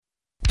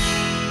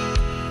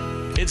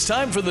It's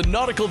time for the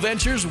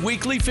Nautical-Ventures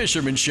Weekly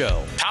Fisherman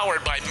Show,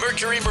 powered by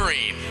Mercury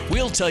Marine.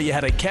 We'll tell you how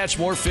to catch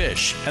more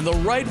fish and the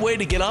right way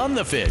to get on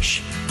the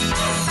fish.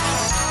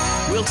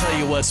 We'll tell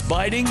you what's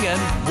biting and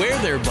where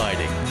they're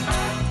biting.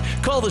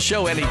 Call the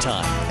show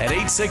anytime at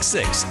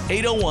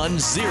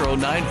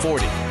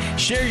 866-801-0940.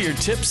 Share your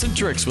tips and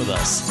tricks with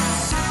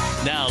us.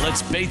 Now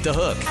let's bait the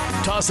hook,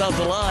 toss out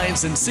the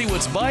lines, and see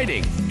what's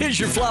biting. Here's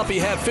your floppy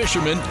hat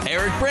fisherman,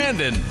 Eric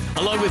Brandon,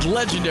 along with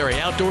legendary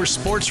outdoor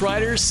sports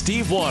writer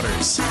Steve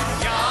Waters.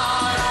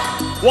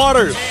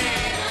 Waters,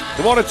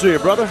 good morning to you,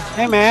 brother.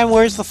 Hey, man,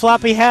 where's the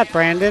floppy hat,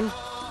 Brandon?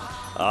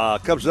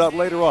 Comes out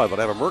later on, but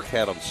I have a Merc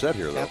hat on set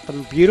here, though. Got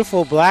the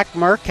beautiful black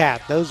Merc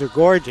hat. Those are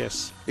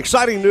gorgeous.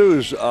 Exciting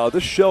news.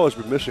 This show has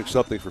been missing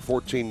something for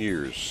 14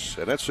 years,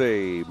 and that's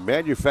a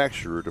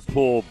manufacturer to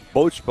pull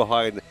boats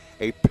behind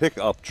a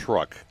pickup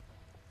truck.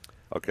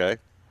 Okay?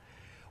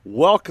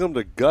 Welcome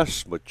to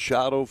Gus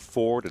Machado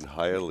Ford in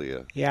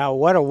Hialeah. Yeah,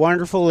 what a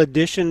wonderful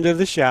addition to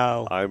the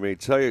show. I mean,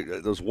 tell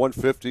you, those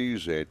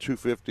 150s and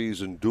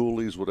 250s and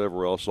dualies,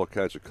 whatever else, all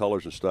kinds of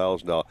colors and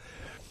styles. Now,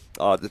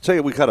 to tell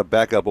you, we kind of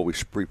back up what we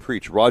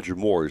preach. Roger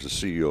Moore is the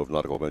CEO of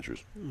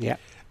Nautical-Ventures. Yeah.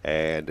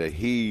 And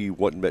he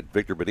went and met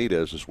Victor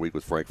Benitez this week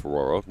with Frank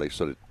Ferraro. And they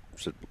said,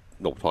 no,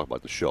 we'll talk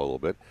about the show a little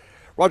bit.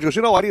 Roger goes,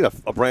 I need a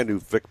brand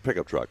new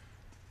pickup truck.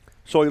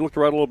 So he looked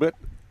around a little bit,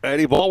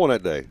 and he bought one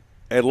that day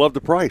and loved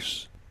the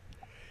price.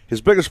 His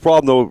biggest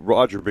problem, though,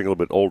 Roger being a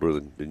little bit older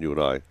than you and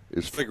I,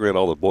 is figuring out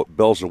all the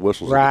bells and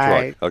whistles of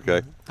the truck.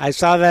 Okay. I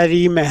saw that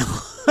email.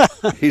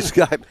 He's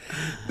got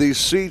these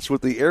seats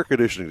with the air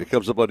conditioning that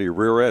comes up under your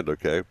rear end,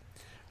 okay?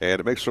 And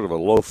it makes sort of a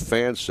low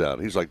fan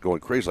sound. He's like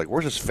going crazy, like,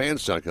 where's this fan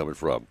sound coming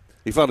from?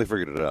 He finally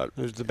figured it out.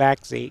 There's the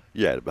back seat.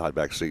 Yeah, the behind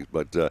back seat.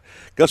 But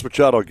Gus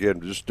Machado, again,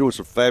 just doing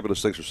some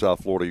fabulous things for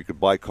South Florida. You can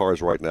buy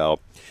cars right now.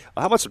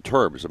 How about some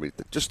terms? I mean,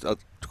 just a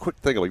quick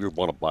thing about you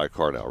want to buy a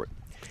car now, right?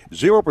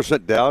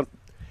 0% down,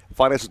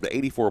 finances to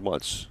 84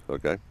 months,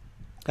 okay?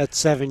 That's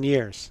 7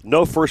 years.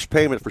 No first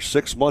payment for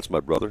 6 months, my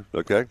brother,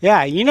 okay?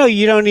 Yeah, you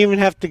don't even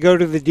have to go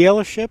to the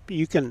dealership.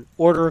 You can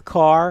order a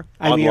car,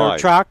 or a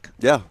truck.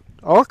 Yeah.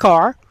 Or a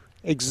car,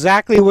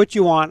 exactly what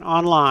you want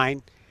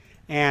online,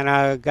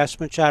 and Gus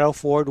Machado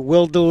Ford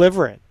will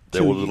deliver it. They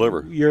will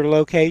deliver. Your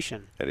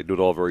location. And they do it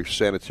all very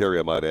sanitary,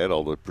 I might add.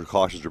 All the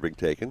precautions are being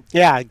taken.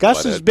 Yeah,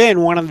 Gus has been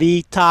one of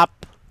the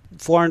top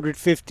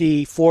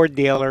 450 Ford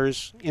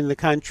dealers in the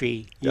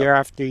country year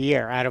after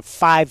year, out of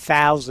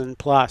 5,000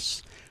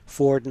 plus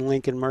Ford and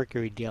Lincoln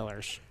Mercury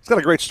dealers. He's got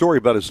a great story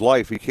about his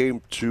life. He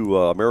came to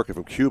America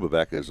from Cuba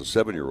back as a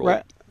 7-year-old.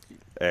 Right.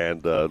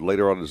 And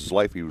later on in his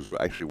life, he was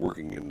actually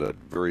working in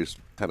various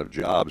kind of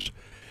jobs.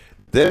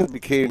 Then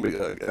became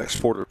an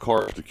exporter of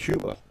cars to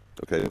Cuba,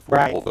 okay, before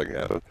the whole thing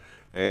happened.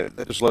 And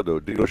that just led to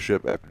a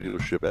dealership after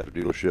dealership after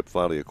dealership,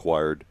 finally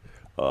acquired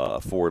a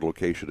Ford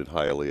location in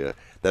Hialeah.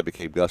 That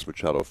became Gus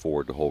Machado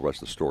Ford. The whole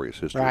rest of the story is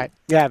history. Right.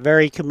 Yeah,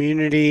 very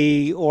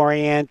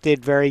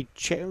community-oriented, very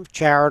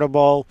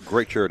charitable.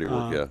 Great charity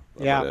work,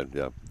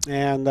 yeah.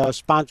 And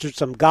sponsored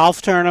some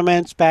golf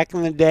tournaments back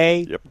in the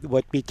day. Yep.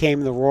 What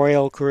became the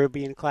Royal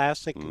Caribbean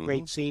Classic, a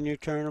great senior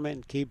tournament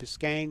in Key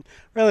Biscayne.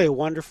 Really a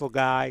wonderful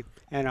guy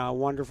and a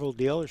wonderful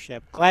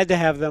dealership. Glad to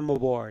have them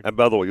aboard. And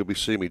by the way, you'll be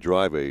seeing me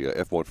drive a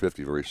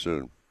F-150 very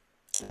soon.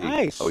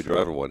 Nice. I'll be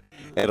driving one.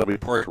 And it'll be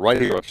parked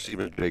right here on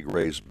Stephen J.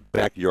 Gray's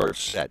backyard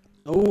set.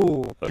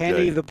 Ooh,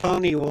 Kenny the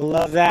Pony will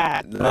love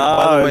that.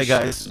 By the way,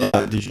 guys,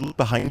 did you look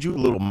behind you?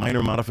 Little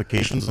minor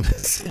modifications on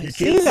this. You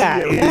see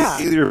that?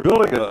 Yeah. Either you're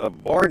building a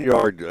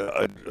barnyard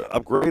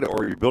upgrade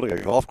or you're building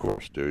a golf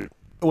course, dude.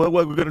 Well,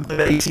 we're going to do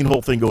that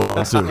 18-hole thing going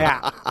on soon.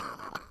 Yeah.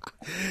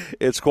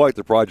 It's quite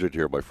the project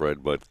here, my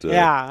friend. But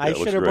I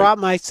should have brought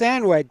my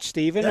sand wedge,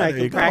 Stephen. Yeah, I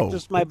can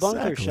practice my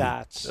bunker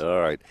shots. All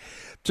right.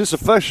 Just a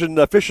fishing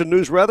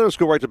news, rather. Let's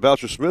go right to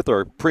Boucher Smith,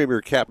 our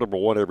premier Cap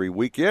 #1 every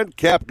weekend.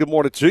 Cap, good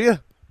morning to you.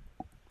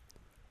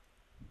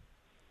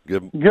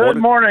 Good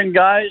morning,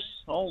 guys.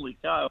 Holy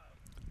cow!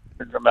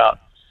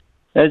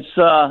 It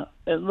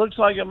looks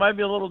like it might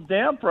be a little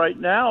damp right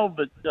now,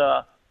 but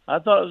I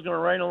thought it was going to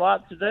rain a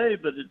lot today,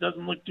 but it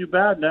doesn't look too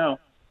bad now.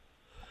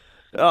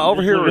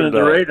 Over here in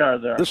the radar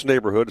there. This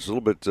neighborhood, it's a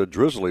little bit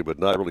drizzly, but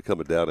not really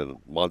coming down in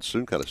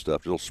monsoon kind of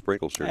stuff. Little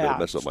sprinkles here to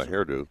mess up my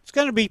hairdo. It's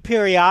going to be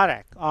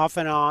periodic, off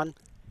and on,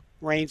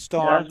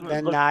 rainstorm,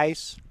 then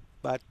nice.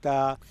 But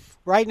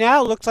right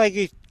now, it looks like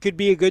it could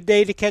be a good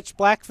day to catch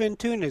blackfin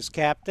tunas,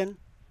 Captain.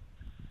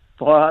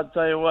 Well, I'll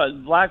tell you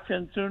what,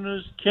 blackfin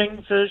tunas,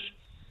 kingfish,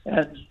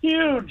 and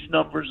huge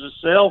numbers of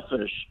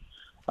sailfish.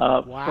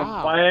 From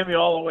Miami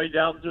all the way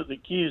down through the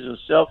Keys, the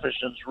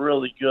sailfishing's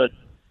really good.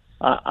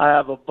 I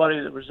have a buddy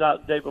that was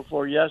out the day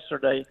before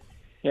yesterday.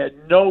 He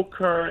had no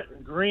current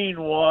and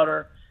green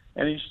water,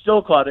 and he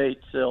still caught 8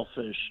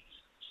 sailfish.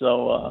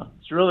 So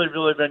it's really,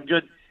 really been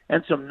good.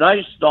 And some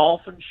nice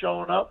dolphins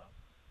showing up.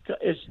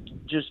 It's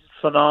just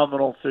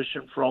phenomenal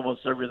fishing for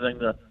almost everything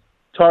the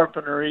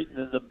tarpon are eating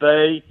in the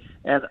bay.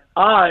 And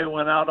I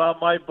went out on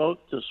my boat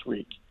this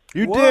week.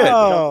 You did?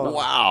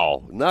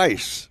 Wow,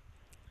 nice.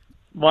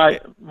 My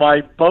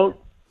boat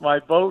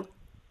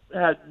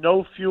had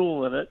no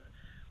fuel in it.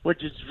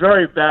 which is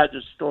very bad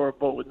to store a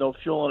boat with no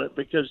fuel in it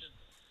because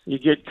you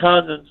get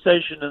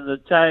condensation in the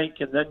tank,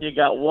 and then you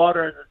got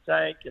water in the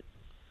tank, and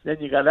then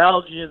you got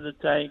algae in the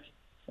tank,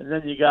 and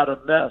then you got a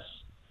mess.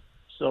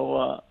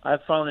 So I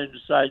finally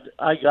decided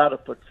I got to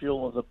put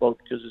fuel in the boat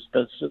because it's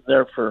been sitting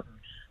there for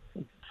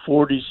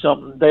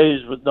 40-something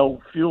days with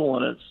no fuel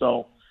in it.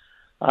 So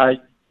I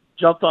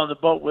jumped on the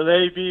boat with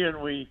A.B.,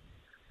 and we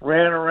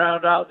ran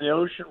around out in the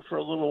ocean for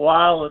a little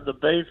while in the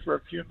bay for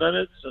a few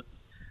minutes and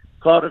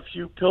caught a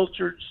few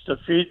pilchards to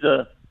feed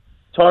the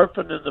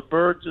tarpon and the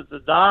birds at the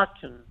dock,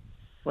 and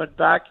went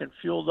back and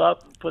fueled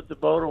up and put the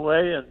boat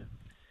away.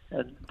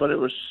 But it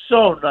was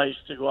so nice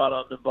to go out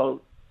on the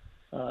boat.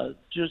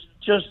 Just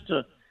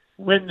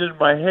wind in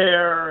my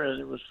hair, and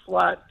it was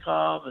flat,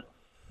 calm, and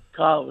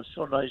God, it was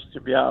so nice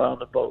to be out on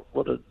the boat.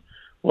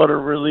 What a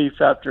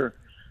relief after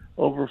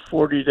over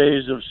 40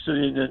 days of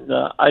sitting in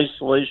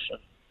isolation.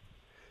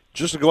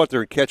 Just to go out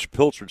there and catch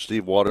pilchard,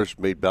 Steve Waters,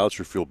 made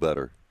Bouncer feel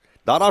better.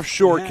 Not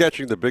offshore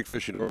catching the big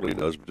fish he normally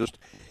does, but just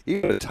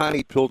even a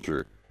tiny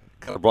pilchard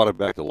kind of brought him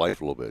back to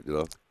life a little bit, you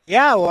know?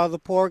 Yeah, well, the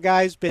poor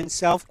guy's been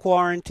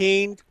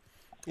self-quarantined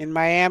in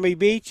Miami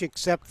Beach,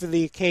 except for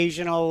the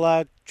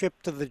occasional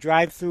trip to the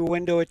drive-through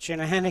window at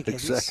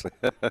Shenanigans.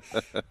 Exactly.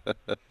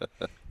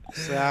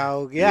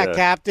 So, yeah,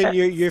 Captain,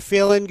 you're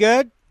feeling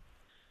good?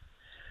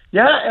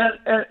 Yeah,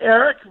 and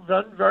Eric,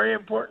 one very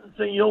important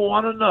thing you'll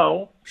want to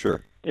know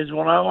Sure. is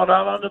when I went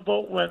out on the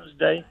boat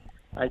Wednesday,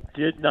 I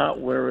did not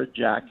wear a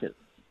jacket.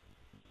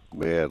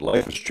 Man,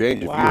 life is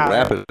changing Wow.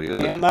 rapidly,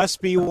 isn't It it? must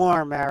be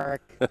warm,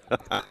 Eric.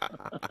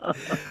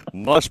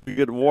 Must be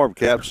getting warm,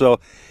 Cap.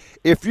 So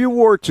if you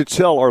were to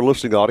tell our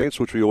listening audience,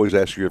 which we always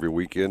ask you every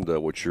weekend,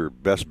 what your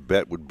best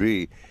bet would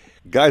be,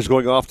 guys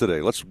going off today,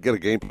 let's get a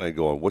game plan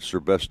going. What's their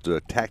best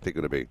tactic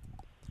going to be?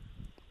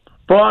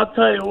 Well, I'll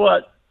tell you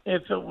what,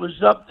 if it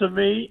was up to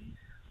me,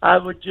 I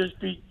would just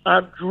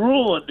I'm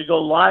drooling to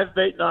go live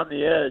baiting on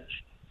the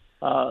edge.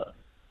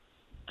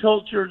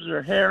 Pilchards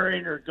or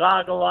herring or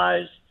goggle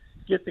eyes,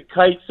 get the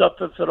kites up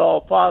if at all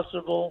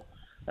possible,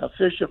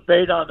 fish a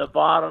bait on the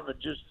bottom and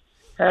just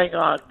hang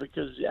on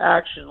because the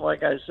action,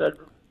 like I said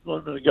a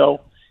little bit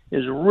ago,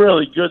 is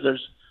really good.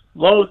 There's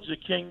loads of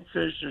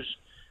kingfish. There's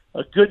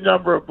a good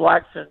number of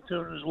blackfin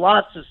tunas,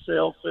 lots of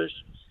sailfish.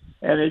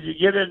 And if you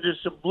get into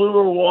some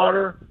bluer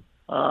water,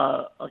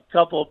 a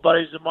couple of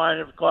buddies of mine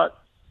have caught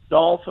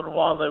dolphin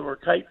while they were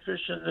kite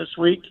fishing this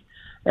week.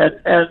 And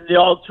the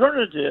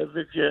alternative,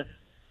 if you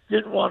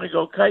didn't want to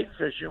go kite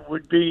fishing,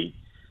 would be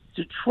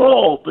to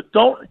troll, but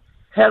don't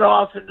head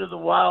off into the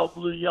wild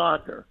blue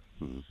yonder.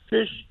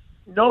 Fish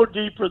no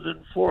deeper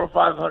than 400 or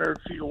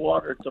 500 feet of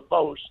water at the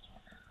most,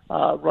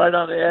 right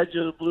on the edge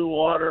of the blue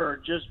water or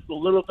just a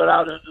little bit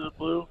out into the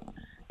blue,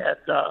 and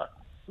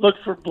look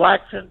for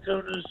blackfin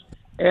tunas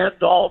and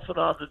dolphin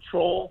on the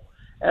troll,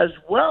 as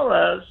well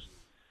as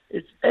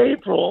it's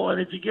April,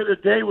 and if you get a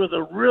day with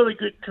a really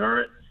good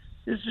current,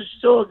 this is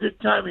still a good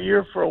time of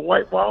year for a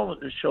white marlin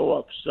to show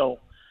up. So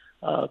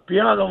be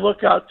on the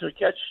lookout to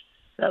catch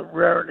that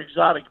rare and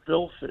exotic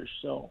billfish.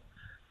 So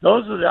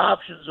those are the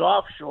options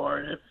offshore.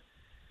 And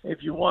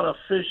if you want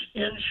to fish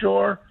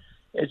inshore,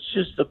 it's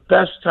just the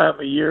best time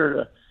of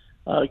year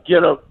to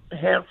get a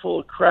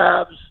handful of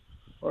crabs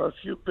or a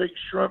few big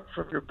shrimp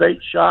from your bait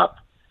shop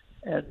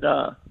and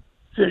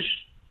fish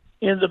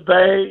in the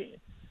bay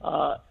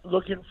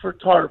looking for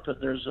tarpon.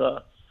 There's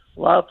a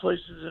lot of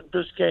places in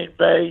Biscayne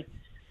Bay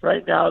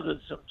right now that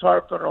some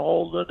tarpon are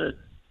holding,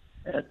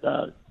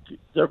 and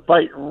they're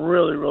biting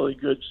really, really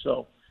good.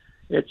 So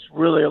it's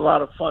really a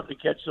lot of fun to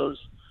catch those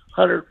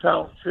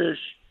 100-pound fish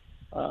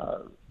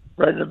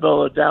right in the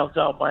middle of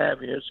downtown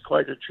Miami. It's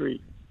quite a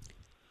treat.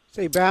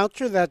 Say,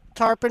 Bouncer, that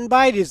tarpon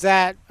bite, is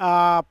that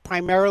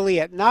primarily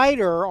at night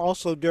or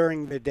also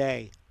during the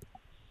day?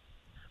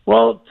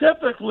 Well,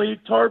 typically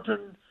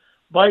tarpon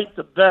bite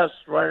the best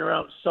right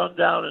around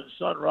sundown and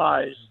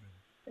sunrise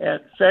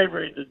and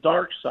favoring the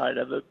dark side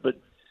of it. But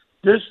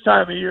this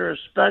time of year,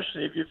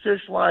 especially if you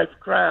fish live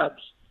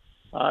crabs,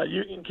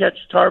 you can catch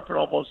tarpon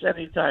almost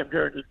any time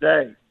during the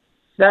day.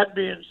 That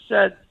being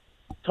said,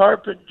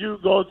 tarpon do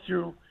go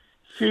through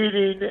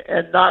feeding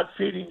and not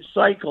feeding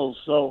cycles.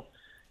 So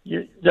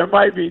there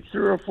might be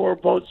 3 or 4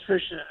 boats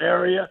fishing an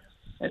area,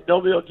 and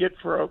nobody will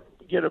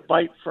get a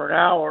bite for an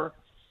hour,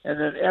 and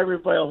then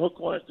everybody will hook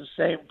one at the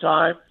same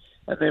time,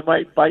 and they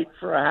might bite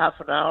for a half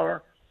an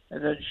hour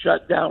and then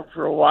shut down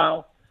for a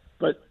while.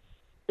 But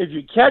if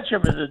you catch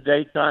them in the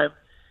daytime,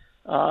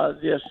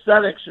 the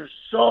aesthetics are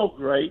so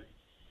great,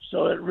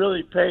 so it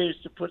really pays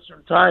to put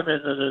some time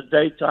into the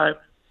daytime.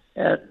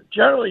 And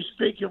generally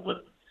speaking,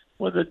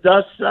 when the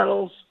dust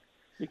settles,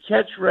 the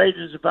catch rate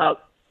is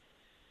about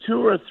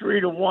 2 or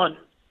 3 to 1,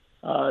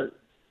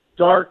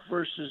 dark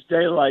versus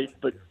daylight.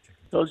 But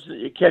those that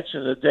you catch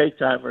in the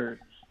daytime are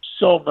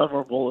so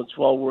memorable, it's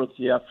well worth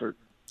the effort.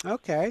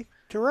 Okay,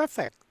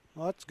 terrific.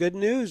 Well, that's good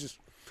news.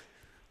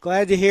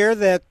 Glad to hear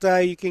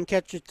that you can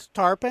catch a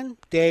tarpon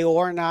day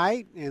or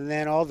night, and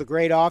then all the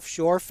great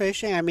offshore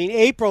fishing. I mean,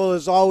 April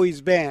has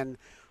always been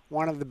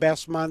one of the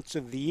best months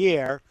of the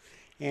year,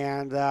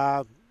 and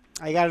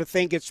I got to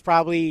think it's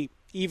probably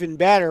even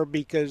better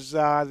because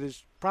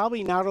there's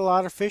probably not a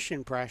lot of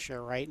fishing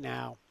pressure right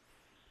now.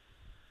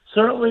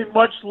 Certainly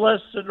much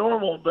less than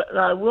normal, but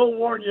I will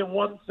warn you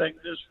one thing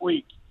this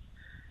week.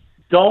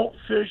 Don't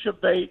fish a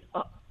bait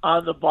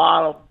on the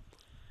bottom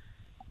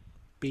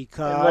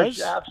unless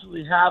you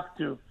absolutely have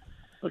to,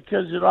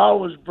 because it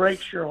always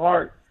breaks your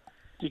heart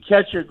to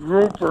catch a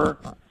grouper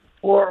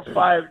 4 or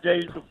 5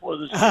 days before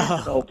the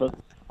season opens.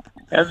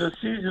 And the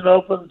season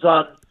opens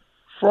on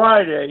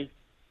Friday,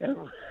 and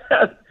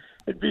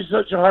it'd be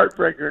such a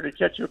heartbreaker to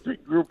catch a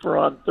big grouper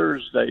on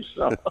Thursday.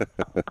 So.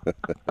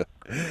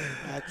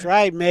 That's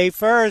right. May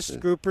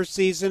 1st, grouper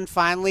season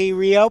finally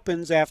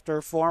reopens after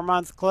a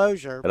 4-month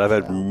closure. And I've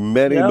had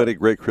many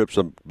great trips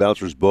on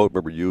Bouncer's boat.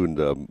 Remember you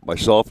and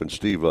myself and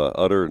Steve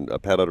Utter and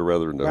Pat Utter,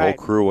 rather, and the whole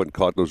crew went and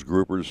caught those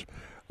groupers.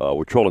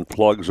 We're trolling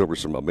plugs over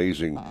some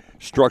amazing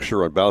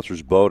structure on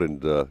Bouncer's boat,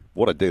 and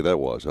what a day that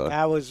was, huh?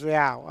 That was,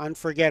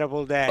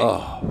 unforgettable day.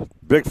 Oh,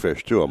 big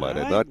fish, too, I might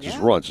add. Not just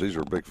runts. These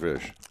are big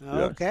fish.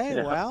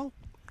 Okay, well,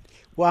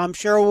 I'm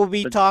sure we'll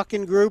be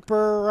talking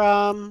grouper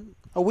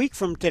a week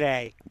from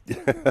today.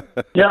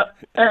 Yeah,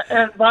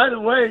 and by the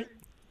way,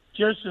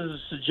 just as a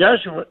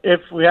suggestion,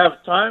 if we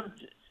have time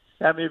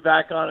to have me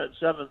back on at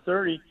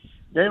 7:30,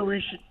 maybe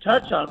we should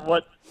touch on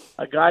what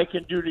a guy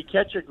can do to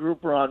catch a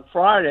grouper on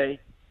Friday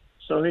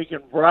so he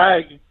can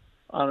brag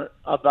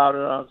about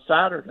it on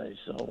Saturday.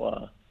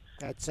 So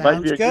that sounds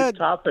might be a good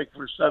topic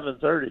for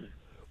 7:30.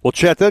 We'll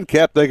chat then,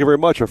 Cap. Thank you very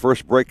much. Our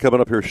first break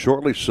coming up here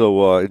shortly,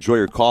 so enjoy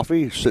your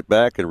coffee, sit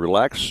back and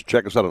relax.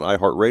 Check us out on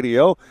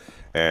iHeartRadio.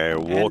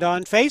 And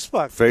on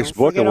Facebook. Don't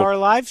forget our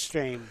live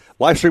stream.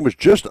 Live stream was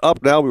just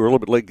up now. We were a little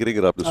bit late getting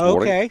it up this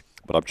morning. Okay.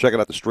 But I'm checking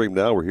out the stream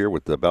now. We're here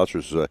with the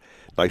Bouncer's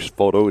nice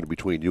photo in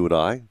between you and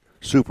I,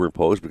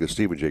 superimposed, because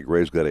Stephen J.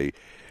 Gray's got a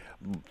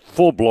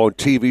full-blown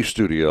TV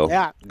studio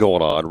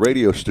going on,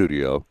 radio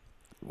studio.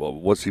 Well,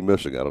 what's he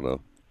missing? I don't know.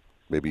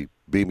 Maybe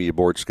beam me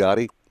aboard,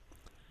 Scotty?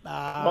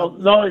 Well,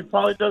 no, he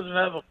probably doesn't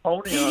have a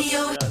pony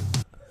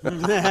on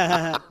there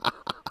yet.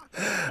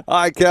 All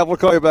right, Cap, we'll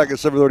call you back at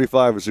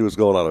 7:35 and see what's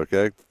going on,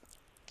 okay?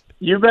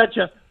 You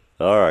betcha.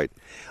 All right.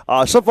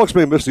 Some folks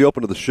may have missed the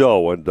open of the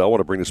show, and I want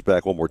to bring this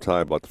back one more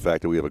time about the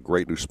fact that we have a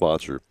great new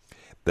sponsor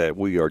that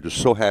we are just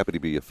so happy to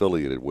be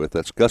affiliated with.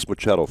 That's Gus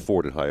Machado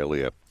Ford in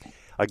Hialeah.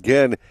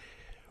 Again,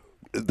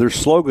 their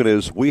slogan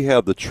is, we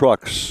have the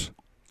trucks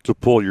to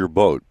pull your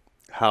boat.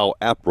 How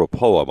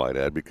apropos, I might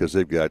add, because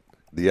they've got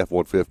the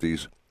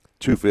F-150s,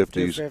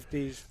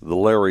 250s, the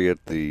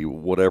Lariat, the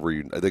whatever.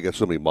 They got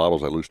so many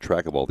models, I lose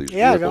track of all these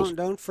vehicles.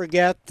 Don't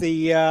forget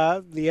the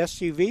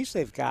SUVs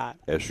they've got.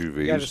 SUVs.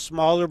 You got a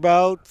smaller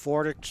boat,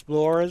 Ford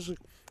Explorers,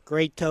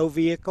 great tow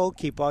vehicle,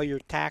 keep all your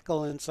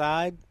tackle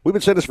inside. We've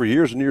been saying this for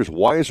years and years.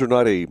 Why is there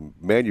not a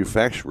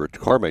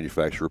car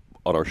manufacturer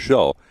on our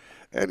show?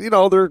 And,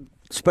 they're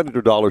spending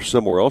their dollars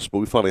somewhere else, but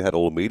we finally had a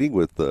little meeting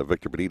with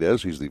Victor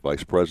Benitez. He's the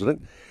vice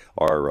president.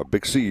 Our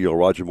big CEO,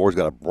 Roger Moore's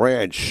got a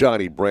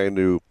brand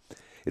new,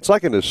 it's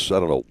like in this,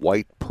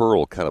 white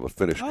pearl kind of a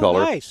finished color.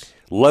 Nice.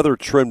 Leather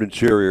trimmed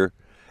interior.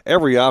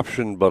 Every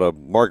option but a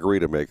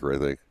margarita maker, I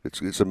think.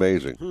 It's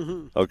amazing.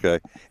 Mm-hmm. Okay.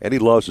 And he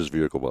loves his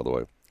vehicle, by the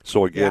way.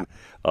 So, again,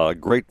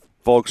 great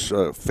folks,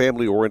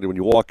 family-oriented. When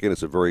you walk in,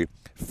 it's a very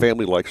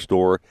family-like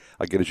store.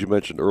 Again, as you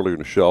mentioned earlier in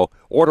the show,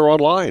 order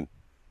online.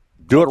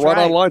 Do it right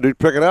online, dude.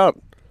 Pick it out.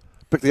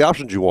 Pick the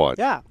options you want.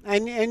 Yeah,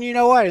 and you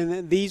know what?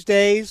 In these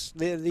days,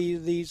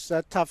 these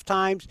tough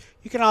times,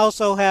 you can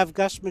also have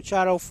Gus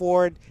Machado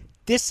Ford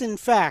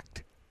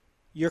disinfect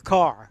your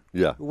car.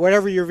 Yeah.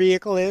 Whatever your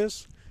vehicle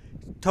is,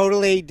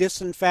 totally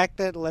disinfect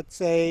it. Let's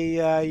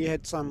say you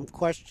had some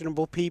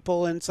questionable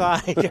people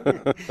inside.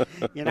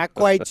 You're not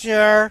quite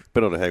sure.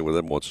 Been on a hang with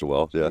them once in a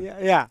while. Yeah.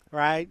 Yeah,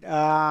 right.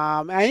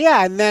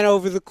 And then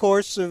over the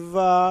course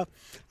of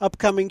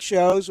upcoming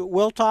shows,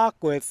 we'll talk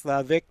with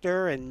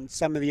Victor and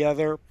some of the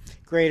other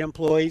great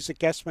employees at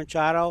Gus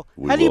Machado.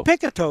 How do you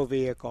pick a tow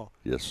vehicle?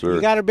 Yes, sir.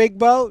 You got a big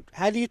boat.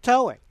 How do you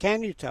tow it?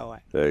 Can you tow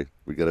it? Hey,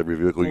 we got every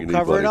vehicle you need,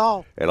 cover buddy. it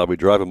all. And I'll be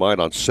driving mine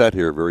on set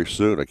here very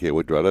soon. I can't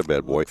wait to drive that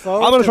bad boy.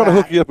 forward I'm going to to try to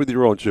hook that. you up with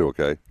your own, too,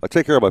 okay? I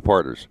take care of my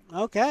partners.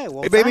 Okay,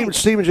 well, Hey, maybe even thanks.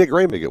 Stephen J.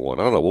 Gray may get one.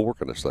 I don't know. We'll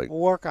work on this thing. We'll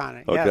work on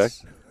it, Okay.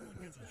 yes.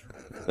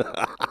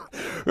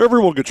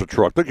 Everyone gets a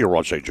truck. Thank you,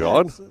 Ron St.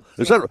 John.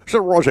 Is that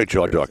Ron St.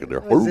 John talking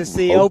there? Is this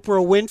the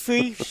Oprah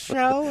Winfrey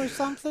show or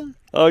something?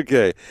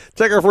 Okay.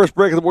 Take our first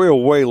break of the way. We're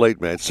way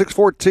late, man.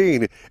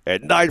 6:14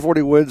 at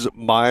 9:40 wins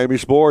Miami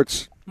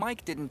Sports.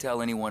 Mike didn't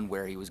tell anyone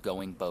where he was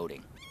going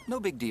boating. No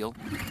big deal.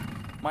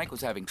 Mike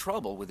was having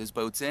trouble with his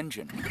boat's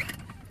engine.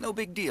 No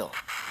big deal.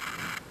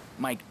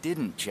 Mike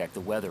didn't check the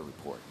weather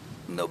report.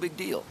 No big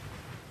deal.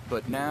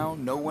 But now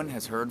no one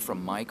has heard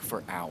from Mike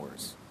for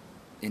hours.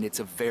 And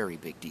it's a very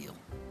big deal.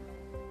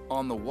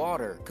 On the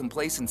water,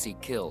 complacency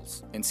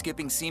kills, and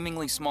skipping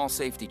seemingly small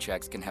safety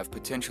checks can have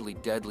potentially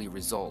deadly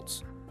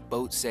results.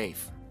 Boat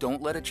safe.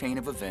 Don't let a chain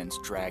of events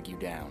drag you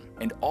down.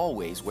 And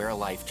always wear a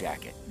life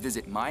jacket.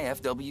 Visit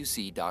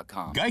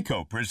myfwc.com.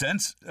 Geico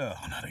presents,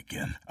 not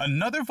again,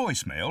 another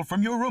voicemail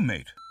from your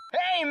roommate.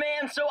 Hey,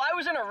 man, so I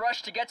was in a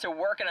rush to get to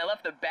work and I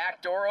left the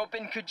back door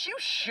open. Could you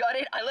shut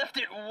it? I left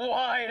it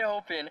wide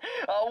open.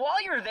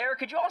 While you're there,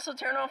 could you also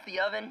turn off the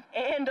oven?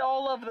 And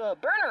all of the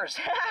burners.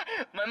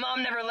 My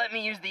mom never let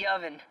me use the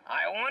oven.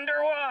 I wonder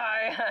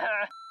why.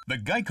 The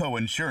Geico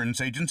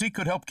Insurance Agency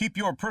could help keep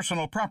your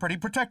personal property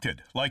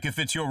protected, like if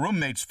it's your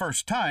roommate's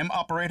first time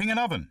operating an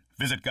oven.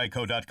 Visit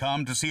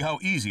geico.com to see how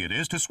easy it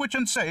is to switch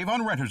and save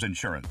on renter's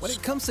insurance. When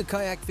it comes to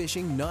kayak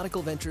fishing,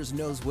 Nautical Ventures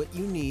knows what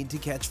you need to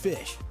catch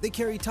fish. They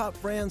carry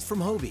top brands from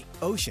Hobie,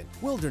 Ocean,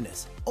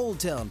 Wilderness, Old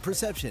Town,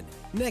 Perception,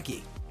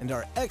 Necky, and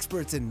are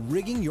experts in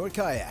rigging your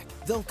kayak.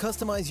 They'll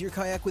customize your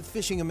kayak with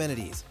fishing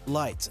amenities,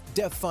 lights,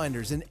 depth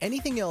finders, and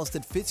anything else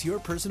that fits your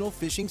personal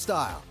fishing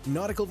style.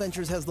 Nautical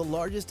Ventures has the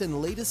largest and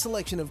latest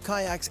selection of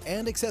kayaks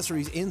and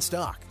accessories in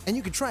stock, and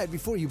you can try it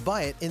before you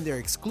buy it in their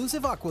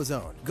exclusive Aqua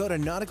Zone. Go to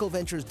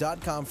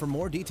nauticalventures.com for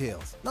more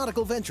details.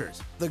 Nautical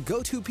Ventures, the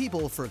go-to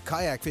people for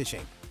kayak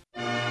fishing.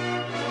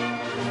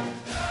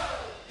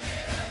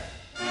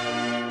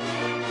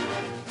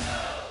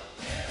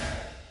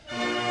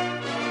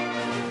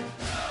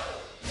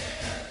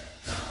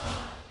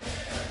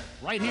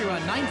 Right here on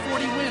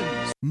 940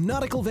 Wins.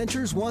 Nautical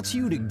Ventures wants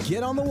you to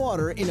get on the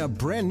water in a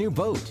brand new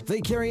boat. They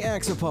carry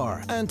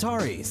Axopar,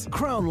 Antares,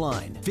 Crown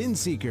Line,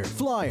 Finseeker,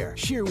 Flyer,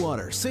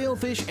 Shearwater,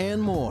 Sailfish,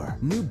 and more.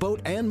 New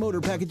boat and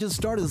motor packages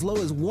start as low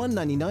as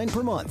 $199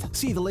 per month.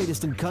 See the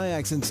latest in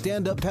kayaks and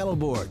stand-up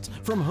paddleboards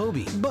from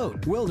Hobie,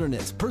 Boat,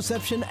 Wilderness,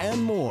 Perception,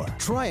 and more.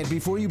 Try it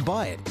before you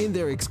buy it in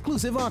their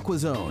exclusive Aqua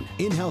Zone.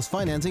 In-house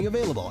financing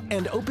available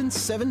and open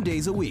 7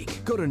 days a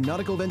week. Go to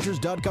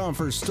nauticalventures.com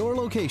for store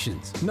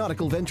locations.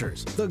 Nautical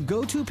Ventures, the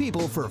go-to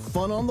people for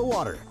fun on the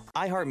water.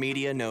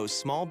 iHeartMedia knows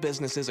small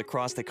businesses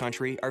across the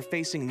country are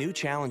facing new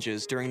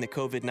challenges during the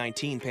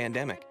COVID-19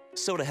 pandemic.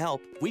 So to help,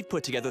 we've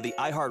put together the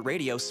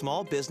iHeartRadio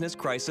Small Business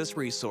Crisis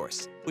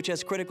Resource, which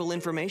has critical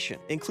information,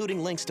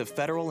 including links to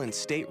federal and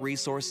state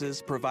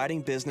resources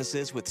providing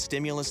businesses with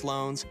stimulus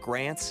loans,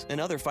 grants,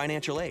 and other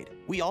financial aid.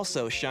 We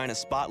also shine a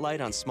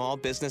spotlight on small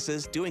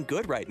businesses doing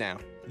good right now.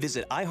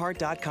 Visit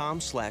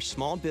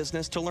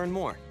iHeart.com/smallbusiness to learn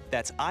more.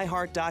 That's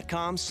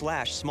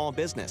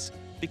iHeart.com/smallbusiness.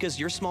 Because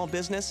your small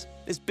business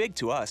is big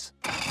to us.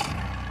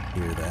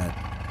 Hear that?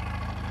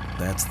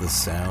 That's the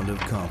sound of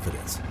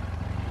confidence.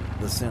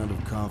 The sound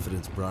of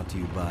confidence brought to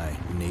you by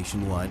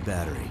Nationwide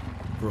Battery.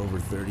 For over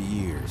 30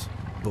 years,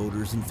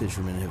 boaters and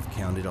fishermen have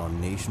counted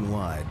on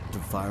Nationwide to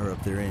fire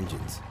up their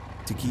engines,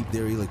 to keep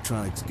their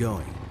electronics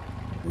going,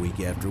 week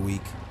after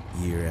week,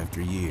 year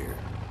after year.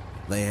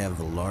 They have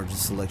the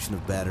largest selection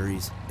of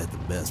batteries at the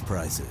best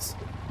prices,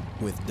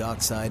 with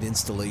dockside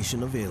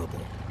installation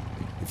available.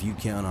 If you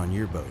count on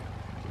your boat,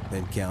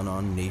 then count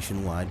on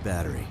Nationwide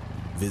Battery.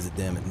 Visit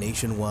them at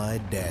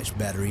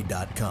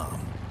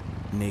nationwide-battery.com.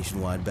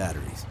 Nationwide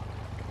Batteries,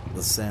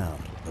 the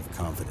sound of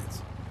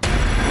confidence.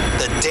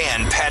 The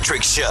Dan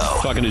Patrick Show.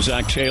 Talking to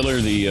Zach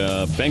Taylor, the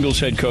Bengals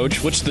head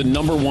coach. What's the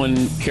number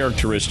one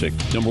characteristic,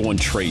 number one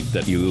trait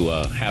that you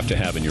have to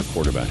have in your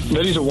quarterback?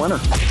 That he's a winner.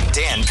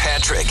 Dan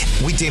Patrick,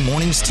 weekday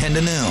mornings 10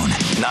 to noon.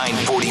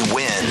 940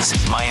 Wins,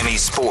 Miami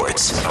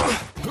Sports.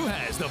 Who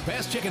has the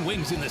best chicken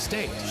wings in the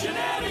state?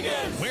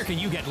 Shenanigans! Where can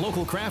you get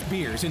local craft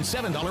beers and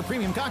 $7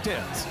 premium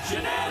cocktails?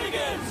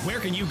 Shenanigans! Where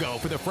can you go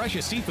for the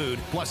freshest seafood,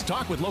 plus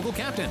talk with local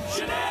captains?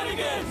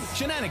 Shenanigans!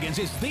 Shenanigans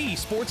is the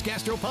sports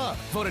gastro pub,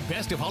 voted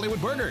best of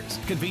Hollywood burgers,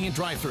 convenient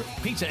drive-thru,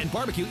 pizza and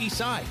barbecue east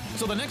side.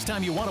 So the next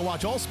time you want to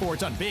watch all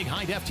sports on big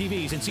high-def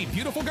TVs and see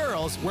beautiful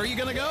girls, where are you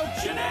going to go?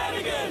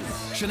 Shenanigans!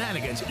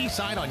 Shenanigans east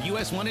side on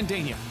US 1 in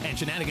Dania, and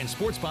Shenanigans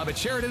Sports Pub at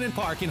Sheridan and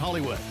Park in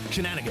Hollywood.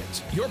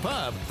 Shenanigans, your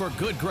pub for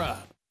good grub.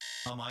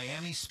 A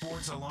Miami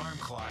sports alarm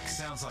clock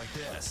sounds like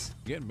this.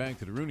 Getting back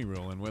to the Rooney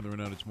Rule and whether or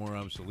not it's more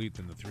obsolete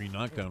than the 3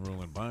 knockdown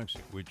rule in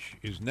boxing, which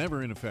is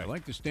never in effect. I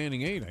like the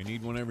standing 8. I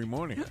need one every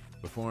morning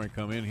before I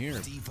come in here.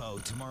 Depot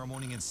tomorrow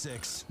morning at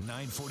 6,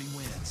 940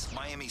 Wins.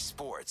 Miami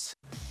Sports.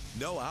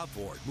 No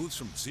outboard moves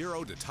from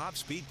 0 to top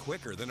speed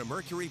quicker than a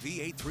Mercury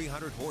V8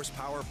 300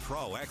 horsepower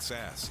Pro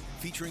XS.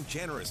 Featuring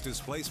generous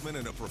displacement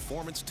and a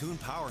performance-tuned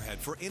powerhead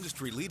for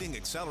industry-leading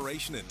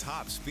acceleration and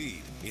top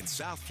speed. In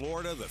South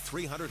Florida, the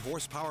 300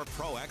 horsepower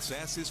Pro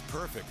XS is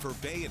perfect for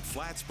bay and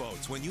flats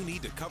boats when you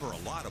need to cover a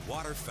lot of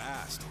water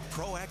fast.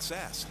 Pro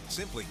XS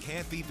simply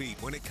can't be beat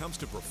when it comes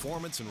to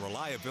performance and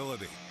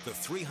reliability. The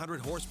 300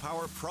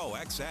 horsepower Pro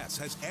XS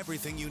has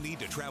everything you need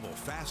to travel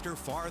faster,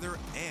 farther,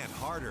 and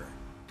harder.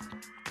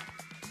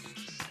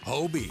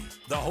 Hobie,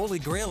 the holy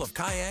grail of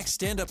kayaks,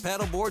 stand-up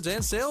paddleboards,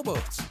 and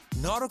sailboats.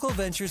 Nautical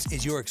Ventures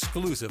is your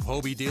exclusive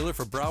Hobie dealer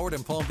for Broward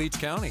and Palm Beach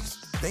counties.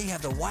 They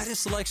have the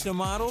widest selection of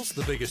models,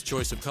 the biggest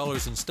choice of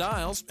colors and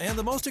styles, and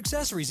the most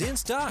accessories in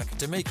stock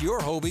to make your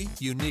Hobie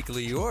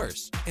uniquely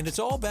yours. And it's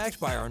all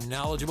backed by our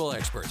knowledgeable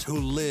experts who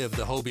live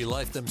the Hobie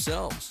life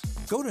themselves.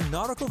 Go to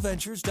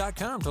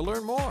nauticalventures.com to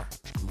learn more.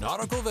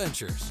 Nautical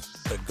Ventures,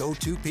 the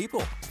go-to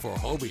people for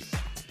Hobie.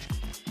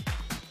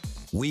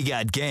 We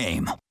got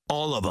game,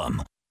 all of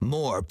them.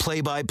 More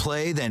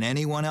play-by-play than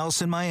anyone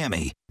else in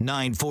Miami.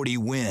 940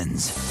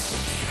 Wins.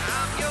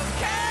 I'm your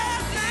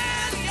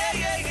captain, yeah,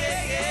 yeah,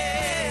 yeah,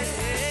 yeah.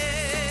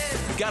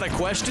 Got a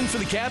question for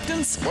the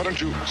captains? Why don't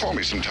you call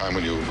me sometime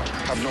when you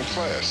have no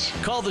class?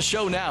 Call the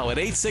show now at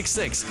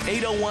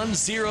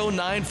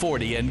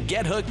 866-801-0940 and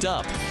get hooked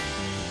up.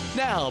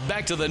 Now,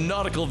 back to the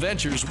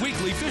Nautical-Ventures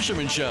Weekly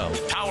Fisherman Show,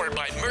 powered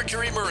by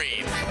Mercury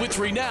Marine, with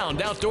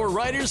renowned outdoor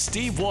writer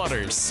Steve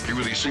Waters. He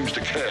really seems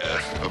to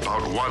care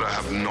about what I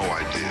have no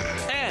idea.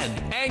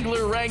 And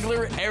angler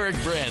wrangler Eric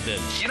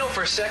Brandon. You know,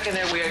 for a second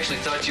there, we actually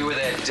thought you were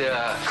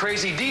that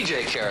crazy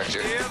DJ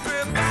character.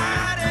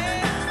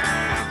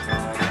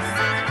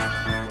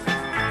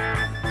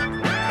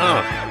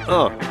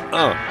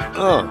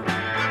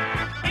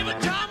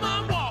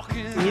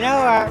 You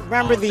know,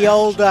 remember the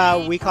old,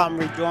 we call them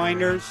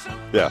rejoinders?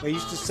 Yeah. We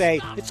used to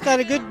say, it's got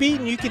a good beat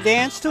and you can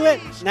dance to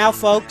it. Now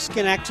folks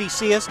can actually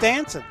see us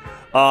dancing.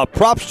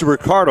 Props to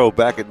Ricardo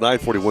back at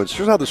 941.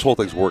 Here's how this whole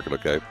thing's working,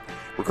 okay?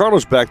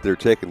 Ricardo's back there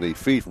taking the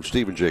feed from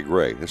Stephen J.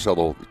 Gray. That's how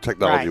the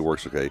technology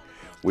works, okay?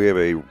 We have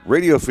a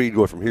radio feed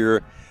going from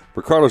here.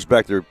 Ricardo's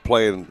back there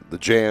playing the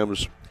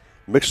jams,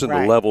 mixing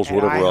the levels, at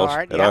whatever else,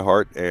 at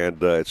iHeart.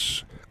 And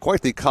it's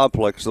quite the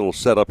complex little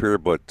setup here,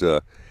 but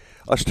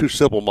us two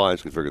simple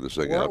minds can figure this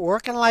thing out.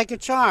 Working like a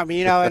charm,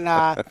 you know. And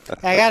I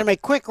got to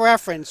make quick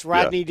reference.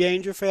 Rodney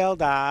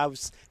Dangerfield. I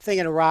was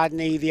thinking of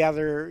Rodney the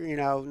other,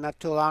 not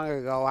too long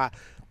ago.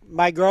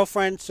 My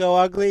girlfriend, so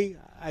ugly,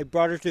 I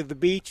brought her to the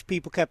beach.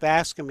 People kept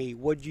asking me,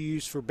 what'd you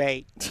use for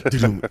bait?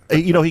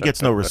 He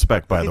gets no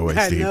respect, by the way,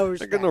 Steve. No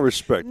respect. I get no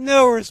respect.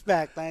 No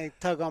respect. I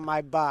tug on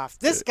my buff.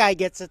 This guy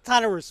gets a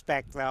ton of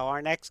respect, though,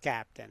 our next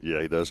captain.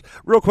 Yeah, he does.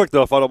 Real quick,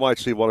 though, if I don't mind,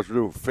 Steve, what to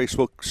do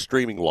Facebook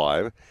streaming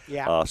live.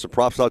 Yeah. Some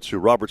props out to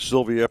Robert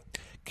Sylvia.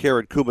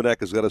 Karen Kumanek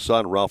has got us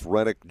on. Ralph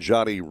Rennick,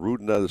 Johnny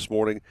Rudina this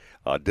morning.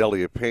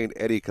 Delia Payne,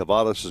 Eddie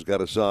Cavadas has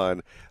got us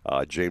on.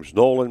 James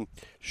Nolan,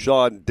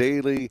 Sean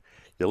Daly.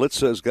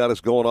 Yalitza has got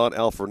us going on.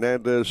 Al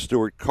Fernandez,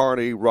 Stuart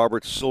Carney,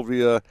 Robert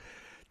Sylvia,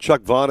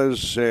 Chuck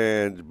Vanas,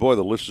 and boy,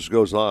 the list just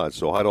goes on.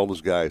 So hi to all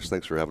those guys.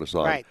 Thanks for having us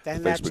on then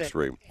the that's Facebook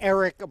stream.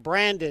 Eric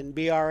Brandon,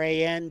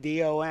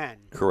 Brandon.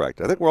 Correct.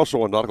 I think we're also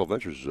on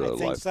Nautical-Ventures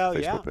live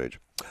Facebook page.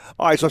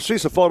 All right, so I see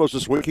some photos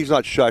this week. He's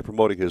not shy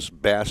promoting his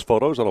bass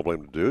photos. I don't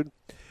blame the dude.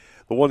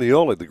 The one, the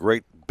only, the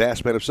great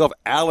bass man himself,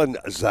 Alan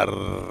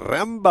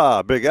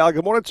Zaremba. Big Al,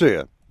 good morning to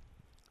you.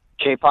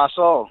 Que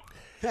paso?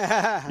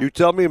 You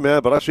tell me,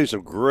 man, but I see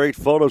some great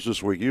photos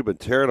this week. You've been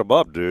tearing them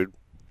up, dude.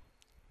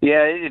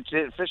 Yeah,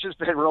 fish has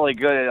been really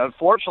good.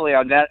 Unfortunately,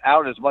 I'm not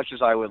out as much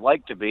as I would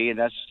like to be, and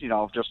that's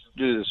just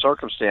due to the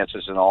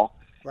circumstances and all.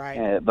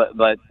 Right. But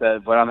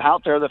when I'm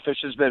out there, the fish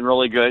has been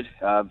really good.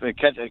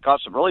 It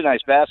caught some really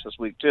nice bass this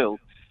week too,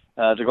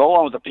 to go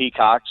along with the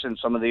peacocks and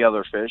some of the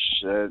other fish.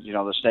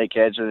 The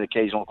snakeheads and the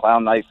occasional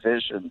clown knife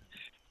fish, and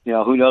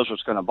who knows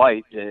what's going to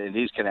bite in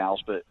these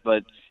canals. But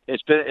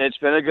it's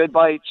been a good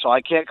bite, so I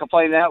can't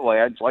complain that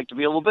way. I'd like to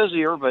be a little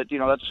busier, but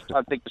that's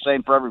I think the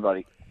same for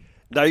everybody.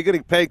 Now you're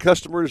getting paid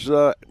customers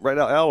right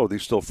now, Al, or are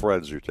these still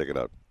friends you're taking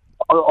out?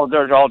 Oh,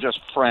 they're all just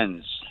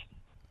friends.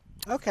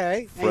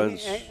 Okay.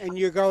 Friends. And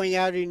you're going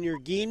out in your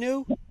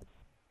Ginu?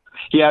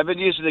 Yeah, I've been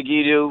using the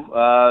Ginu.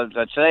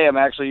 Today I'm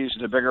actually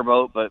using the bigger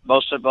boat, but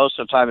most of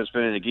the time it's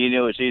been in the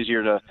Ginu. It's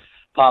easier to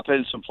pop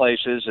in some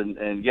places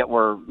and get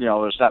where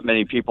there's not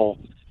many people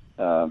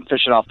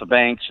fishing off the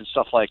banks and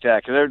stuff like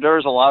that. Because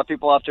there's a lot of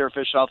people out there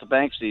fishing off the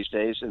banks these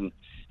days, and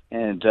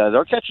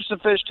they're catching some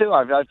fish too.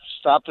 I've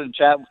stopped and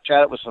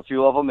chatted with a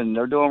few of them, and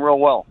they're doing real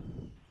well.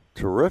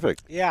 Terrific.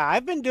 Yeah,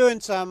 I've been doing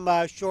some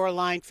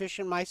shoreline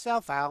fishing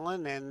myself,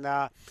 Alan, and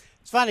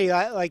it's funny,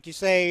 like you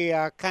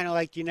say, kind of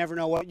like you never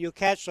know what you'll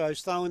catch. So I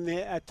was throwing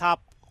a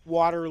top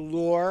water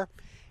lure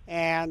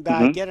and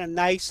get a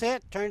nice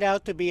hit. Turned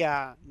out to be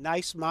a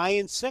nice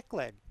Mayan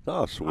cichlid.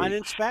 Oh, sweet.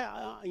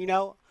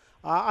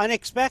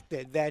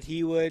 Unexpected that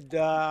he would,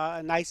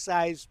 a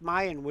nice-sized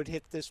Mayan would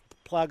hit this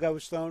plug I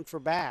was throwing for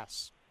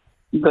bass.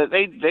 But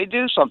they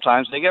do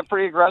sometimes. They get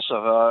pretty aggressive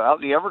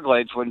out in the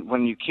Everglades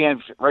when you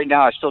can't. Right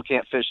now, I still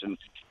can't fish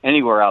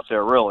anywhere out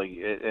there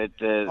really. Which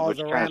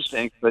kind of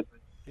stinks. But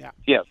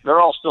yeah, they're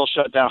all still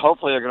shut down.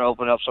 Hopefully, they're going to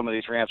open up some of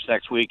these ramps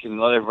next week and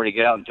let everybody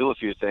get out and do a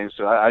few things.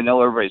 So I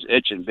know everybody's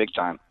itching big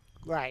time.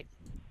 Right.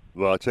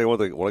 Well, I'll tell you one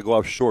thing. When I go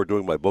offshore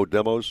doing my boat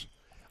demos,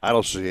 I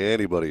don't see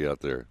anybody out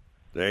there.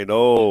 There ain't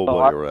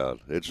nobody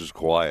around. It's just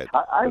quiet.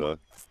 I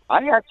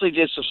actually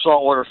did some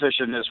saltwater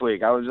fishing this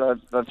week. I was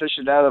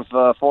fishing out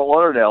of Fort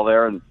Lauderdale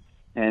there and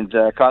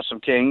caught some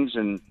kings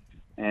and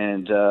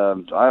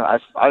I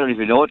don't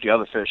even know what the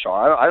other fish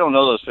are. I don't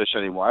know those fish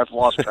anymore. I've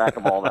lost track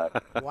of all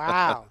that.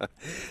 Wow.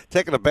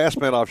 Taking a bass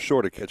man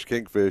offshore to catch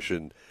kingfish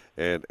and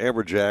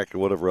amberjack and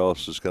whatever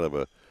else is kind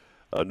of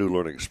a new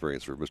learning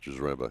experience for Mr.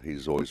 Zaremba.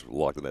 He's always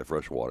locked in that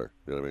fresh water.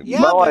 You know what I mean? Yeah,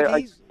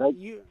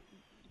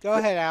 go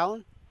ahead,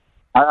 Alan.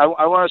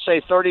 I want to say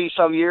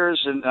 30-some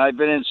years, and I've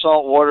been in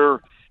saltwater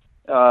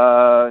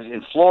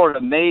in Florida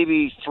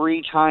maybe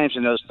 3 times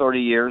in those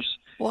 30 years.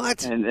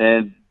 What?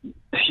 And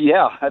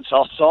yeah, that's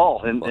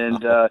all. And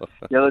the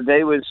other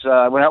day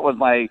I went out with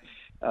my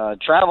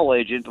travel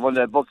agent, the one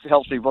that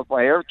helps me book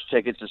my air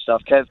tickets and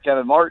stuff,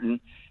 Kevin Martin,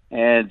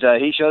 and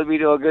he showed me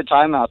to a good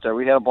time out there.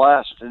 We had a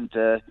blast, and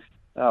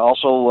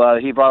Also,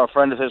 he brought a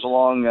friend of his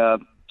along,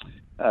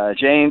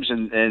 James,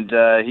 and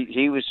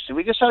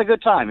we just had a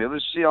good time. It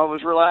was, it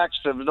was relaxed.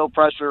 There was no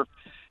pressure.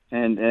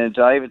 And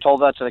I even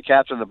told that to the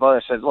captain of the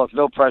boat. I said, look,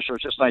 no pressure.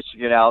 It's just nice to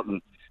get out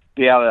and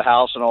be out of the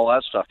house and all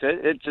that stuff.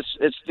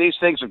 It's these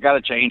things have got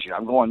to change.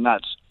 I'm going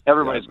nuts.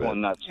 Everybody's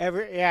going nuts.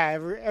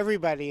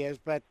 Everybody is.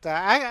 But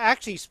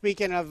actually,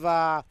 speaking of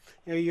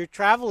your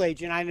travel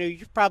agent, I know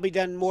you've probably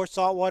done more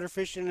saltwater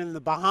fishing in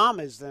the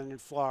Bahamas than in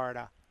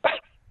Florida.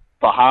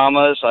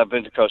 Bahamas. I've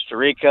been to Costa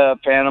Rica,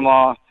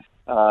 Panama.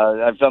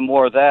 I've done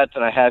more of that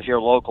than I have here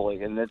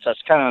locally, and that's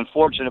kind of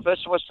unfortunate. But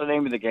what's the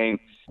name of the game?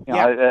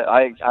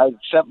 I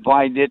accept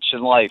my niche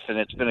in life, and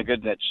it's been a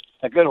good niche,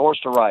 a good horse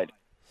to ride.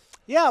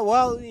 Yeah,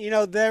 well,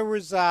 there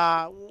was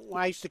I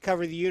used to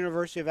cover the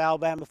University of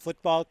Alabama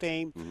football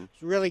team. Mm-hmm.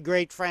 Really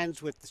great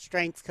friends with the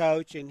strength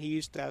coach, and he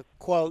used to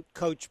quote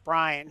Coach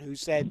Bryant, who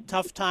said,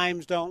 "Tough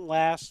times don't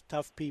last,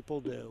 tough people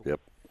do." Yep,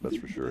 that's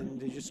for sure. And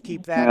to just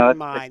keep that in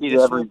mind.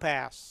 This will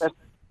pass.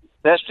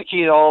 That's the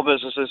key to all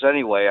businesses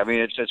anyway. I mean,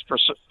 it's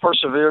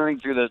persevering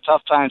through the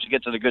tough times to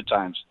get to the good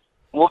times.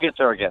 We'll get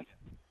there again.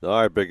 All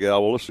right, Big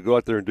Al. Well, listen, go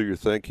out there and do your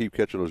thing. Keep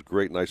catching those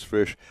great, nice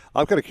fish.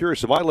 I'm kind of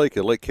curious. In my lake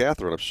at Lake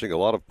Catherine, I'm seeing a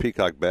lot of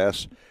peacock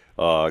bass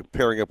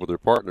pairing up with their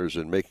partners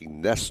and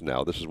making nests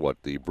now. This is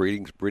what, the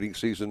breeding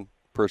season,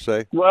 per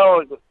se?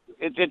 Well,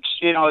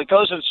 it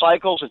goes in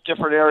cycles at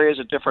different areas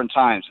at different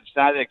times. It's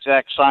not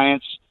exact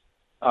science.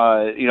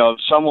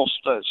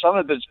 Some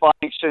have been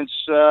spawning since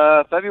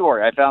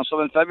February. I found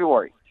some in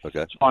February.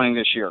 Okay. Spawning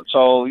this year.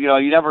 So,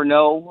 you never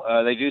know.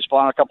 They do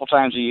spawn a couple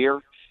times a year.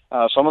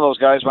 Some of those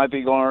guys might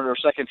be going on their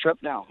second trip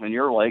now in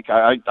your lake.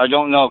 I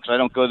don't know because I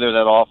don't go there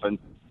that often.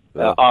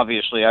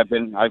 Obviously, I've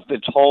been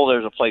told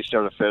there's a place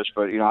there to fish,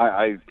 but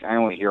I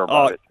only hear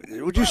about it.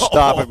 Would you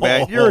stop it,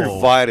 man? You're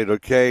invited,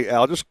 okay?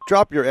 Al, just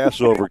drop your ass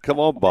over. Come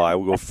on by.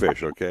 We'll go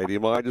fish, okay? Do you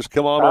mind? Just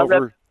come on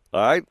over.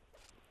 All right.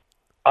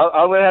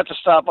 I'm going to have to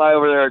stop by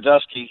over there at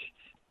Dusky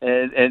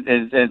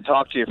and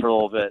talk to you for a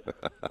little bit.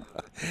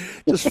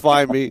 Just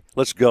find me.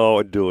 Let's go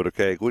and do it,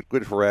 okay?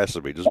 Quit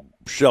harassing me. Just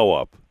show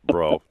up,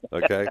 bro,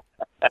 okay?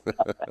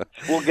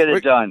 We'll get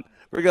it done.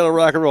 We're going to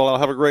rock and roll. I'll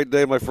have a great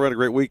day, my friend, a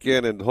great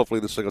weekend, and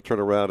hopefully this thing will turn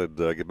around and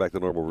get back to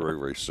normal very,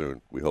 very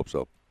soon. We hope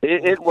so.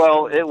 It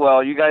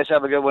will. You guys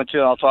have a good one, too,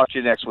 and I'll talk to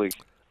you next week.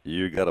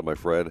 You got it, my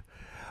friend.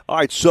 All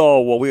right,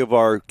 so we have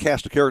our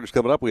cast of characters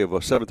coming up. We have a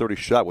 7:30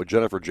 shot with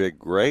Jennifer J.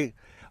 Gray.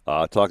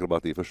 Talking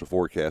about the official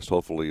forecast.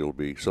 Hopefully it'll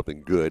be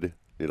something good.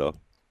 I don't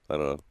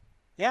know.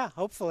 Yeah,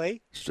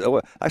 hopefully. So,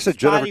 I said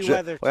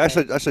Jennifer. I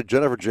said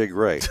Jennifer J.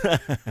 Gray.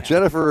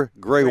 Jennifer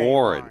Gray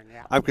Warren.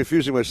 Yeah. I'm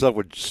confusing myself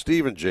with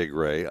Stephen J.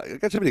 Gray. I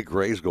got too many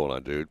grays going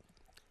on, dude.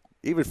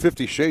 Even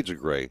 50 Shades of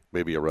Gray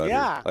maybe around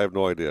here. I have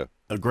no idea.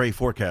 A gray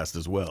forecast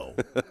as well.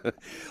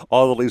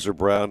 All the leaves are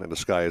brown and the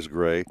sky is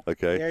gray.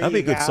 Okay, that'd be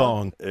a good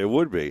song. It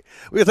would be.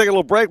 We're gonna take a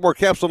little break. More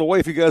Caps on the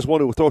way. If you guys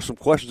want to throw some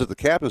questions at the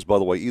captains, by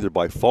the way, either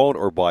by phone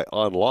or by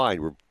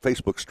online, we're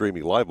Facebook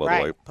streaming live. By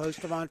the way,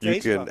 post them on Facebook.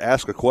 You can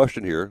ask a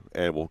question here,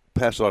 and we'll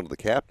pass it on to the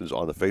captains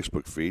on the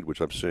Facebook feed,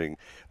 which I'm seeing.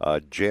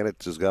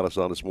 Janet has got us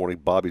on this morning.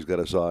 Bobby's got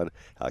us on.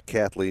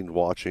 Kathleen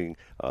watching.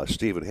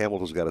 Stephen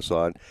Hamilton's got us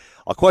on.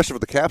 A question for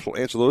the Caps. We'll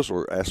answer those,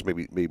 or ask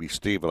maybe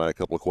Steve and I a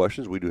couple of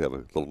questions. We do have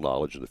a little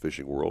knowledge in the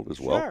fishing world as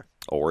well. Sure.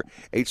 Or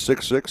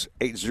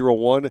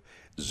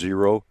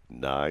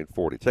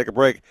 866-801-0940. Take a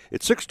break.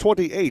 It's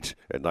 6:28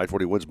 at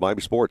 940 Wins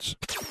Miami Sports.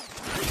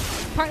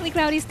 Partly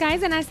cloudy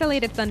skies and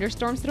isolated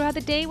thunderstorms throughout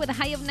the day with a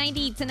high of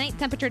 90. Tonight,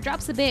 temperature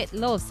drops a bit,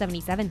 low of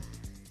 77.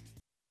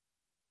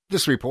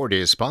 This report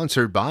is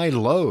sponsored by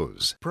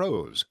Lowe's.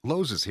 Pros.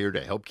 Lowe's is here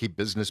to help keep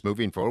business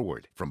moving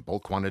forward. From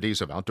bulk quantities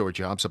of outdoor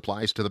job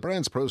supplies to the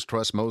brands pros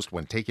trust most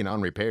when taking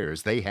on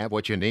repairs, they have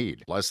what you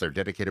need. Plus, their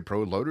dedicated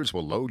pro loaders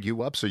will load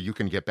you up so you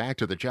can get back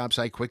to the job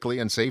site quickly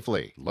and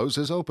safely. Lowe's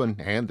is open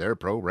and they're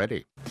pro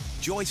ready.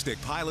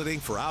 Joystick piloting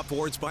for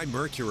outboards by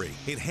Mercury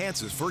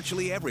enhances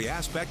virtually every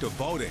aspect of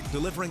boating,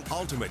 delivering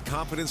ultimate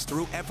confidence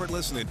through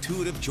effortless and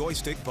intuitive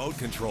joystick boat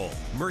control.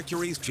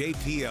 Mercury's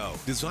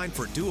JPO, designed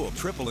for dual,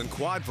 triple, and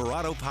quad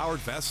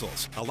Verado-powered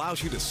vessels,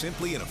 allows you to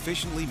simply and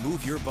efficiently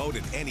move your boat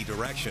in any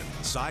direction,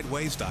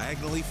 sideways,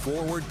 diagonally,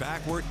 forward,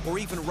 backward, or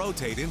even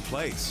rotate in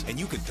place. And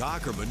you can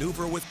dock or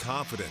maneuver with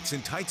confidence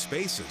in tight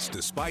spaces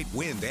despite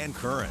wind and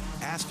current.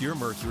 Ask your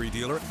Mercury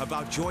dealer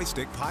about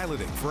joystick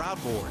piloting for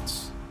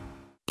outboards.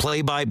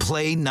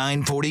 Play-by-play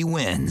 940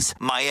 Wins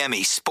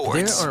Miami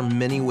Sports. There are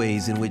many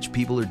ways in which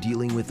people are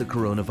dealing with the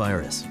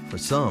coronavirus. For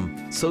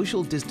some,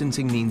 social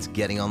distancing means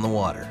getting on the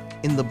water.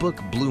 In the book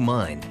Blue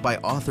Mind by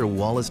author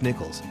Wallace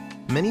Nichols,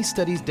 many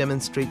studies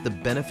demonstrate the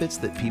benefits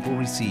that people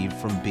receive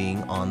from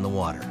being on the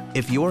water.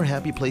 If your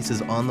happy place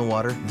is on the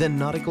water, then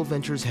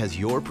Nautical-Ventures has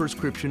your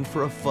prescription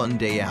for a fun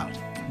day out.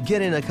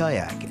 Get in a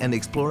kayak and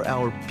explore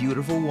our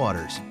beautiful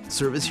waters.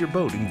 Service your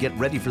boat and get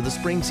ready for the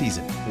spring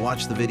season.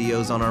 Watch the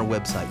videos on our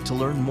website to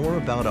learn more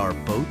about our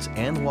boats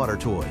and water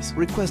toys.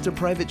 Request a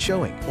private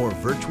showing or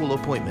virtual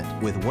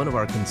appointment with one of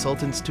our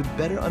consultants to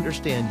better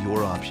understand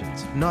your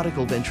options.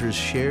 Nautical Ventures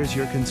shares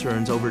your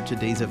concerns over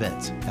today's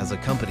events. As a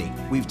company,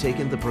 we've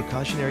taken the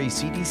precautionary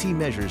CDC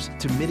measures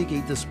to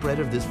mitigate the spread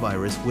of this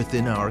virus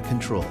within our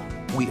control.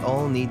 We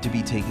all need to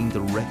be taking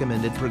the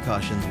recommended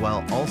precautions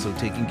while also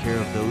taking care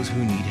of those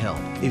who need help.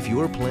 If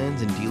your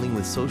plans in dealing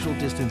with social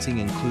distancing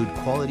include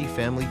quality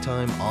family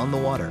time on the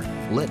water,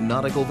 let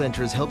Nautical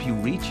Ventures help you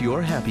reach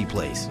your happy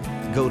place.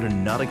 Go to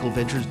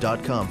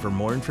nauticalventures.com for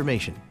more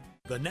information.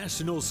 The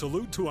National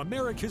Salute to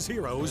America's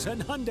Heroes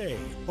and Hyundai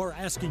are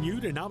asking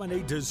you to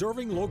nominate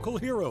deserving local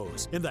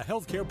heroes in the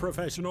healthcare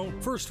professional,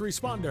 first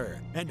responder,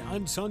 and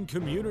unsung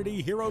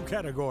community hero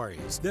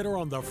categories that are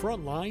on the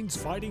front lines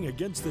fighting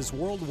against this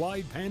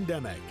worldwide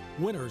pandemic.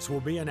 Winners will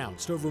be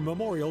announced over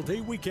Memorial Day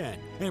weekend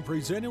and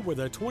presented with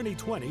a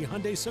 2020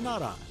 Hyundai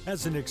Sonata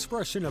as an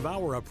expression of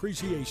our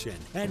appreciation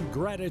and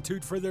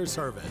gratitude for their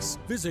service.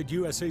 Visit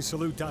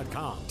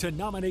usasalute.com to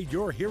nominate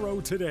your hero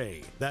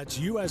today. That's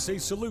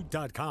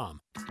usasalute.com.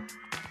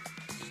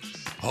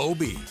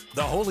 Hobie,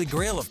 the holy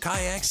grail of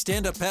kayaks,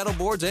 stand-up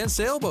paddleboards, and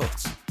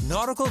sailboats.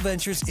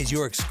 Nautical-Ventures is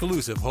your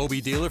exclusive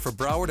Hobie dealer for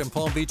Broward and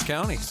Palm Beach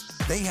counties.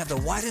 They have the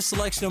widest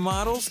selection of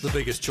models, the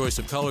biggest choice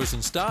of colors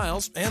and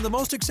styles, and the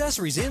most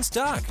accessories in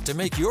stock to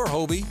make your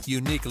Hobie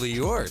uniquely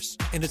yours.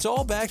 And it's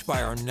all backed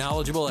by our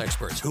knowledgeable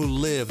experts who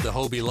live the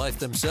Hobie life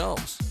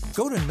themselves.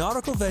 Go to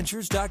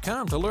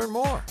nauticalventures.com to learn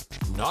more.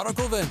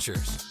 Nautical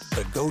Ventures,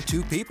 the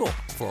go-to people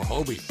for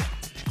Hobie.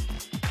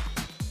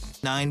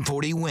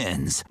 940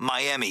 wins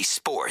Miami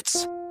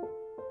Sports.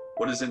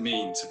 What does it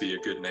mean to be a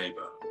good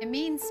neighbor? It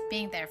means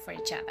being there for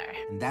each other.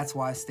 And that's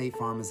why State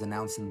Farm is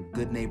announcing the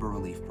Good Neighbor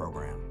Relief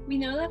Program. We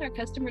know that our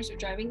customers are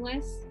driving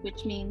less,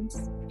 which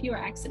means fewer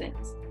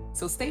accidents.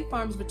 So State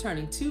Farm is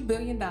returning $2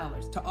 billion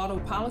to auto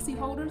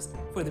policyholders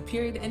for the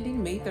period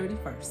ending May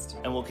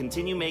 31st. And we'll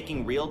continue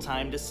making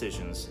real-time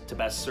decisions to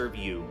best serve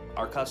you,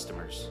 our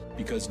customers.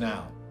 Because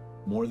now,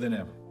 more than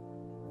ever,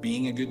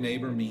 being a good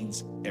neighbor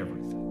means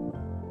everything.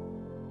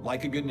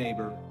 Like a good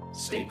neighbor,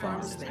 State Farm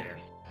is there.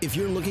 If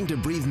you're looking to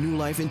breathe new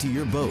life into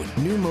your boat,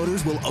 new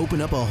motors will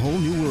open up a whole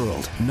new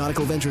world.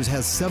 Nautical Ventures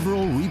has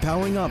several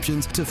repowering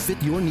options to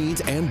fit your needs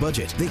and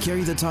budget. They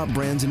carry the top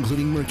brands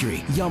including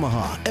Mercury,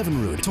 Yamaha,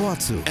 Evinrude,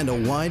 Tohatsu, and a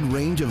wide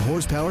range of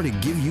horsepower to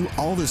give you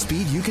all the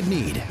speed you could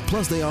need.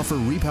 Plus, they offer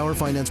repower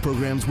finance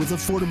programs with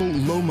affordable,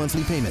 low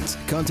monthly payments.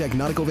 Contact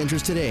Nautical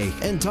Ventures today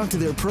and talk to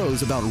their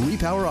pros about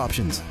repower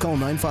options. Call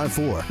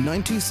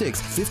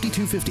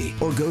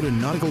 954-926-5250 or go to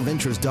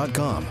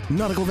nauticalventures.com.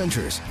 Nautical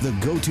Ventures, the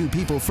go-to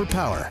people for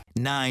power.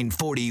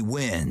 940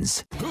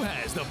 wins. Who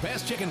has the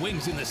best chicken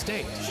wings in the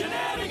state?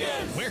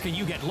 Shenanigans! Where can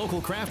you get local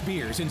craft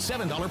beers and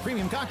 $7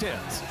 premium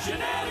cocktails?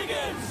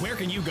 Shenanigans! Where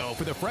can you go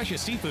for the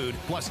freshest seafood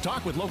plus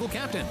talk with local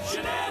captains?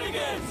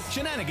 Shenanigans!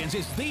 Shenanigans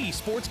is the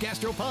sports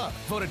gastro pub,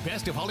 voted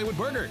best of Hollywood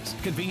burgers,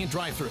 convenient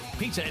drive-thru,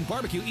 pizza and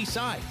barbecue east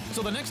side.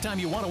 So the next time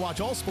you want to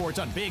watch all sports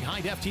on big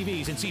high-def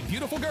TVs and see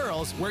beautiful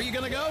girls, where are you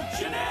going to go?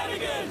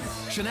 Shenanigans!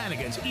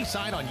 Shenanigans east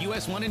side on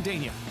US 1 in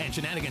Dania, and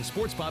Shenanigans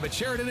Sports Pub at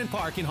Sheridan and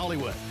Park in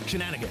Hollywood.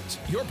 Shenanigans,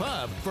 your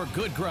pub for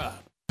good grub.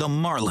 The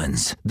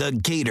Marlins, the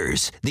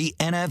Gators, the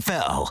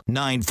NFL.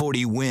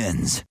 940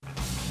 wins.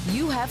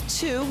 You have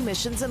two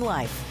missions in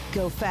life.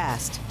 Go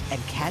fast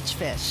and catch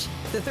fish.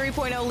 The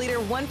 3.0-liter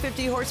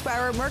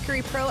 150-horsepower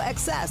Mercury Pro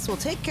XS will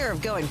take care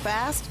of going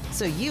fast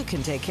so you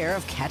can take care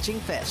of catching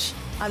fish.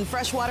 On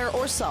freshwater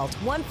or salt,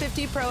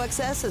 150 Pro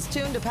XS is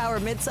tuned to power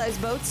mid-size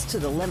boats to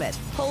the limit.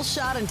 Whole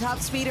shot and top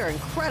speed are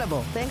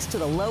incredible thanks to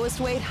the lowest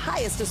weight,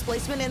 highest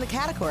displacement in the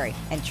category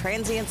and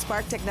transient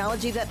spark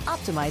technology that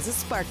optimizes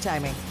spark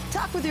timing.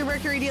 Talk with your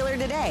Mercury dealer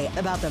today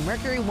about the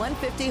Mercury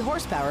 150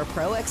 Horsepower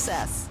Pro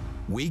XS.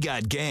 We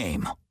got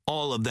game.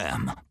 All of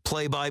them.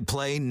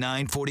 Play-by-play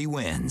 940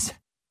 wins.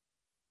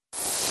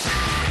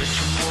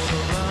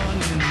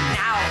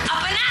 Now,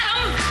 up and at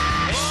 'em!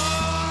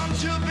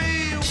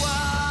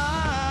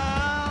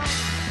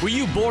 Were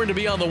you born to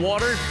be on the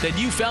water? Then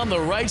you found the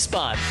right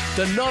spot.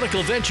 The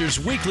Nautical Ventures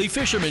Weekly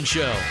Fisherman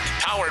Show.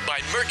 Powered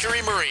by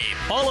Mercury Marine.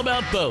 All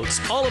about boats,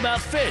 all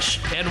about fish,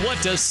 and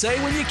what to say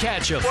when you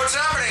catch them. What's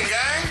happening,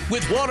 gang?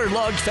 With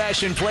waterlogged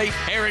fashion plate,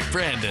 Eric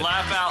Brandon.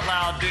 Laugh out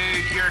loud,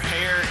 dude. Your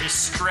hair is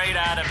straight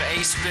out of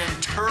Ace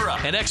Ventura.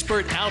 And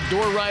expert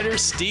outdoor rider,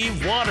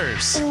 Steve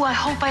Waters. Ooh, I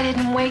hope I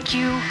didn't wake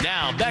you.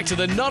 Now, back to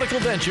the Nautical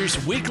Ventures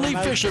Weekly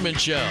Fisherman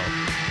Show.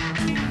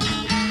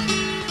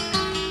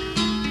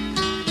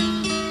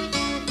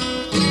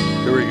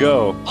 Here we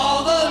go.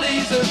 All the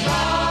leaves are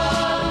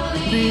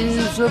brown.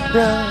 Leaves are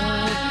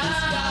brown.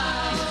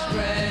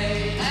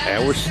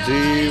 And we're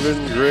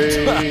Stephen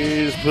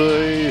Gray's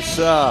place.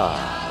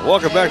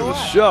 Welcome back to the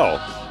show.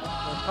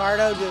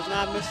 Ricardo does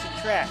not miss a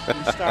track. You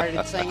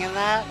started singing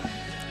that.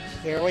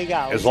 Here we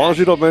go. As long as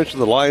you don't mention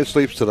the Lion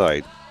Sleeps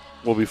Tonight,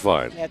 we'll be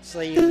fine. That's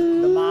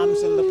the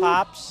moms and the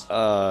pops.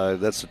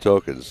 That's the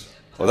Tokens.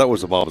 Well, that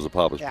was the Mamas and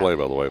Papas play,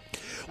 by the way.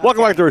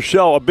 Welcome back to our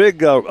show. A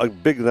big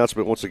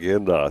announcement once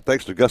again.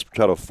 Thanks to Gus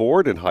Machado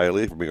Ford and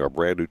Hialeah for being our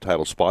brand new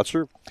title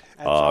sponsor.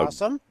 That's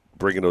awesome.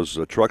 Bringing those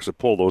trucks that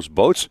pull those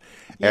boats.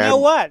 You know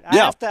what? I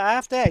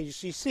have to. You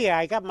see,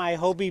 I got my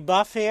Hobie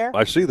buff here.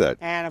 I see that.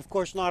 And of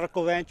course,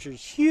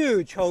 Nautical-Ventures,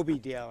 huge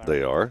Hobie dealer.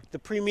 They are the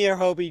premier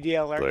Hobie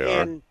dealer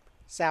in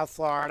South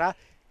Florida.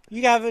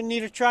 You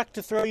need a truck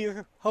to throw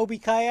your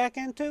Hobie kayak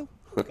into?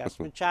 Gus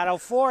Machado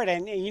Ford,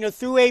 and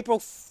through April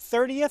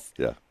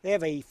 30th, they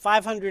have a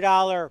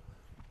 $500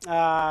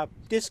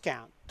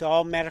 discount to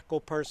all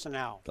medical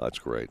personnel. That's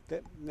great.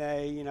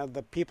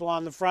 The people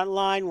on the front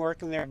line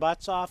working their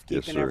butts off,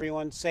 keeping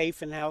everyone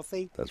safe and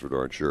healthy. That's for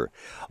darn sure.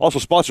 Also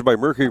sponsored by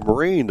Mercury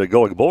Marine,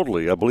 Going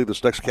Boldly. I believe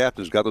this next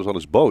captain's got those on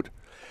his boat.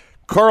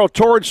 Carl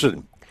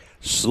Torrenson,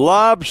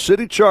 Slob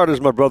City Charters,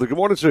 my brother. Good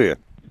morning to you.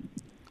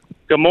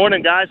 Good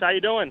morning, guys. How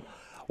you doing?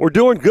 We're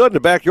doing good in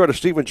the backyard of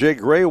Stephen J.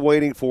 Gray,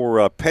 waiting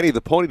for Penny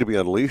the Pony to be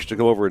unleashed to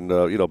come over and,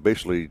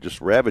 basically just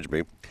ravage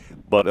me.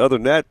 But other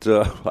than that,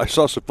 I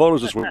saw some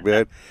photos this week,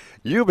 man.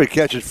 You've been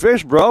catching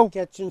fish, bro.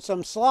 Catching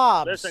some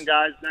slobs. Listen,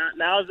 guys,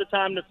 now is the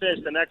time to fish.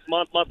 The next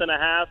month and a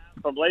half,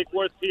 from Lake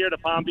Worth Pier to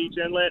Palm Beach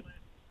Inlet,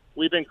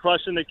 we've been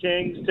crushing the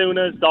kings,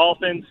 tunas,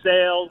 dolphins,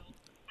 sails.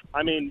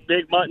 I mean,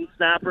 big mutton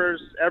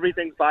snappers.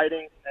 Everything's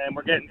biting, and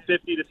we're getting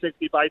 50 to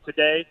 60 bites a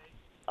day.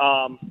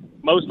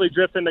 Mostly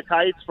drifting the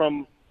kites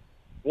from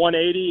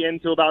 180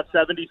 into about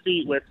 70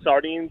 feet with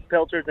sardines,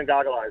 pilchards, and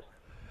goggle eyes.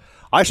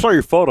 I saw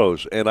your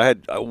photos, and I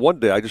had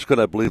one day I just could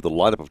not believe the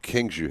lineup of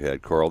kings you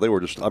had, Carl. They were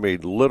just,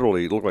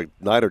 literally looked like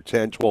 9 or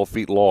 10, 12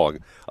 feet long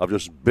of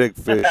just big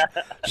fish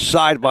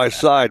side by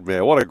side,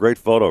 man. What a great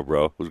photo,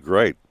 bro. It was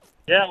great.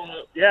 Yeah,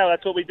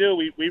 that's what we do.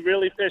 We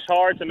really fish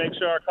hard to make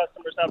sure our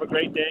customers have a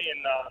great day,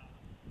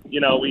 and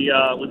we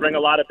bring a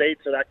lot of bait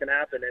so that can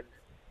happen. And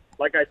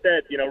like I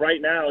said,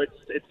 right now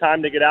it's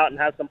time to get out and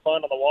have some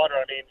fun on the water.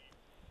 I mean,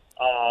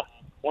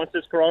 once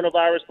this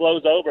coronavirus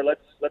blows over, let's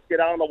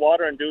get out on the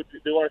water and do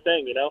our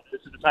thing.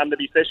 This is the time to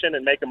be fishing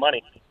and making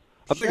money.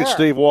 I'm thinking,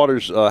 Steve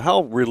Waters,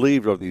 how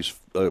relieved are these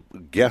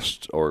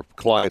guests or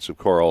clients of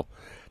Carl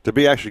to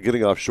be actually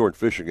getting offshore and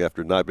fishing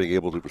after not being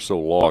able to for so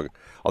long?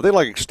 Are they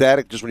like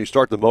ecstatic just when you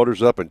start the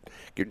motors up and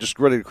you're just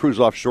ready to cruise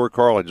offshore,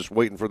 Carl, and just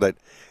waiting for that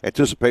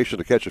anticipation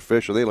to catch a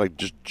fish? Are they like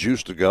just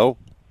juiced to go?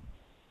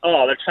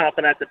 Oh, they're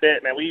chomping at the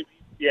bit, man.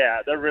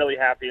 Yeah, they're really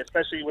happy,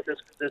 especially with this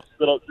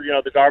little,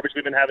 the garbage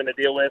we've been having to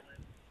deal with.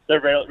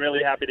 They're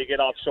really happy to get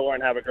offshore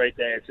and have a great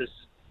day. It's just,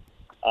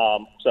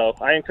 so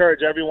I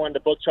encourage everyone to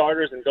book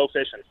charters and go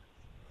fishing.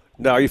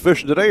 Now, are you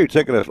fishing today or are you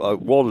taking a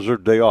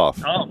well-deserved day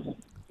off? Oh,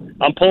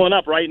 I'm pulling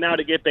up right now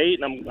to get bait,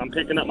 and I'm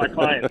picking up my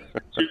clients.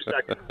 2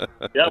 seconds.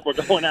 Yep, we're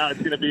going out.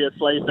 It's going to be a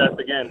slave fest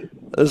again.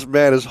 This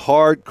man is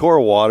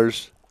hardcore,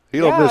 Waters. He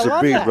don't miss a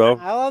beat, bro.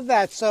 I love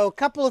that. So a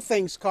couple of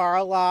things,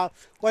 Carl.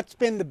 What's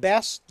been the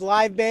best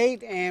live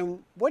bait, and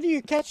what are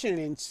you catching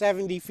in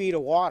 70 feet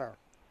of water?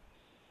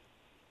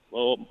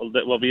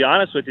 Well, be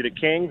honest with you, the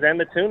kings and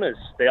the tunas,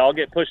 they all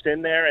get pushed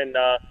in there, and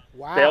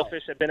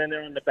sailfish have been in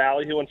there on the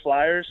ballyhoo and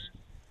flyers.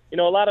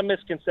 A lot of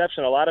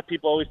misconception. A lot of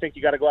people always think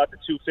you got to go out to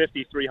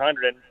 250,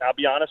 300, and I'll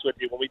be honest with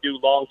you, when we do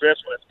long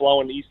drifts, when it's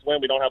blowing east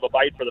wind, we don't have a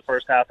bite for the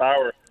first half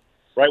hour.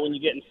 Right when you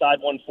get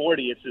inside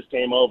 140, it's just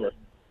game over.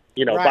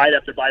 Bite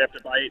after bite after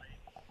bite.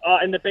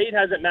 And the bait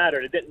hasn't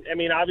mattered. It didn't. I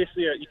mean,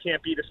 obviously, you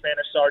can't beat a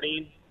Spanish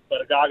sardine,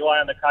 but a goggle eye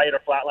on the kite or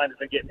flatline has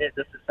been getting hit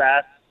just as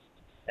fast.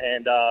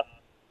 And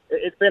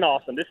it's been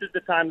awesome. This is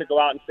the time to go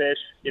out and fish.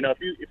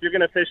 If you're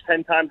going to fish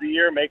 10 times a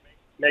year, make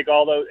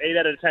all those 8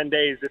 out of 10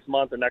 days this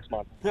month or next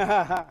month.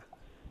 I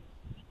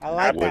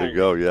like Way that. to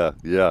go,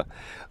 yeah.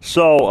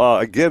 So,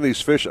 again, these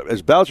fish,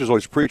 as Boucher's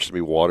always preached to me,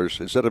 Waters,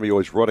 instead of me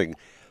always running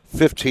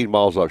 15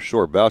 miles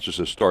offshore, Boucher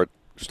says start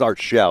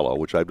shallow,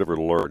 which I've never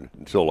learned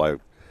until I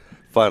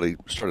finally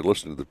started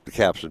listening to the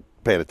caps and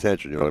paying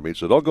attention, you know what I mean?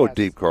 So don't go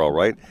deep, Carl,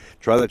 right?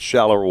 Try that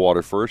shallower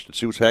water first and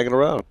see what's hanging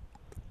around.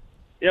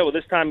 Yeah, well,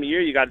 this time of year,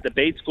 you got the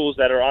bait schools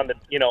that are on the,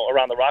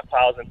 around the rock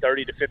piles in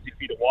 30 to 50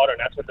 feet of water, and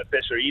that's what the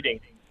fish are eating.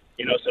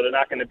 So they're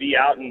not going to be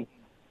out in,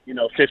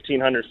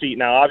 1,500 feet.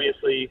 Now,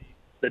 obviously,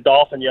 the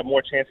dolphin, you have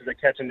more chances of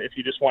catching if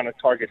you just want to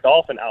target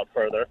dolphin out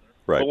further.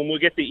 Right. But when we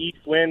get the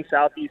east wind,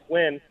 southeast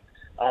wind,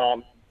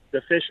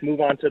 the fish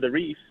move onto the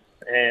reef,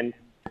 and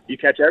you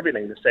catch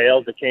everything, the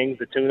sails, the kings,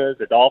 the tunas,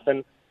 the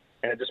dolphin,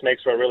 and it just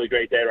makes for a really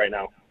great day right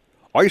now.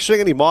 Are you seeing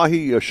any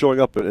mahi showing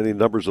up in any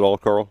numbers at all,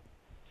 Carl?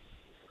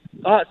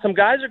 Some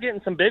guys are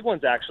getting some big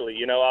ones, actually.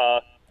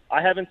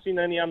 I haven't seen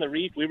any on the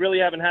reef. We really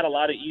haven't had a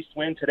lot of east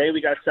wind. Today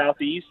we got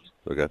southeast.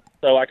 Okay.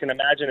 So I can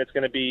imagine it's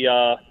going to be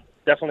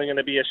definitely going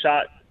to be a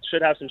shot.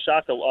 Should have some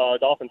shots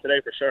at dolphin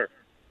today for sure.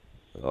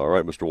 All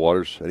right, Mr.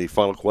 Waters. Any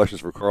final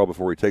questions for Carl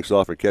before he takes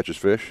off and catches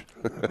fish?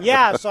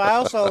 Yeah, so I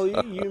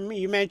also,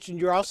 you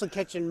mentioned you're also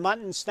catching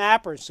mutton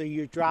snappers, so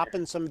you're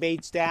dropping some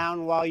baits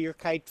down while you're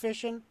kite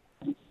fishing?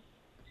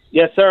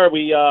 Yes, sir.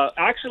 We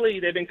actually,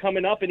 they've been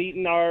coming up and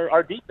eating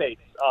our deep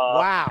baits.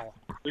 Wow.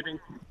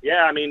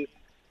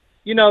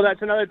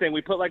 That's another thing.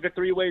 We put like a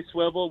 3-way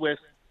swivel with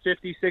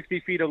 50,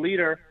 60 feet a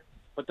leader,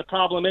 But the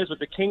problem is with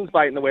the kings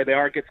biting the way they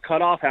are, it gets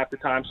cut off half the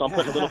time. So I'm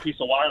putting a little piece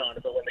of wire on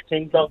it. But when the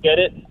kings don't get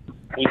it,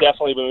 we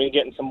definitely been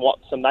getting some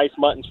nice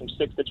muttons from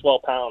 6 to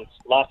 12 pounds.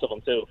 Lots of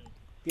them too.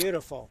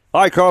 Beautiful.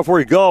 All right, Carl, before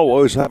you go, we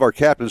always have our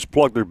captains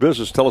plug their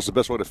business. Tell us the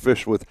best way to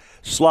fish with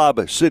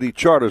Slob City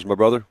Charters, my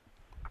brother.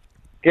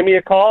 Give me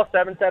a call,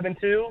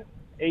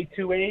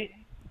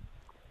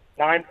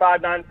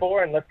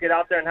 772-828-9594, and let's get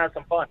out there and have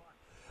some fun.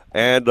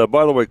 And,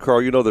 by the way,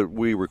 Carl, you know that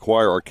we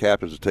require our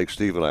captains to take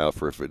Steve and I out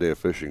for a day of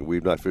fishing.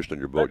 We've not fished on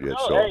your boat yet.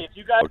 So, hey, if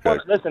you guys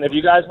listen, if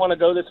you guys want to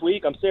go this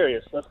week, I'm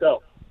serious. Let's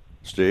go.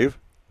 Steve?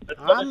 Let's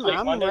go this week,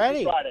 I'm Monday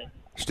ready. through Friday.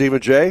 Steve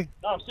and Jay?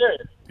 No, I'm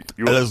serious.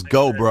 Let's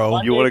go,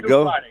 bro. You want to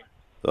go? Friday.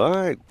 All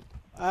right.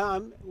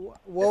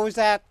 What was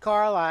that,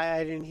 Carl?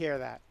 I didn't hear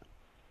that.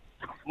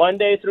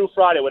 Monday through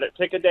Friday.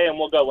 Pick a day and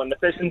we'll go. When the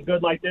fishing's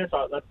good like this,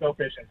 let's go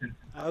fishing.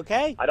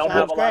 Okay. I don't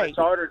have a lot of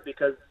charters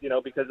because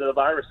of the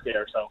virus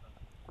scare. So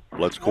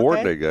let's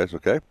coordinate, guys.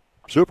 Okay.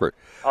 Super.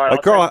 All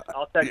right, Carl,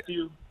 I'll text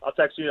you. I'll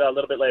text you a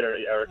little bit later,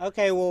 Eric.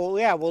 Okay. Well,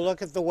 yeah, we'll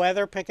look at the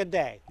weather. Pick a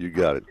day. You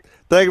got it.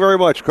 Thank you very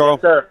much, Carl.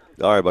 Yes, sir.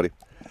 All right, buddy.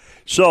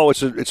 So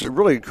it's a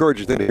really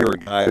encouraging thing to hear a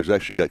guy who's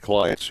actually got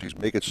clients. He's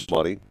making some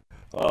money.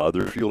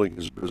 They're fueling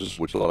his business,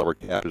 which a lot of our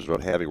captains are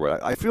not having right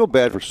now. I feel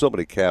bad for so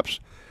many caps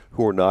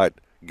who are not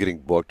getting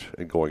booked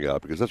and going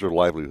out because that's their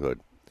livelihood.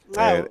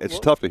 And it's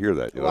tough to hear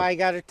that. You know? I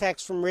got a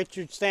text from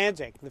Richard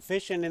Stanzik. The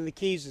fishing in the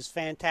Keys is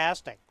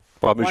fantastic.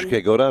 Problem is you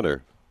can't go down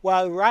there.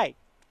 Well, right.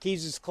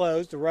 Keys is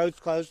closed. The road's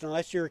closed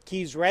unless you're a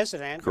Keys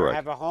resident or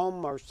have a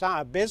home or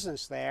a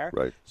business there.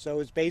 Right. So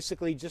it's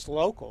basically just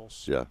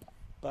locals. Yeah.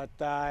 But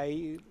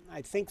I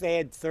think they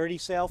had 30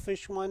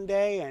 sailfish one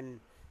day, and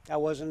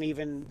that wasn't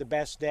even the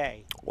best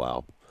day.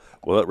 Wow.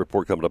 Well, that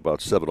report coming up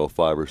about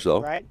 7:05 or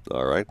so. Right.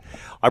 All right.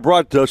 I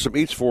brought some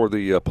eats for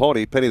the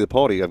pony, Penny the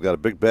pony. I've got a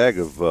big bag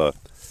of, look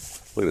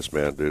at this,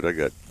 man, dude. I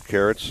got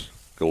carrots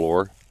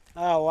galore.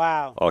 Oh,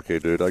 wow. Okay,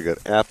 dude. I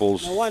got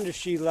apples. No wonder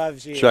she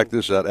loves you. Check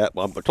this out. I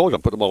told you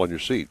I'm putting them all on your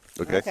seat.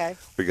 Okay. Okay.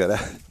 We got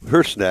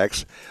her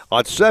snacks.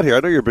 On set here, I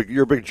know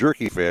you're a big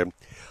jerky fan.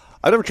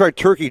 I never tried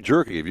turkey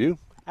jerky. Have you?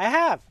 I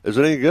have. Is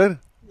it any good?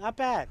 Not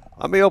bad.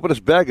 I may open this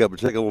bag up and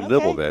take a little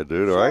nibble, man,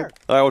 dude, all right?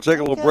 All right, we'll take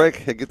a little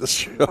break and get the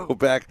show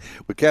back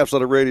with Caps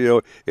on the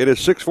Radio. It is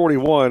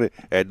 6:41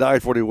 at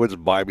 940 wins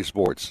Miami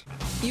Sports.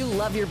 You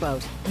love your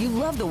boat. You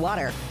love the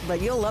water.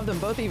 But you'll love them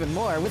both even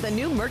more with a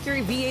new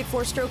Mercury V8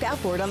 4-stroke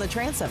outboard on the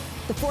transom.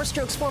 The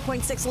 4-stroke's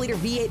 4.6-liter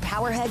V8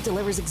 powerhead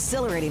delivers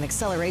exhilarating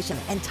acceleration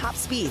and top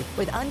speed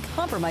with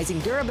uncompromising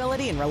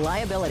durability and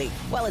reliability,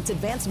 while its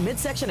advanced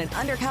midsection and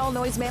undercowl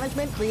noise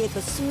management create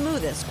the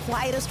smoothest,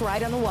 quietest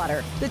ride on the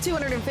water. The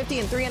 250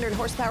 and 300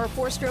 horsepower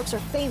 4-strokes are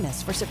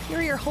famous for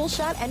superior hole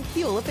shot and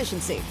fuel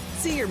efficiency.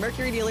 See your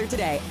Mercury dealer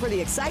today for the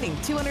exciting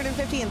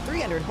 250 and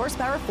 300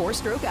 horsepower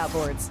 4-stroke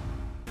outboards.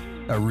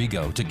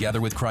 Arrigo, together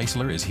with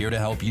Chrysler, is here to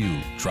help you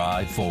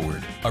drive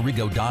forward.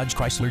 Arrigo Dodge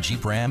Chrysler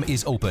Jeep Ram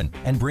is open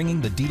and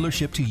bringing the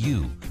dealership to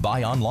you.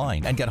 Buy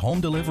online and get home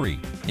delivery.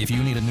 If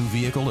you need a new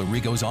vehicle,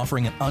 Arrigo's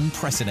offering an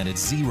unprecedented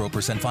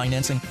 0%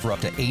 financing for up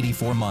to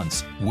 84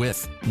 months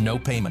with no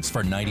payments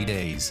for 90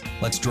 days.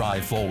 Let's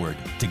drive forward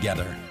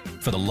together.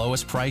 For the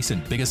lowest price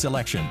and biggest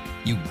selection,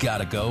 you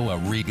gotta go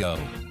Arrigo.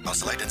 I'll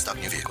select in-stock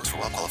new vehicles for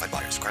well-qualified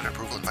buyers. Credit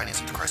approval and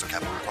financing through Chrysler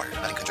Capital required.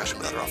 Not in conjunction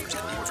with other offers.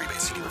 Get reward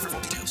rebates. See dealer for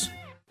full details.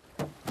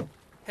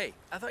 Hey,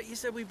 I thought you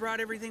said we brought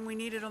everything we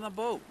needed on the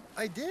boat.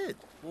 I did.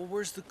 Well,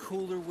 where's the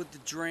cooler with the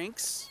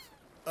drinks?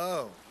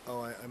 Oh,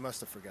 I must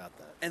have forgot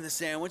that. And the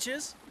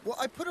sandwiches? Well,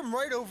 I put them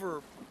right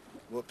over...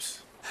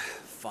 Whoops.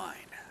 Fine,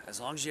 as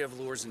long as you have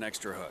lures and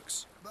extra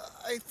hooks.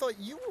 I thought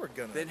you were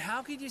gonna... Then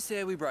how could you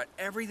say we brought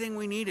everything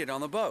we needed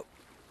on the boat?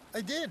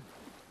 I did.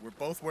 We're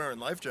both wearing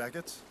life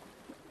jackets.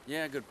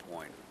 Yeah, good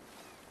point.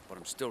 But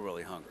I'm still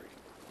really hungry.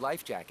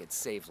 Life jackets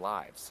save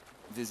lives.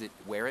 Visit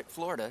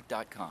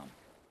wearitflorida.com.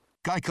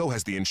 Geico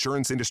has the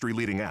insurance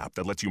industry-leading app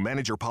that lets you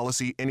manage your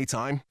policy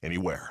anytime,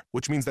 anywhere.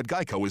 Which means that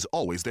Geico is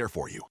always there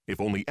for you. If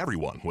only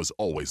everyone was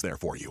always there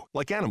for you.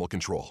 Like animal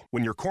control,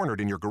 when you're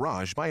cornered in your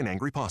garage by an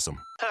angry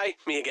possum. Hi,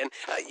 me again.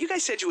 You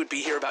guys said you would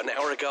be here about an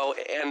hour ago,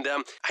 and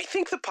I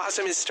think the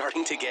possum is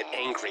starting to get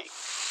angry.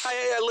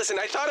 Listen,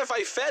 I thought if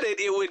I fed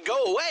it, it would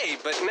go away,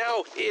 but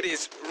now it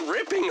is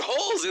ripping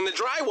holes in the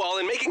drywall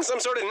and making some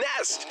sort of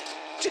nest.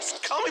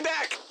 Just call me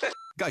back.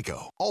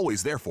 Geico,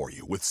 always there for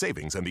you with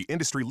savings and the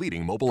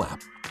industry-leading mobile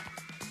app.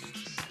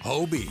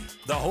 Hobie,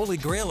 the holy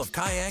grail of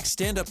kayaks,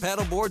 stand-up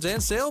paddleboards,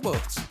 and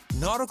sailboats.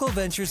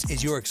 Nautical-Ventures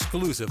is your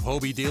exclusive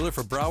Hobie dealer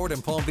for Broward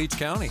and Palm Beach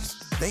counties.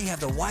 They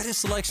have the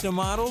widest selection of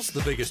models,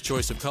 the biggest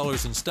choice of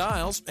colors and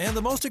styles, and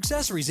the most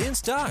accessories in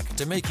stock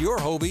to make your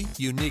Hobie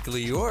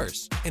uniquely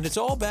yours. And it's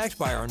all backed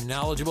by our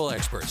knowledgeable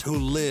experts who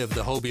live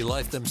the Hobie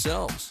life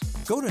themselves.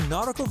 Go to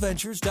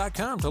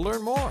Nautical-Ventures.com to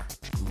learn more.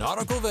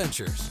 Nautical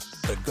Ventures,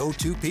 the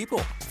go-to people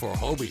for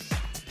Hobie.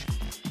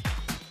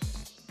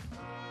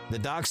 The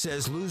doc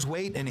says lose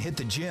weight and hit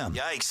the gym.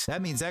 Yikes.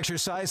 That means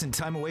exercise and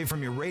time away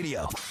from your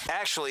radio.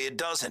 Actually, it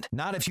doesn't.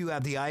 Not if you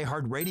have the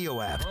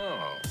iHeartRadio app.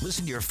 Oh.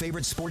 Listen to your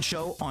favorite sports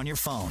show on your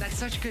phone. That's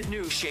such good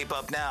news. Shape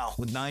up now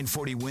with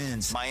 940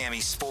 Wins Miami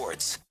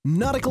Sports.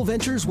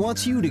 Nautical-Ventures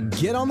wants you to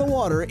get on the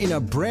water in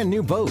a brand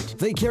new boat.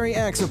 They carry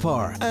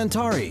Axopar,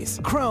 Antares,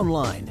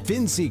 Crownline,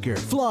 Finseeker,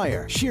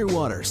 Flyer,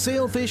 Shearwater,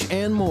 Sailfish,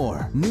 and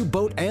more. New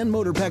boat and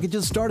motor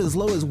packages start as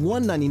low as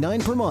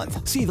 $199 per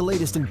month. See the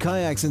latest in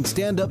kayaks and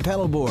stand-up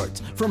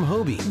paddleboards from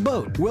Hobie,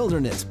 Boat,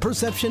 Wilderness,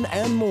 Perception,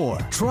 and more.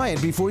 Try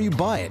it before you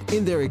buy it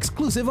in their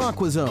exclusive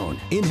Aqua Zone.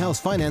 In-house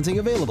financing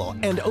available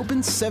and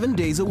open 7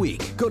 days a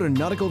week. Go to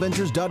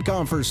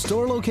nauticalventures.com for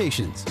store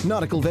locations.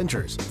 Nautical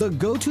Ventures, the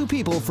go-to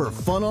people for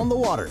fun on the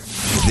water.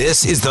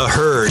 This is The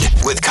Herd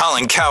with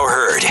Colin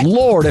Cowherd.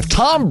 Lord, if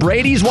Tom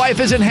Brady's wife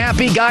isn't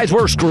happy, guys,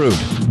 we're screwed.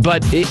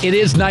 But it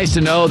is nice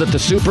to know that the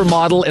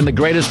supermodel and the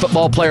greatest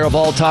football player of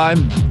all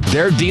time,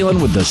 they're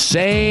dealing with the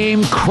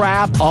same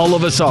crap all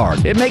of us are.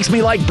 It makes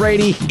me like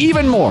Brady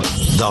even more.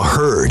 The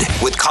Herd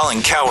with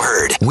Colin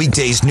Cowherd.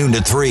 Weekdays noon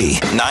to 3,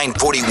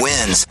 940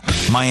 Wins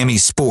Miami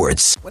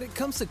Sports. When it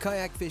comes to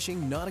kayak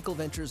fishing, Nautical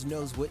Ventures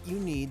knows what you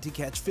need to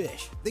catch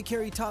fish. They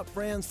carry top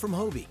brands from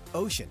Hobie,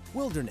 Ocean,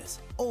 Wilderness,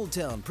 Old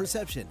Town,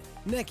 Perception,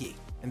 Necky,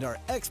 and are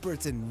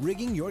experts in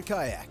rigging your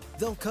kayak.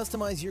 They'll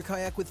customize your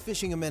kayak with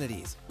fishing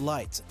amenities,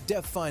 lights,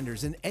 depth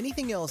finders, and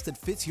anything else that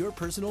fits your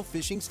personal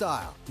fishing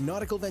style.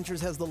 Nautical Ventures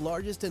has the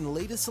largest and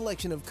latest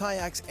selection of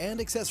kayaks and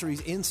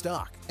accessories in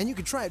stock, and you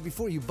can try it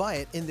before you buy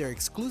it in their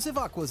exclusive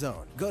Aqua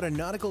Zone. Go to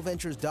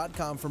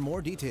nauticalventures.com for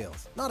more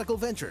details. Nautical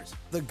Ventures,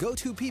 the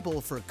go-to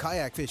people for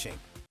kayak fishing.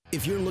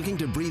 If you're looking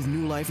to breathe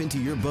new life into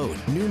your boat,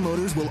 new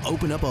motors will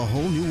open up a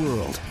whole new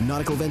world.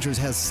 Nautical Ventures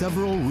has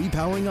several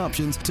repowering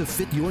options to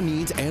fit your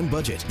needs and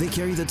budget. They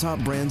carry the top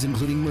brands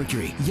including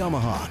Mercury,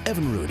 Yamaha,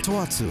 Evinrude,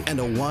 Tohatsu, and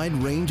a wide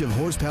range of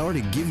horsepower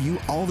to give you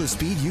all the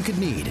speed you could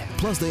need.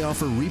 Plus, they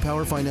offer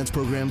repower finance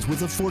programs with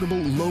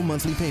affordable, low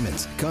monthly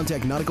payments.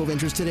 Contact Nautical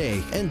Ventures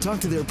today and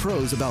talk to their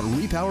pros about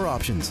repower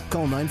options.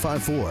 Call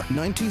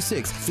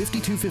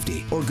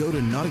 954-926-5250 or go to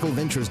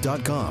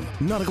nauticalventures.com.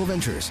 Nautical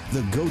Ventures,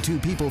 the go-to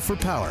people for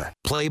power.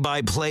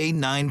 Play-by-play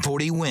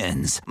 940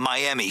 Wins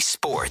Miami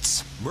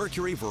Sports.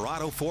 Mercury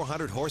Verado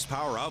 400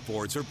 horsepower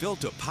outboards are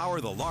built to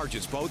power the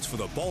largest boats for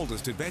the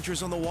boldest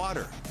adventures on the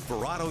water.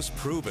 Verado's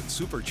proven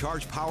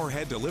supercharged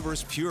powerhead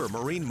delivers pure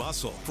marine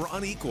muscle for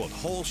unequaled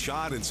whole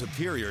shot and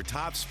superior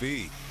top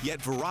speed. Yet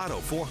Verado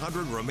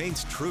 400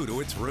 remains true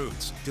to its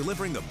roots,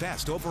 delivering the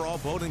best overall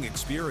boating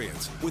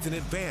experience with an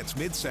advanced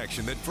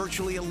midsection that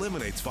virtually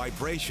eliminates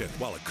vibration,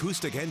 while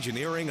acoustic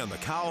engineering on the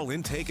cowl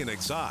intake and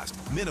exhaust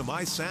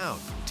minimize sound.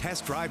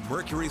 Test drive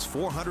Mercury's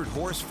 400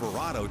 horse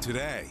Verado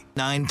today.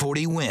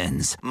 940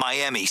 Wins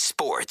Miami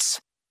Sports.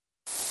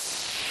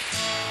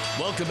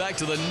 Welcome back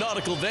to the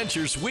Nautical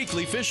Ventures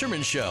Weekly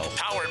Fisherman Show,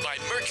 powered by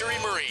Mercury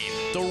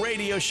Marine, the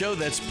radio show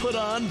that's put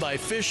on by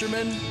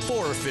fishermen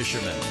for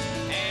fishermen.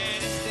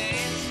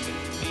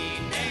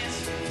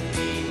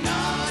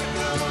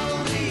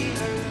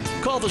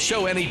 Call the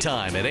show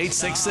anytime at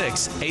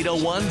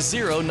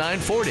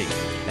 866-801-0940.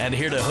 And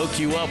here to hook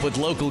you up with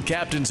local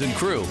captains and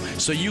crew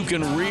so you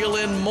can reel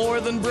in more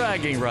than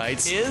bragging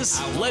rights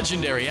is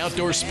legendary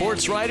outdoor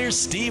sports writer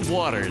Steve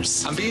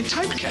Waters. I'm being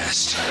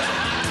typecast.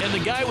 And the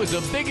guy with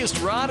the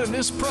biggest rod in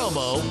this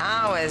promo.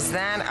 Oh, is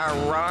that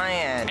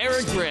Orion?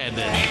 Eric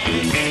Brandon.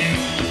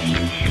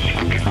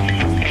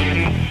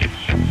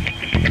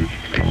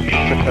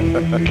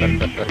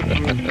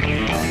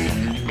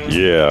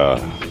 Yeah.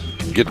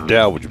 Get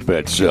down with your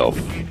bad self.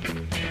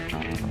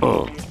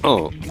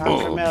 Not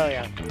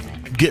familiar.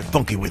 Get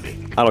funky with it.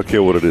 I don't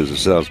care what it is. It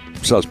sounds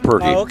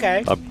perky. Oh,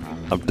 okay.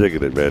 I'm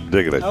digging it, man.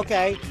 Digging it.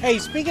 Okay. Hey,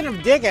 speaking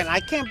of digging,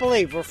 I can't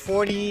believe we're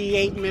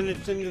 48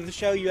 minutes into the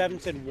show. You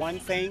haven't said one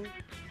thing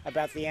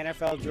about the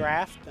NFL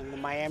draft and the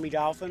Miami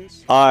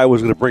Dolphins. I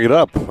was going to bring it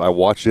up. I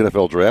watched the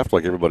NFL draft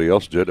like everybody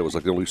else did. It was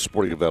like the only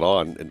sporting event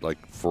on in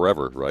like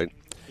forever, right?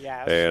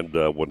 Yeah. And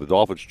when the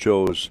Dolphins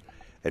chose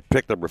at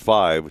pick number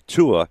 5,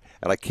 Tua,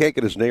 and I can't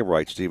get his name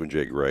right, Stephen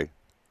J. Gray.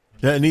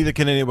 Yeah, neither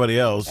can anybody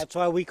else. That's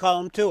why we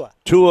call him Tua.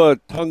 Tua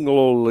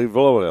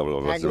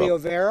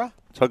Tagovailoa.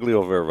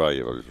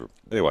 Tagovailoa.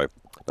 Anyway,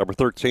 number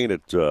 13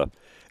 at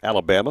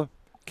Alabama.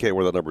 Can't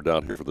wear that number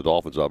down here for the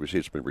Dolphins, obviously.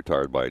 It's been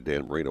retired by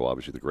Dan Marino,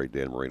 obviously the great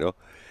Dan Marino.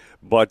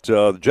 But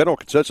the general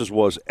consensus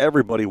was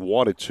everybody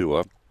wanted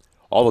Tua.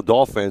 All the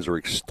Dolphin fans are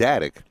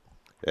ecstatic,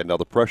 and now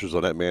the pressure's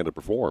on that man to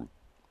perform,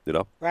 you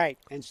know? Right,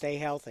 and stay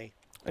healthy.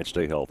 And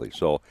stay healthy.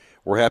 So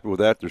we're happy with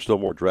that. There's still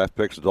more draft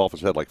picks. The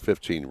Dolphins had like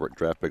 15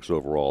 draft picks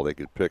overall. They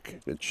could pick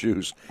and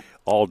choose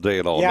all day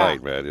and all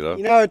night, man, you know?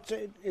 You know,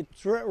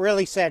 it's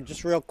really sad,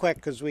 just real quick,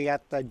 because we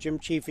got Jim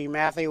Chiefy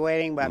Matthew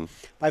waiting, but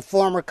my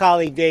former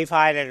colleague Dave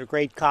Hyde had a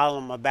great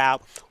column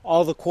about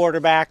all the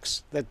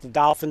quarterbacks that the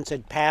Dolphins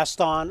had passed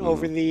on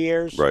over the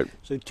years. Right.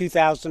 So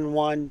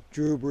 2001,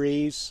 Drew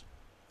Brees.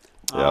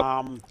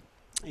 Yep.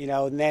 You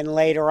know, and then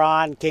later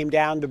on came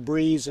down to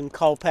Brees and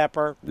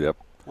Culpepper. Yep.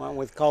 Went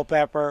with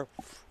Culpepper.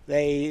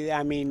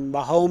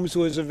 Mahomes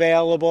was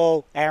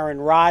available, Aaron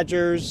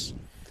Rodgers,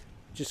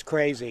 just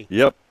crazy.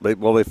 Yep.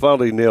 They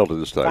finally nailed it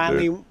this time.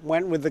 Finally dude.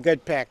 went with the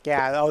good pick.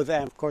 Yeah. Oh,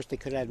 then of course they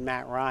could have had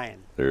Matt Ryan.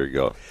 There you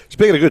go.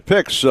 Speaking of good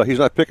picks, he's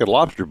not picking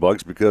lobster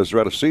bugs because they're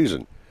out of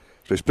season.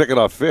 So he's picking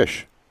off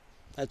fish.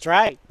 That's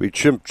right. We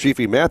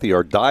Chiefy Matthew,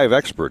 our dive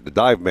expert, the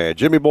dive man.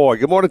 Jimmy Boy,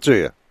 good morning to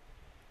you.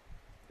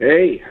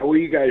 Hey, how are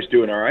you guys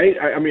doing? All right?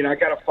 I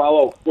got to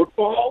follow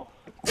football.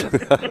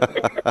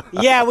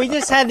 Yeah, we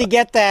just had to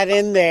get that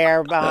in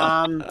there.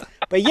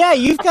 But yeah,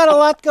 you've got a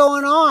lot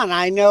going on.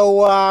 I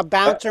know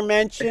Bouncer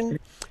mentioned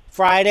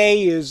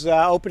Friday is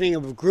opening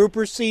of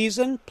grouper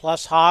season,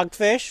 plus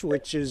hogfish,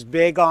 which is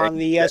big on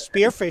the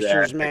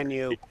spearfishers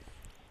menu.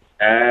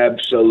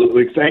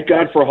 Absolutely. Thank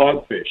God for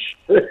hogfish.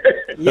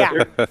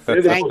 Yeah,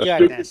 they're thank the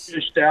goodness.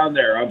 fish down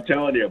there, I'm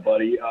telling you,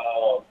 buddy.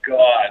 Oh,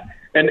 God.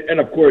 And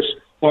of course,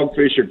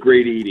 hogfish are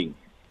great eating.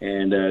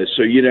 And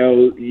so,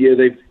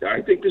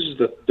 I think this is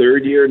the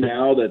third year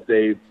now that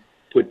they've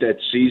put that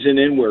season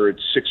in where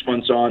it's 6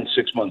 months on,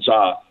 6 months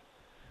off.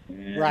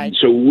 And right.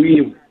 So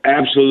we've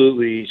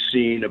absolutely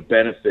seen a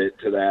benefit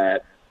to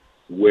that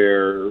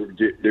where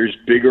there's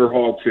bigger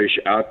hogfish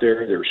out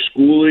there. They're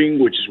schooling,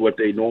 which is what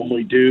they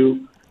normally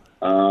do.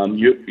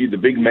 The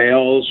big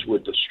males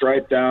with the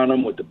stripe down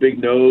them, with the big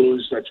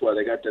nose. That's why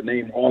they got the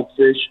name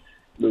hogfish.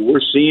 But we're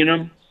seeing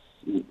them.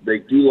 They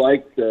do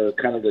like the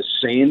kind of the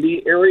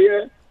sandy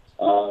area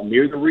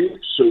near the reef.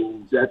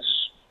 So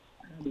that's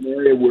an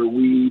area where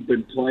we've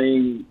been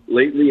playing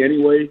lately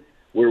anyway,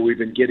 where we've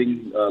been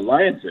getting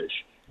lionfish.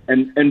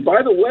 And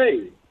by the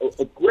way,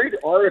 a great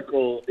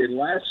article in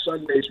last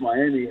Sunday's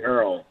Miami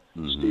Herald,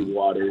 Steve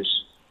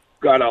Waters,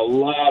 got a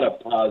lot of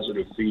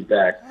positive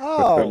feedback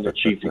from the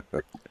chief.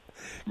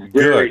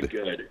 Very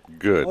good.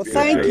 Good. Well,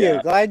 thank you.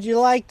 Glad you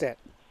liked it.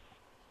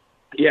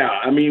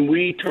 Yeah,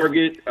 we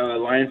target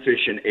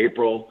lionfish in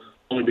April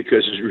only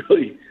because there's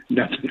really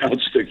nothing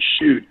else to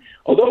shoot.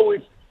 Although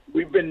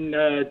we've been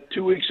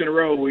 2 weeks in a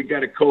row, we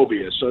got a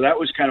cobia, so that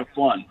was kind of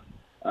fun.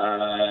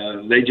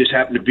 They just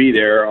happened to be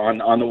there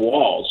on the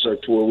walls.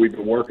 That's where we've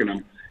been working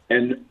them.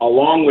 And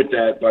along with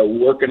that, by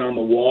working on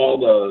the wall,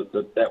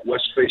 that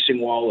west-facing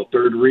wall, the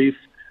third reef,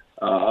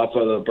 off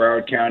of the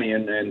Broward County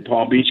and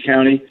Palm Beach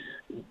County,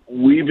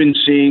 we've been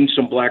seeing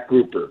some black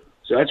grouper.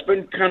 So that's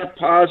been kind of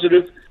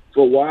positive.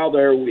 For a while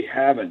there, we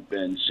haven't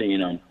been seeing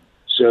them.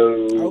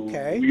 So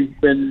we've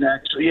been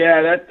actually,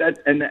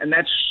 and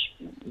that's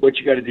what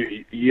you got to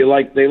do.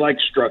 They like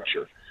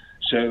structure.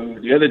 So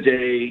the other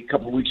day, a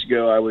couple of weeks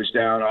ago, I was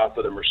down off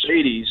of the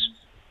Mercedes,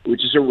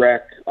 which is a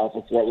wreck off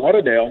of Fort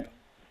Lauderdale,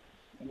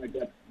 and I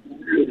got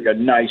really a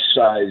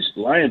nice-sized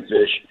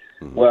lionfish.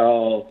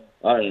 Well,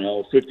 I don't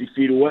know, 50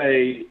 feet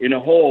away in a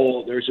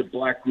hole, there's a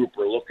black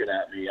grouper looking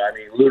at me.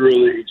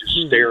 Literally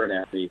just staring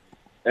at me.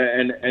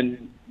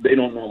 And they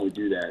don't normally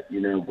do that.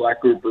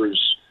 Black groupers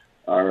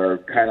are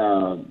kind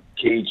of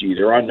cagey.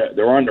 They're on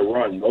the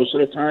run most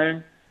of the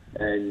time,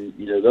 and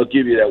they'll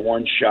give you that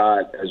one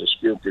shot as a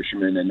spear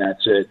fisherman, and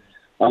that's it.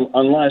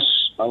 Unless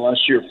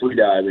you're free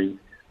diving,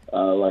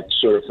 like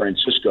sort of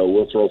Francisco,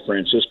 we'll throw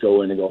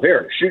Francisco in and go,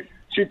 here,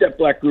 shoot that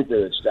black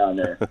grouper that's down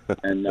there,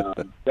 and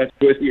that's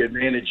with the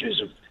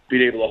advantages of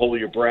being able to hold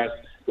your breath,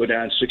 go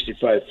down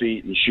 65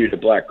 feet, and shoot a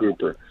black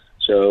grouper.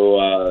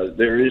 So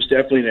there is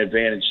definitely an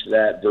advantage to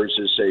that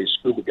versus, say,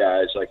 scuba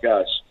guys like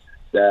us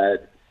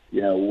that,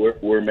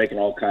 we're making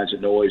all kinds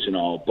of noise and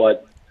all.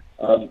 But,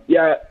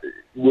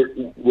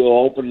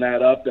 we'll open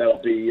that up.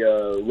 That'll be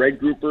red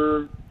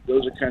grouper.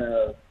 Those are kind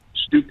of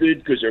stupid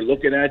because they're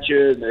looking at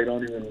you and they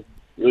don't even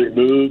really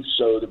move.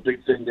 So the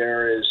big thing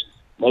there is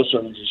most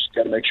of them just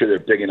got to make sure they're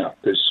big enough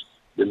because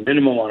the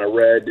minimum on a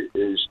red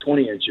is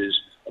 20 inches.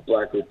 A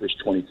black grouper is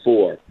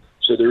 24.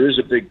 So there is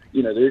a big,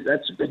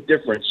 that's a big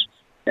difference.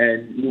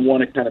 And you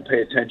want to kind of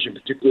pay attention,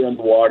 particularly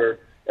underwater.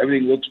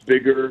 Everything looks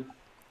bigger,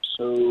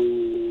 so,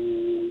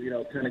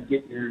 kind of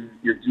get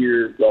your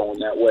gear going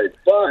that way.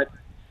 But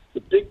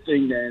the big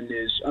thing then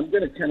is I'm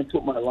going to kind of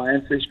put my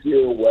lionfish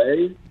gear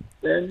away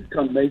then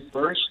come May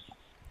 1st.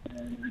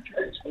 And I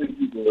try to explain to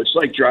people, it's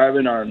like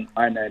driving on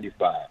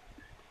I-95.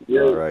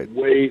 You're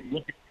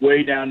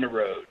way down the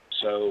road.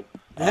 So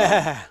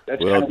that's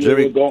kind of where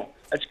we're going.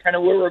 That's kind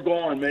of where we're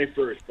going May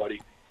 1st,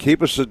 buddy.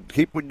 Keep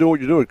doing what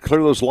you're doing.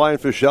 Clear those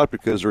lionfish out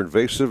because they're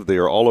invasive. They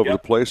are all over the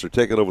place. They're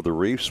taking over the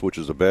reefs, which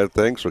is a bad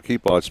thing. So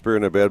keep on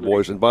spearing the bad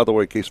boys. And by the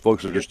way, in case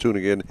folks are just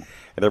tuning in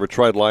and never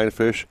tried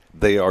lionfish,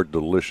 they are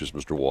delicious,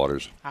 Mr.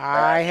 Waters.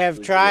 I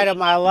have tried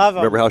them. I love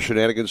them. Remember how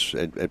Shenanigans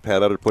and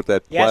Pat Utter put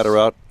that platter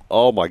out?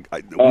 Oh my!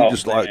 We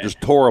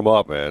just tore them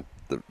up, man.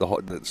 I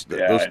know.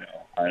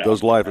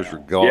 Those lionfish are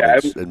gone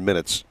in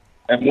minutes.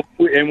 And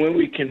when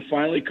we can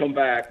finally come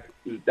back.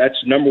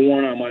 That's number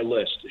one on my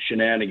list,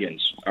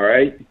 Shenanigans. All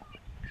right?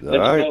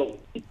 Let's go.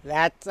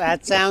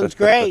 That sounds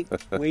great.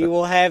 We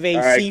will have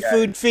a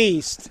seafood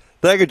feast.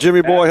 Thank you,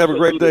 Jimmy Boy. Have a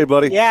great day,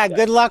 buddy. Yeah,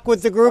 good luck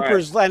with the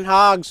groupers and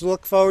hogs.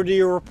 Look forward to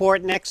your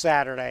report next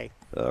Saturday.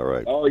 All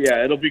right. Oh,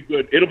 yeah, it'll be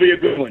good. It'll be a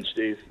good one,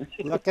 Steve.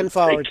 Looking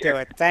forward to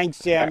it. Thanks,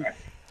 Jim.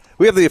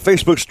 We have the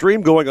Facebook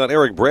stream going on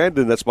Eric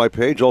Brandon. That's my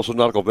page. Also,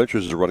 Nautical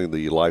Ventures is running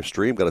the live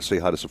stream. Got to say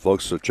hi to some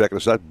folks checking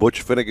us out.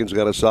 Butch Finnegan's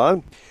got us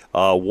on.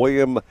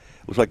 William,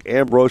 looks like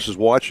Ambrose is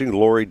watching.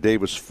 Lori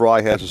Davis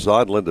Fry has us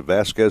on. Linda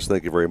Vasquez,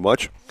 thank you very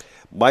much.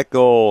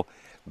 Michael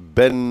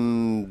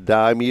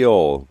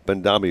Bendamio.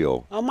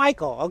 Oh,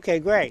 Michael. Okay,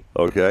 great.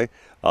 Okay.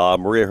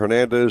 Maria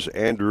Hernandez,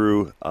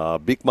 Andrew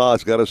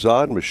Beekma's got us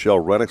on. Michelle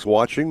Rennick's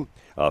watching.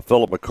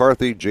 Philip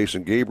McCarthy,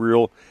 Jason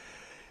Gabriel.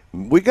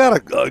 We got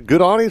a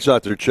good audience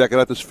out there checking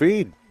out this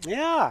feed.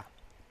 Yeah,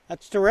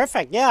 that's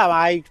terrific.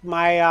 Yeah,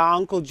 my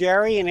Uncle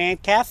Jerry and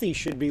Aunt Kathy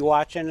should be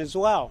watching as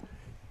well.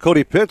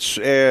 Cody Pitts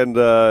and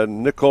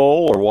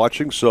Nicole are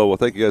watching, so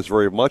thank you guys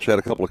very much. I had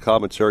a couple of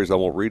commentaries I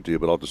won't read to you,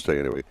 but I'll just say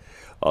anyway.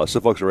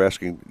 Some folks are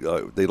asking,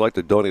 they'd like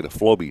to donate a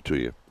Flowbee to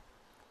you.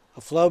 A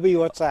Flowbee?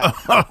 What's that?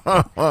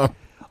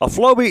 A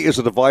Flowbee is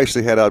a device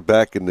they had out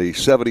back in the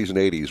 70s and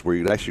 80s where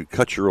you'd actually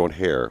cut your own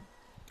hair.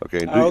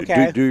 Okay,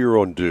 and do your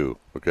own do.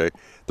 Okay,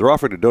 they're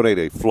offering to donate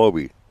a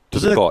Flowbee to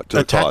the cause.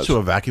 Attached to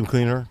a vacuum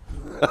cleaner?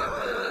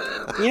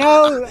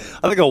 I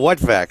think a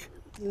wet vac.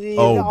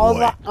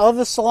 All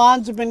the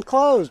salons have been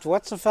closed.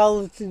 What's a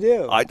fellow to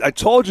do? I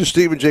told you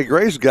Stephen J.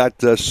 Gray's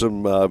got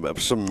some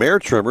mare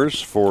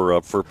trimmers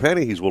for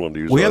Penny. He's willing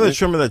to use. We have a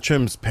trimmer that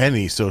trims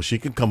Penny, so she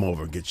can come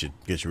over and get you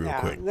real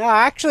quick. No,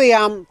 actually,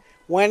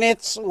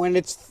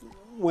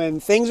 when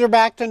things are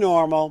back to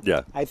normal,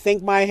 I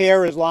think my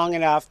hair is long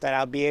enough that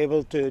I'll be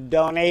able to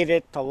donate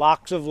it to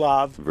Locks of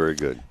Love. Very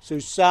good. So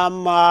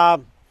some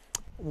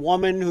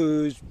woman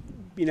who's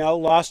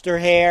lost her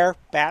hair,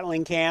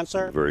 battling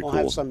cancer. Very will cool.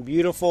 have some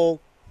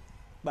beautiful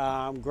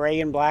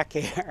gray and black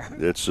hair.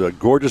 It's a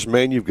gorgeous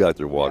mane you've got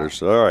there,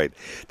 Waters. All right.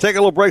 Take a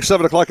little break,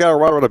 7 o'clock hour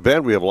right around the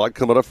bend. We have a lot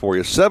coming up for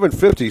you.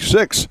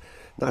 7:56.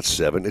 Not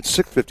 7, it's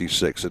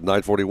 6:56 at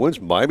 940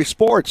 Wins Miami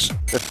Sports.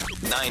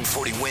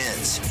 940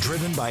 Wins,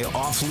 driven by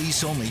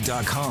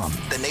offleaseonly.com,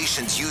 the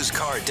nation's used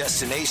car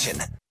destination.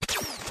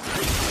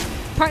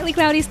 Partly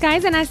cloudy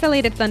skies and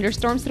isolated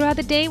thunderstorms throughout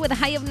the day with a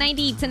high of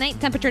 90. Tonight,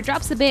 temperature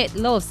drops a bit,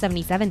 low of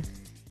 77.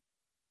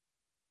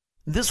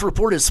 This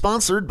report is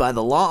sponsored by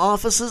the law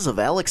offices of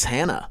Alex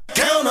Hanna.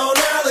 Count on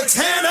Alex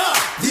Hanna,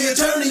 the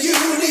attorney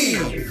you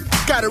need.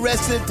 Got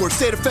arrested for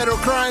state or federal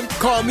crime?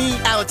 Call me,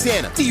 Alex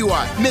Hanna.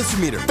 DUI,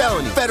 misdemeanor,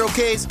 felony, federal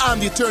case. I'm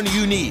the attorney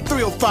you need.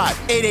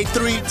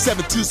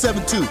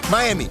 305-883-7272.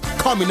 Miami,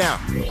 call me now.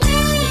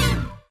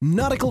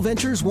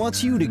 Nautical-Ventures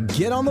wants you to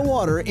get on the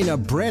water in a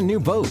brand new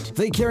boat.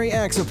 They carry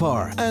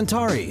Axopar,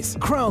 Antares,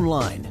 Crown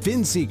Line,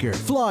 Finseeker,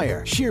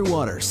 Flyer,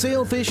 Shearwater,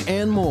 Sailfish,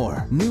 and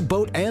more. New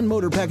boat and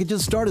motor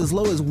packages start as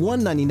low as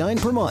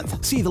 $199 per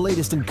month. See the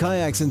latest in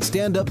kayaks and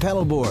stand-up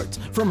paddleboards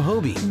from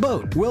Hobie,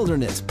 Boat,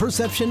 Wilderness,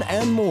 Perception,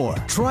 and more.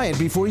 Try it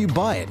before you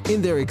buy it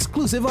in their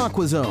exclusive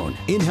Aqua Zone.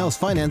 In-house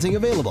financing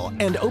available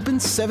and open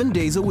 7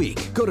 days a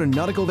week. Go to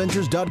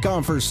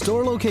nauticalventures.com for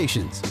store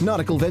locations.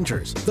 Nautical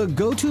Ventures, the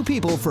go-to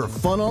people for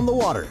fun on the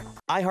water.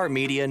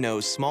 iHeartMedia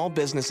knows small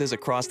businesses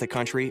across the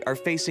country are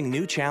facing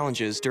new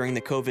challenges during the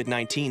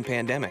COVID-19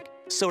 pandemic.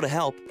 So to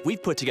help,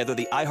 we've put together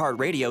the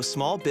iHeartRadio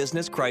Small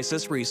Business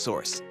Crisis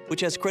Resource, which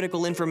has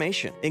critical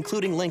information,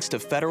 including links to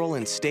federal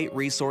and state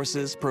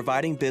resources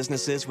providing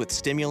businesses with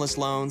stimulus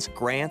loans,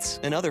 grants,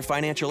 and other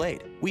financial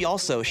aid. We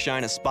also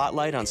shine a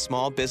spotlight on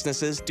small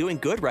businesses doing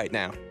good right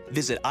now.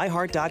 Visit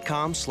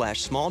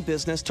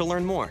iHeart.com/smallbusiness to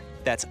learn more.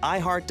 That's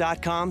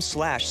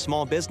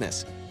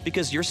iHeart.com/smallbusiness.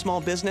 Because your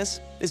small business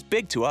is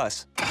big to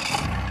us.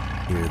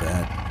 Hear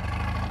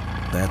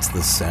that? That's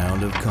the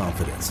sound of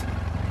confidence.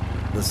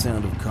 The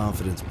sound of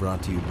confidence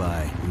brought to you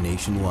by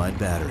Nationwide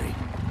Battery.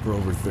 For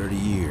over 30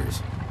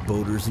 years,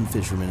 boaters and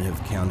fishermen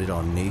have counted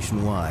on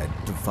Nationwide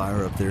to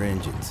fire up their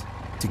engines,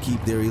 to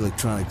keep their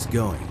electronics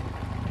going,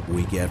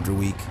 week after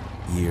week,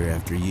 year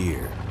after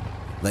year.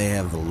 They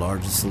have the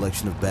largest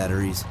selection of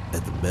batteries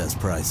at the best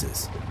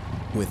prices,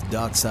 with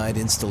dockside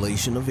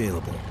installation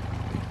available.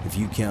 If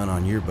you count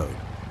on your boat,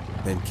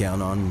 then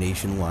count on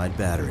Nationwide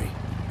Battery.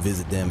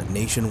 Visit them at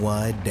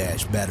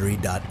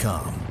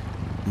nationwide-battery.com.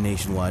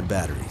 Nationwide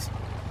Batteries,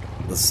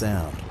 the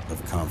sound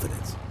of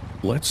confidence.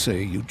 Let's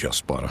say you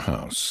just bought a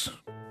house.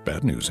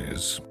 Bad news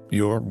is,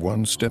 you're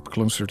one step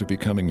closer to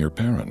becoming your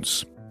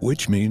parents,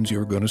 which means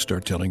you're going to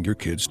start telling your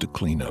kids to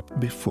clean up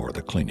before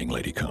the cleaning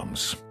lady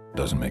comes.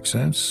 Doesn't make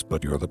sense,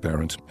 but you're the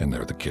parent and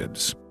they're the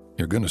kids.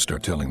 You're going to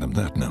start telling them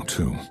that now,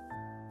 too.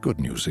 Good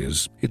news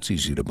is, it's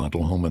easy to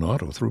bundle home and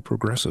auto through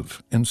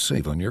Progressive and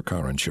save on your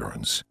car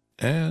insurance.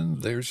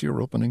 And there's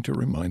your opening to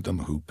remind them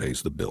who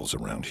pays the bills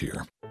around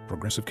here.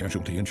 Progressive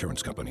Casualty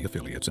Insurance Company,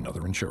 affiliates, and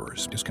other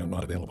insurers. Discount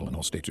not available in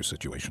all states or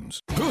situations.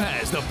 Who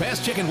has the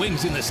best chicken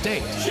wings in the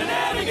state?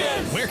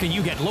 Shenanigans! Where can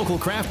you get local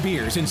craft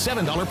beers and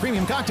 $7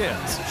 premium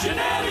cocktails?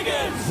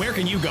 Shenanigans! Where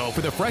can you go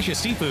for the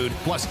freshest seafood,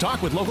 plus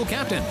talk with local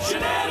captains?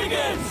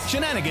 Shenanigans!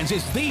 Shenanigans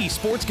is the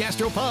sports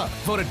gastro pub,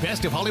 voted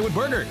best of Hollywood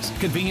burgers,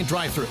 convenient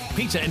drive-thru,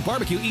 pizza and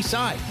barbecue east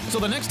side. So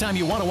the next time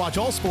you want to watch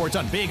all sports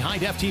on big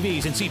high-def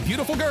TVs and see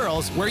beautiful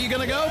girls, where are you going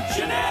to go?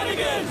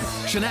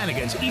 Shenanigans!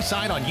 Shenanigans east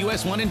side on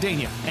US 1 in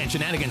Dania, and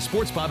Shenanigans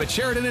Sports Pub at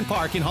Sheridan and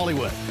Park in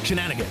Hollywood.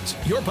 Shenanigans,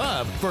 your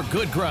pub for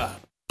good grub.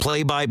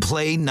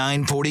 Play-by-play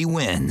 940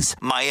 wins.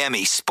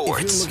 Miami If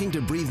Sports. you're looking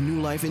to breathe new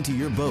life into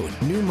your boat,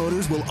 new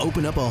motors will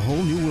open up a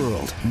whole new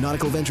world.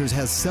 Nautical-Ventures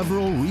has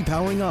several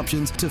repowering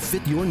options to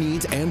fit your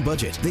needs and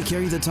budget. They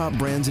carry the top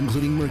brands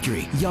including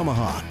Mercury,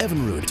 Yamaha,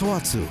 Evinrude,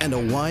 Tohatsu, and a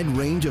wide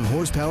range of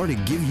horsepower to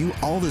give you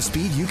all the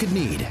speed you could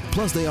need.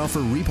 Plus, they offer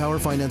repower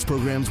finance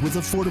programs with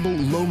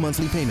affordable, low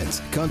monthly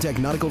payments. Contact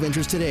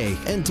Nautical-Ventures today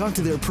and talk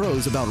to their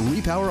pros about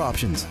repower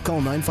options.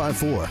 Call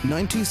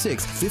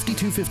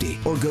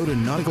 954-926-5250 or go to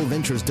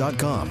nauticalventures.com.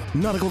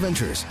 Nautical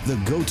Ventures, the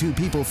go-to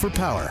people for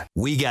power.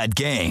 We got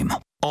game.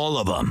 All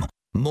of them.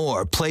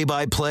 More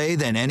play-by-play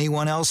than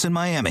anyone else in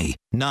Miami.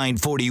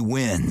 940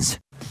 wins.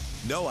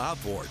 No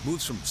outboard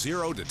moves from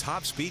 0 to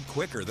top speed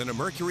quicker than a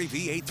Mercury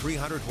V8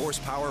 300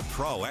 horsepower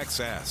Pro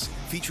XS.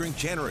 Featuring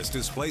generous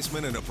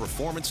displacement and a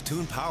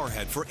performance-tuned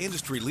powerhead for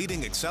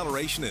industry-leading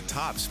acceleration and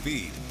top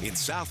speed. In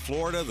South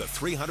Florida, the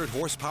 300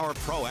 horsepower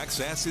Pro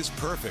XS is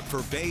perfect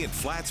for bay and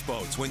flats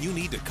boats when you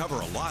need to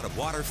cover a lot of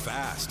water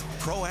fast.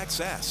 Pro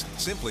XS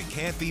simply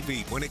can't be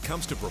beat when it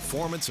comes to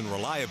performance and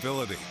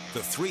reliability.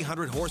 The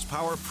 300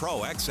 horsepower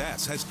Pro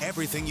XS has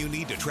everything you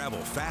need to travel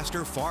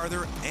faster,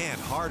 farther, and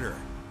harder.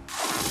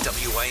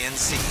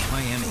 WINC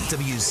Miami,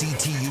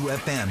 WCTU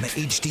FM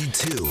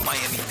HD2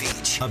 Miami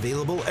Beach.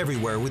 Available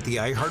everywhere with the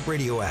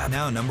iHeartRadio app.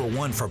 Now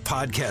 #1 for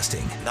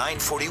podcasting.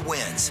 940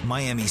 wins.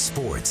 Miami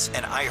Sports,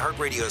 an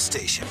iHeartRadio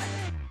station.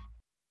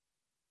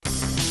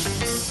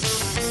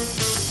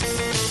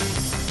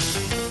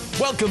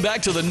 Welcome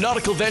back to the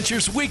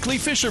Nautical-Ventures Weekly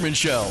Fisherman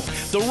Show,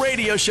 the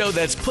radio show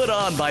that's put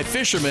on by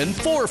fishermen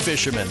for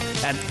fishermen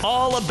and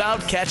all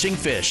about catching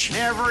fish.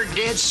 Never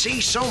did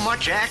see so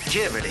much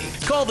activity.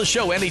 Call the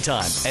show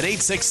anytime at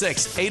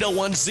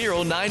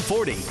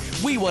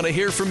 866-801-0940. We want to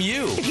hear from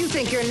you. If you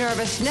think you're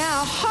nervous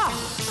now,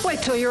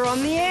 wait till you're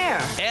on the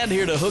air. And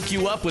here to hook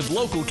you up with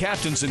local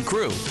captains and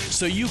crew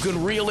so you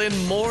can reel in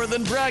more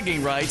than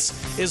bragging rights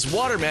is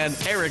waterman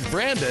Eric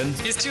Brandon.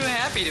 He's too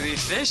happy to be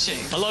fishing.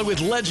 Along with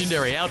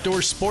legendary outdoor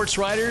sports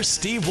writer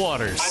Steve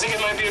Waters. I think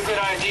it might be a good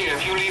idea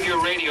if you leave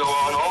your radio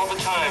on all the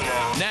time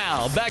now.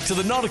 Now, back to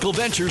the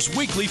Nautical-Ventures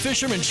Weekly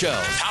Fisherman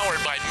Show. Powered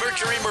by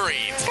Mercury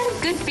Marine. It's got a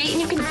good beat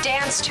and you can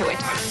dance to it.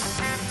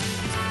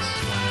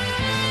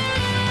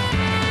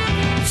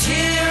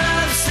 Cheer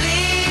up,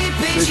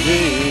 sleepy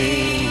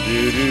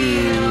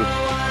Jean.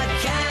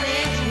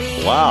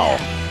 Wow.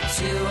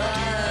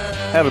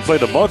 Haven't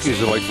played the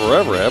Monkees in like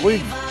forever, have we?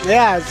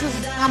 Yeah, it's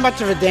just not much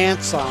of a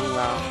dance song,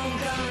 though.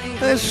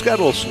 It's got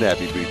a little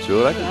snappy beat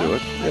to it. I can do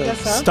it. I guess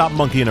so. Stop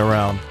monkeying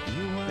around.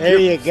 There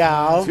you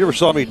go. If you ever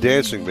saw me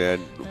dancing, man,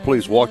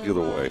 please walk the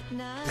other way.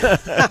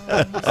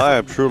 I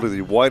am truly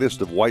the whitest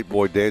of white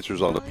boy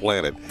dancers on the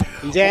planet.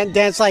 You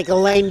dance like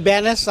Elaine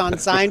Bennis on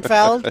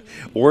Seinfeld?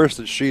 Worse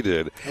than she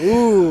did.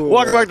 Ooh.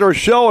 Welcome back to our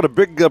show, and a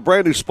big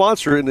brand new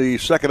sponsor in the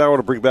second hour. I want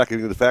to bring back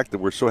into the fact that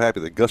we're so happy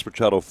that Gus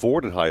Machado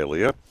Ford in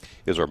Hialeah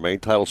is our main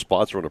title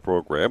sponsor on the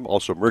program.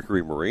 Also,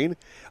 Mercury Marine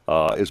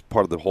is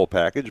part of the whole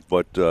package.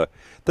 But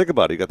think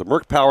about it. You got the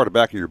Merc power at the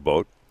back of your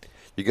boat.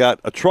 You got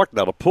a truck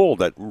now to pull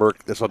that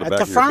Merc that's on the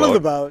back of your boat. At the front of the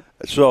boat.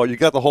 So you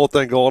got the whole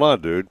thing going on,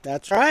 dude.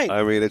 That's right.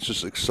 I mean, it's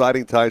just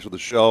exciting times with the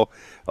show.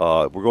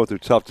 We're going through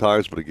tough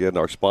times, but again,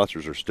 our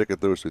sponsors are sticking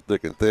through us through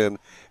thick and thin,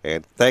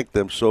 and thank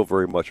them so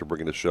very much for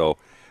bringing the show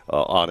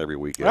on every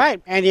weekend.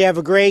 Right, and you have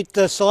a great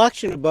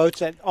selection of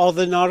boats at all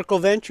the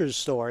Nautical-Ventures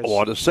stores. I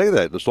wanted to say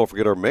that. Let's don't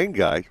forget our main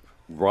guy,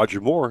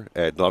 Roger Moore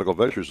at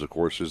Nautical-Ventures, of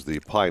course, is the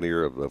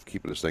pioneer of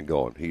keeping this thing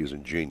going. He is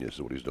ingenious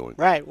at what he's doing.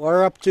 Right.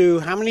 We're up to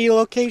how many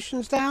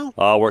locations now?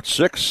 We're at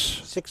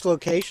 6. 6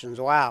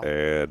 locations. Wow.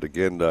 And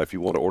again, if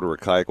you want to order a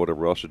kayak,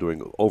 whatever else, they're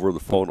doing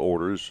over-the-phone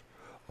orders,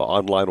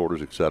 online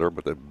orders, etc.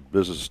 But the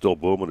business is still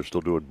booming. They're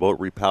still doing boat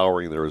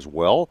repowering there as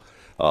well.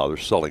 They're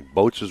selling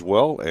boats as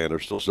well, and they're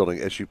still selling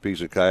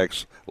SUPs and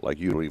kayaks like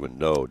you don't even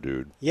know,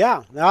 dude.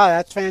 Yeah. No,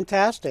 that's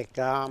fantastic.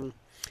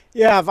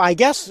 Yeah, I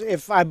guess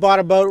if I bought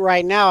a boat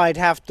right now, I'd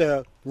have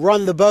to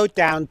run the boat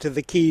down to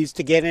the Keys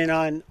to get in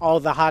on all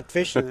the hot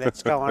fishing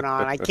that's going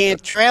on. I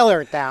can't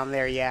trailer it down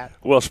there yet.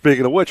 Well,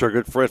 speaking of which, our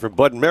good friend from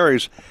Bud and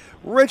Mary's,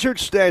 Richard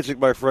Stanczyk,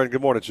 my friend.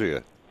 Good morning to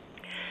you.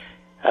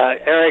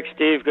 Eric,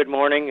 Steve, good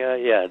morning.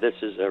 This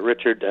is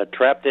Richard,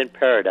 trapped in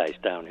paradise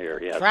down here.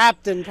 Yes.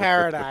 Trapped in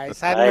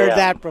paradise. Hadn't heard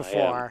that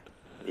before.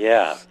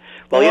 Yeah.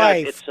 Well,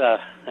 it's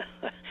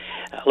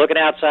looking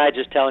outside,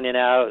 just telling you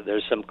now,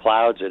 there's some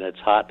clouds and it's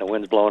hot and the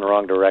wind's blowing the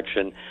wrong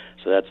direction,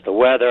 so that's the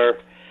weather.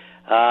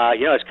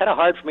 It's kind of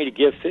hard for me to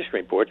give fishing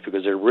reports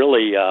because there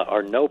really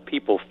are no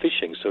people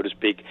fishing, so to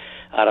speak,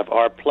 out of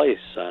our place.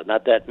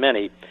 Not that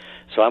many.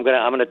 So I'm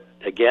gonna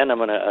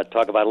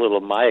talk about a little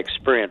of my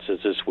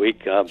experiences this week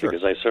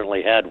because I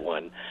certainly had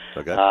one.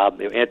 Okay.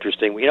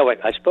 Interesting.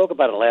 I spoke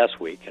about it last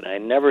week, and I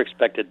never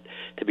expected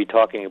to be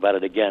talking about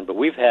it again. But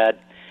we've had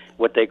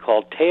what they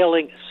call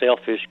tailing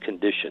sailfish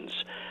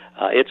conditions.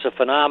 It's a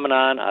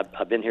phenomenon.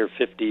 I've been here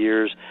 50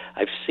 years.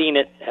 I've seen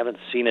it, haven't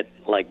seen it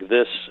like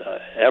this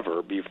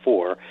ever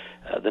before,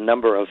 the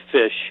number of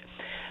fish.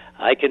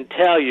 I can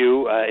tell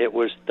you it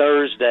was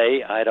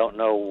Thursday. I don't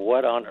know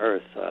what on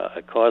earth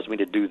caused me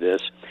to do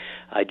this.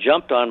 I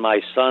jumped on my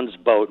son's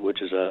boat,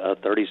 which is a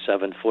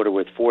 37-footer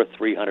with 4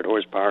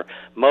 300-horsepower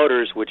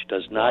motors, which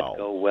does not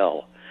go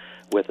well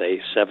with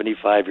a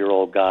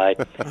 75-year-old guy.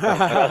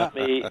 Trust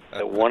me,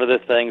 one of the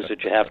things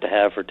that you have to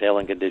have for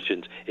tailing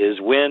conditions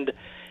is wind.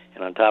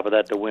 And on top of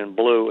that, the wind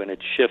blew, and it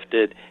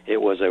shifted. It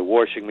was a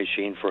washing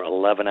machine for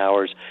 11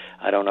 hours.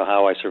 I don't know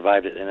how I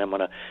survived it. And I'm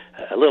going to,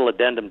 a little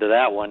addendum to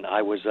that one,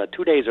 I was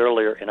 2 days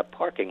earlier in a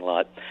parking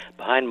lot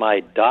behind my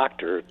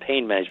doctor,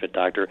 pain management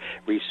doctor,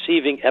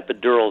 receiving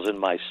epidurals in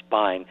my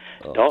spine.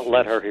 Don't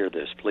let her hear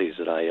this, please,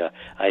 that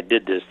I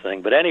did this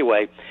thing. But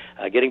anyway,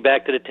 getting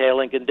back to the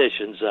tailing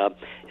conditions,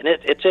 and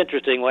it's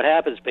interesting. What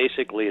happens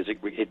basically is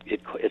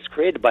it's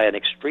created by an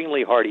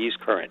extremely hard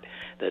east current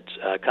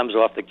that comes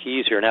off the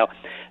Keys here. Now,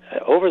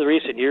 over the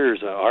recent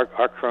years,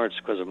 our currents,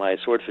 because of my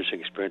sword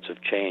fishing experience,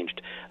 have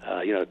changed.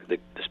 The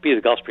speed of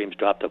the Gulf Stream's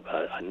dropped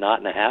a knot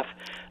and a half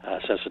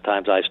since the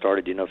times I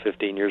started,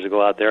 15 years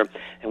ago out there.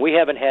 And we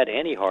haven't had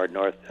any hard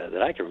north,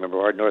 that I can remember,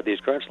 hard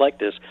northeast currents like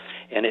this.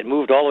 And it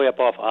moved all the way up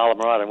off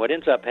Islamorada. And what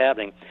ends up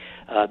happening,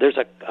 there's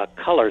a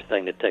color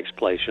thing that takes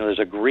place. There's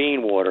a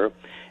green water,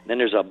 and then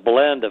there's a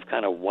blend of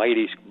kind of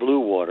whitish blue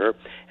water,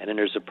 and then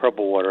there's the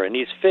purple water. And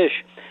these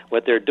fish,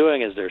 what they're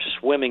doing is they're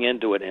swimming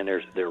into it, and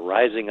they're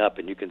rising up,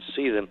 and you can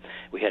see them.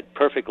 We had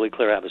perfectly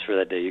clear atmosphere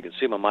that day. You can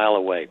see them a mile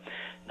away.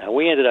 Now,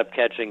 we ended up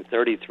catching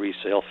 33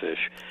 sailfish,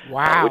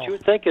 wow. Which you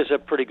would think is a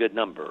pretty good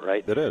number,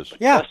 right? It is. But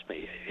trust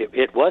me,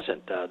 it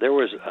wasn't. There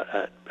was,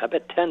 I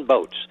bet, 10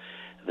 boats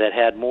that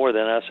had more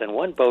than us, and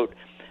one boat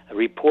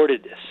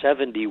reported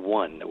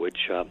 71,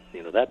 which,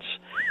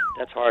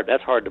 that's hard.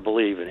 That's hard to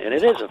believe, and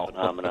it is a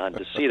phenomenon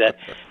to see that.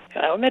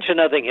 I'll mention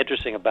another thing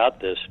interesting about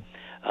this.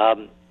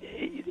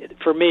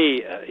 For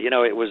me,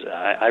 it was.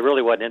 I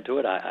really wasn't into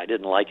it. I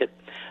didn't like it.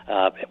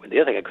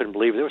 The other thing I couldn't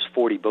believe, there was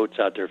 40 boats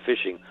out there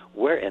fishing.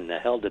 Where in the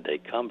hell did they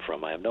come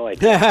from? I have no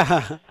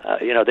idea.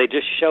 They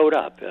just showed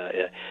up.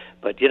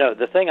 But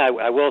the thing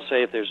I will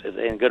say, if there's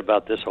anything good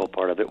about this whole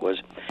part of it,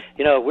 was,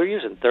 we're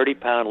using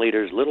 30-pound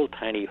leaders, little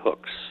tiny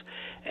hooks.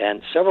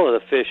 And several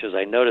of the fish, as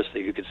I noticed,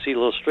 that you could see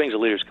little strings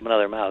of leaders coming out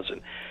of their mouths.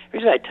 And the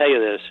reason I tell you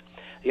this,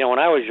 when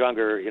I was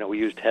younger, we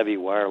used heavy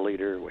wire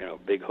leader,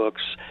 big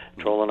hooks,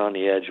 trolling on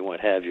the edge and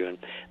what have you. And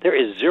there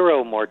is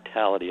zero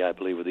mortality, I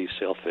believe, with these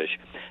sailfish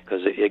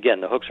because,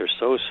 again, the hooks are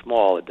so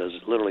small, it does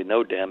literally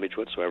no damage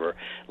whatsoever.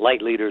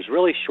 Light leaders,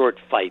 really short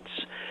fights.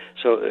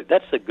 So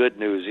that's the good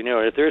news.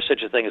 If there is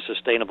such a thing as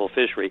sustainable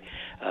fishery,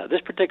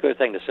 this particular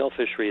thing, the sail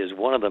fishery, is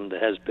one of them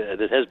that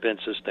has been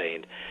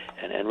sustained,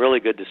 and really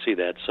good to see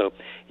that. So,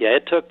 yeah,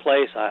 it took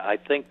place. I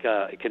think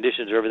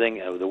conditions,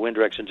 everything, the wind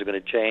directions are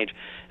going to change,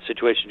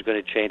 situations are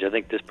going to change. I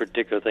think this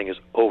particular thing is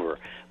over.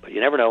 But you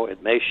never know.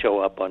 It may show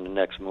up on the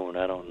next moon.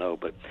 I don't know.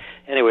 But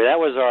anyway, that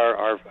was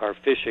our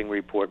fishing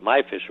report,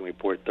 my fishing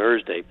report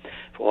Thursday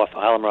off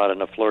Islamorada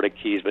and the Florida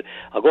Keys. But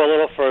I'll go a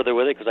little further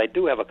with it because I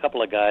do have a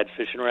couple of guides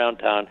fishing around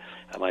town.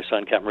 My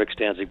son, Captain Rick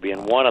Stanzik,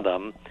 being one of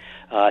them.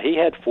 He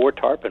had 4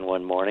 tarpon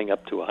one morning,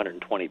 up to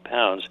 120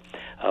 pounds,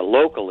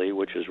 locally,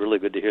 which is really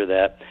good to hear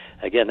that.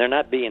 Again, they're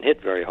not being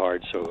hit very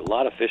hard, so a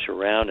lot of fish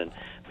around. And,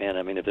 man,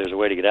 I mean, if there's a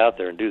way to get out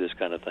there and do this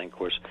kind of thing, of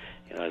course,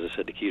 as I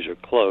said, the Keys are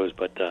closed,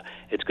 but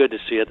it's good to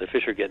see it. The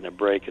fish are getting a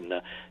break and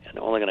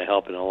only going to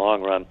help in the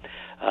long run.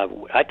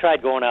 I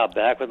tried going out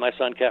back with my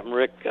son, Captain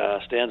Rick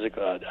Stanzik,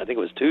 I think it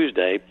was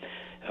Tuesday.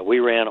 We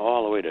ran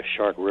all the way to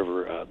Shark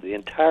River. The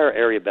entire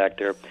area back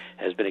there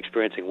has been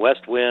experiencing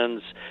west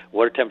winds.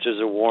 Water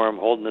temperatures are warm,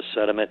 holding the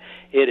sediment.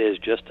 It is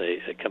just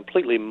a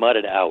completely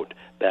mudded out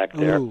back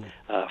there.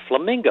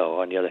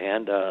 Flamingo, on the other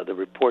hand, a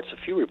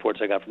few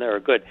reports I got from there are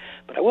good.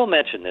 But I will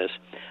mention this.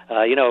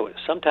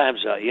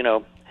 Sometimes,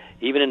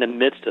 even in the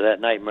midst of that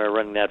nightmare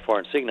running that far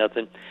and seeing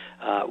nothing,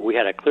 we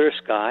had a clear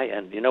sky,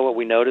 and you know what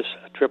we noticed?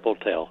 A triple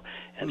tail.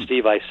 And,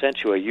 Steve, I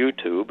sent you a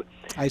YouTube.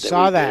 I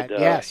saw that,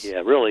 yes.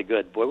 Yeah, really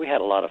good. Boy, we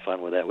had a lot of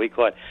fun with that. We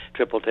caught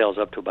triple tails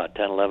up to about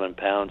 10, 11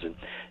 pounds, and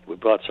we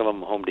brought some of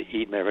them home to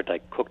eat. Matter of fact,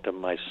 I cooked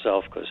them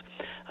myself because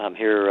I'm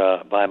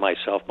here by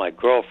myself. My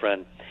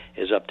girlfriend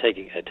is up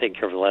taking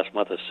care of the last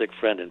month a sick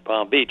friend in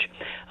Palm Beach.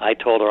 I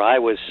told her I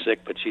was sick,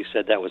 but she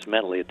said that was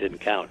mentally. It didn't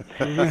count.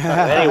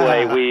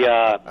 Anyway, we,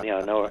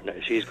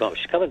 she's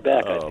coming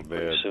back, I think,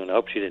 pretty soon. I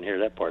hope she didn't hear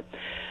that part.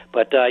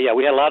 But,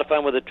 we had a lot of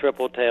fun with the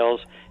triple tails.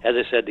 As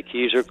I said, the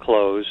Keys are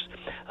closed.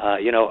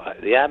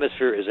 The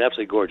atmosphere is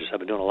absolutely gorgeous. I've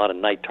been doing a lot of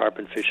night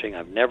tarpon fishing.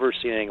 I've never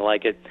seen anything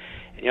like it.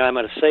 I'm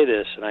going to say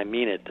this, and I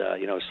mean it.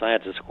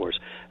 Scientists, of course,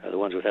 are the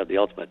ones who have the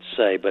ultimate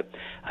say, but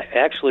I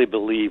actually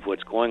believe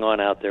what's going on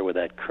out there with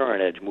that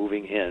current edge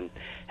moving in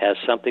has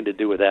something to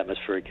do with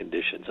atmospheric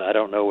conditions. I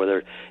don't know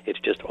whether it's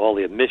just all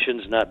the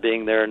emissions not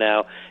being there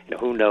now.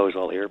 Who knows,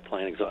 all the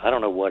airplanes. I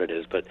don't know what it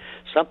is, but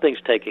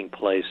something's taking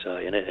place,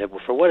 and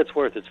for what it's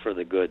worth, it's for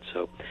the good.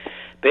 So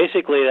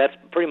basically, that's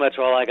pretty much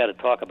all I got to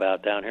talk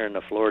about down here in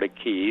the Florida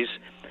Keys.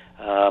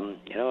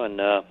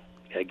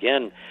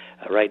 Again,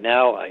 right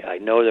now, I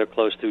know they're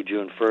closed through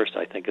June 1st.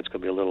 I think it's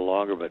going to be a little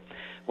longer, but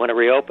when it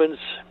reopens,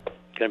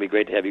 it's going to be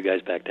great to have you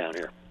guys back down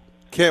here.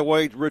 Can't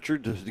wait,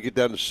 Richard, to get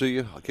down to see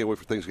you. I can't wait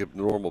for things to get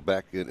normal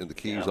back in the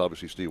Keys. Yeah.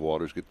 Obviously, Steve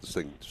Waters, get this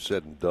thing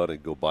said and done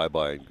and go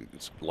bye-bye and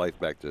get life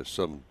back to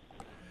some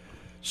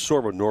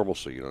sort of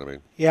normalcy, you know what I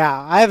mean? Yeah,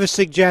 I have a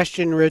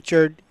suggestion,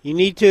 Richard. You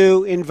need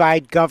to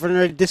invite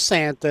Governor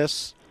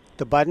DeSantis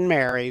to Bud and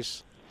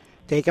Mary's,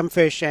 take him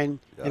fishing,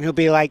 and he'll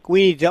be like,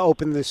 we need to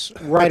open this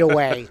right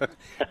away.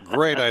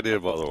 Great idea,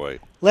 by the way.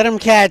 Let him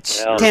catch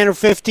 10 or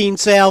 15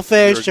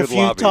 sailfish, a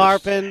few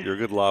tarpon. You're a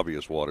good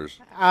lobbyist, Waters.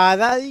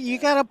 You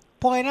got to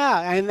point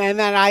out. And then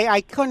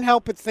I couldn't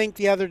help but think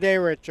the other day,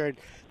 Richard,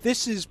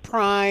 this is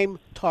prime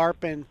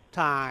tarpon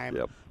time.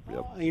 Yep.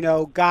 You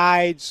know,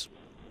 guides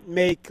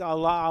make a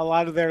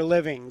lot of their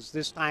livings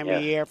this time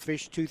of year,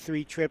 fish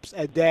 2-3 trips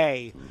a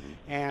day.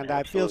 And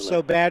I feel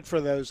so bad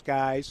for those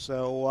guys.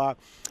 So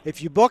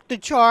if you booked a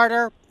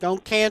charter,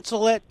 don't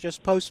cancel it.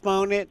 Just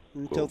postpone it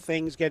until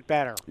things get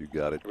better. You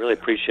got it. I really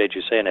appreciate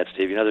you saying that,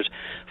 Steve. You know, there's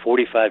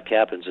 45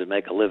 captains that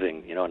make a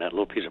living, you know, on that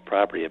little piece of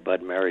property at Bud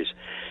and Mary's.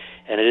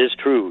 And it is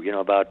true, you know,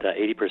 about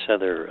 80% of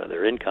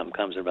their income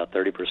comes in about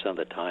 30% of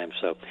the time.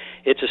 So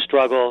it's a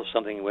struggle,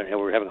 something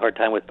we're having a hard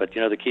time with. But,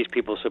 you know, the Keys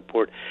people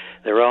support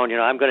their own. You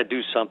know, I'm going to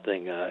do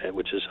something,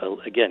 which is,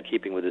 again,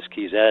 keeping with this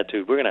Keys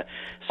attitude. We're going to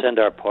send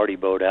our party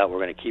boat out. We're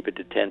going to keep it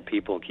to 10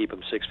 people and keep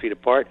them 6 feet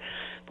apart.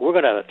 But we're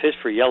going to fish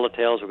for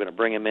yellowtails. We're going to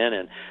bring them in.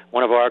 And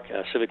one of our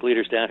civic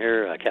leaders down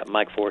here, Captain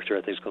Mike Forster,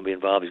 I think is going to be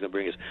involved. He's going to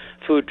bring his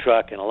food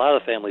truck. And a lot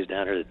of the families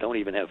down here that don't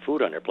even have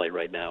food on their plate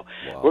right now.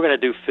 Wow. We're going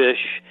to do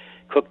fish,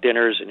 cook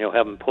dinners, and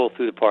have them pull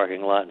through the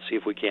parking lot and see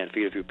if we can't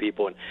feed a few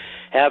people and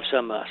have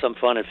some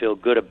fun and feel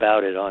good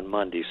about it on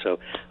Monday. So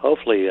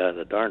hopefully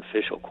the darn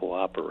fish will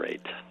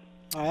cooperate.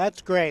 Oh,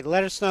 that's great.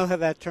 Let us know how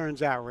that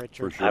turns out,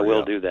 Richard. Sure, I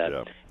will do that.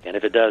 Yeah. And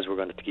if it does, we're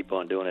going to keep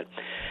on doing it.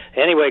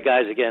 Anyway,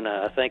 guys, again,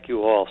 thank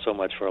you all so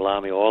much for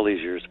allowing me all these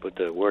years to put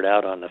the word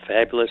out on the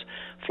fabulous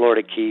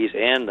Florida Keys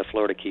and the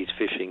Florida Keys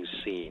fishing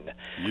scene.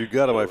 You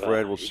got it, my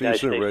friend. We'll see you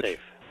soon, Rich. Safe.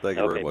 Thank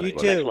you very much. You too.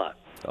 Thanks a lot.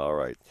 All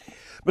right.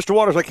 Mr.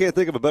 Waters, I can't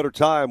think of a better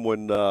time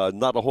when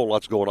not a whole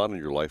lot's going on in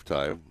your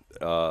lifetime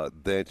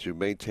than to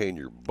maintain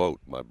your boat,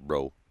 my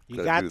bro.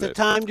 You got the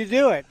time to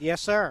do it.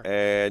 Yes, sir.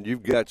 And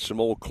you've got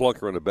some old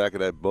clunker on the back of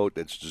that boat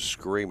that's just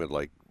screaming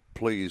like,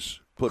 please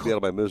put me out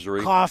of my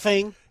misery.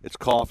 Coughing. It's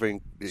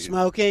coughing.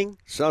 Smoking.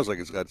 Sounds like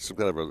it's got some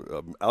kind of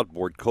an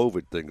outboard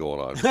COVID thing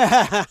going on.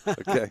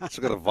 Okay, it's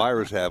got a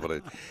virus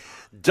happening.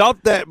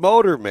 Dump that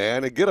motor,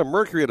 man, and get a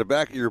mercury in the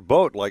back of your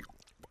boat. Like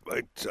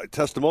a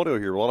testimonial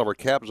here. A lot of our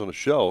captains on the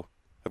show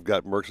have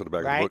got Mercs on the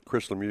back of the boat.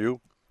 Chris Lemieux.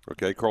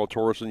 Okay, Carl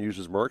Torreson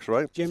uses Mercs,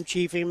 right? Jim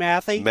Chiefy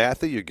Matthew.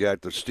 Matthew, you got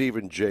the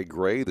Stephen J.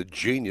 Gray, the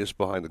genius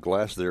behind the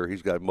glass there.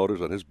 He's got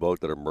motors on his boat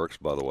that are Mercs,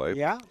 by the way.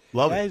 Yeah.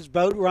 Love it. His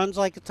boat runs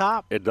like a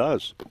top. It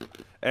does.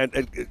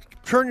 And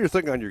turn your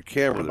thing on your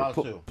camera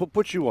there.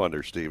 Put you on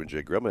there, Stephen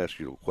J. Gray. I'm going to ask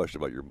you a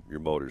question about your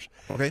motors.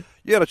 Okay.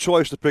 You had a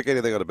choice to pick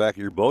anything on the back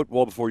of your boat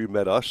well before you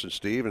met us and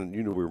Steve, and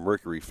you knew we were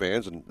Mercury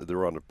fans, and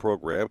they're on the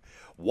program.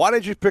 Why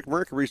did you pick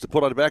Mercuries to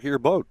put on the back of your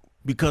boat?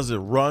 Because it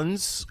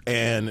runs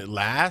and it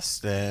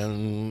lasts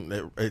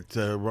and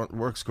it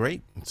works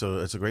great. So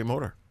it's a great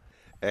motor.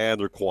 And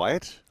they're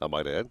quiet, I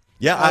might add.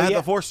 Yeah, I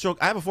have a 4-stroke.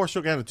 I have a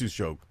 4-stroke and a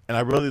 2-stroke, and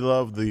I really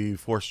love the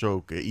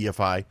 4-stroke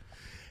EFI.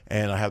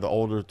 And I have the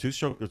older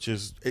 2-stroke, which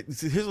is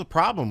here's the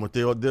problem with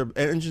their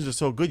engines are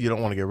so good you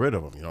don't want to get rid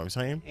of them. You know what I'm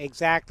saying?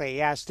 Exactly.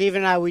 Yeah, Steve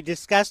and I, we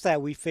discussed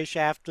that. We fish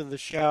after the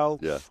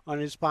show on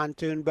his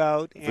pontoon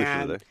boat,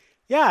 and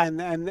yeah, and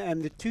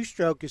the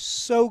 2-stroke is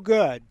so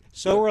good,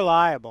 so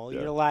reliable.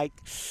 You're like,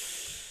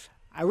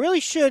 I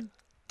really should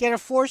get a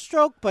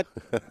 4-stroke, but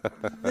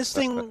this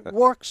thing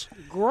works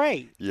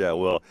great. Yeah,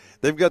 well,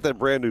 they've got that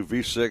brand new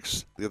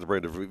V6. They got the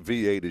brand new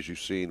V8, as you've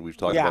seen. We've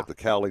talked about the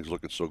cowlings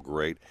looking so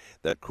great.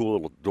 That cool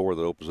little door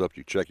that opens up.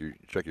 You check your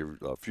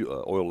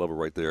oil level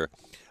right there.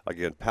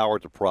 Again, power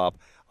to prop,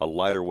 a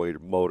lighter weight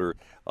motor,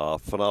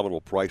 phenomenal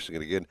pricing.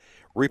 And again,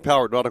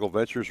 repower at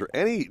Nautical-Ventures or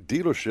any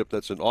dealership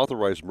that's an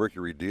authorized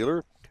Mercury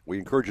dealer. We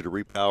encourage you to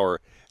repower,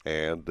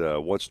 and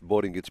once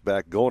boating gets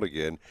back going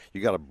again,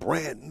 you got a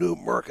brand new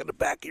Merc in the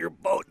back of your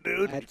boat,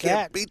 dude. You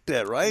can't beat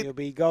that, right? You'll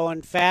be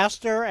going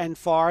faster and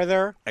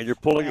farther. And you're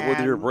pulling it with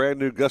your brand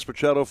new Gus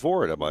Pichetto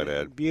for it, I might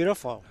add.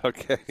 Beautiful.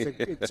 Okay.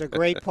 It's a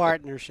great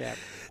partnership.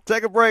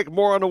 Take a break.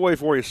 More on the way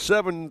for you.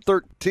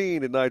 7:13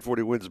 at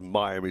 940 Wins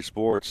Miami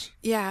Sports.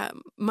 Yeah,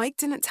 Mike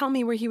didn't tell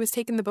me where he was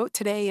taking the boat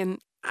today, and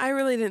I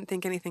really didn't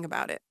think anything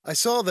about it. I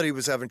saw that he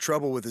was having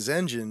trouble with his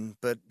engine,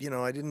 but,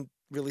 I didn't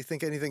really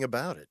think anything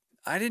about it.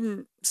 I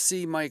didn't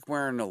see Mike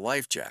wearing a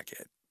life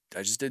jacket.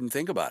 I just didn't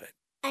think about it.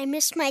 I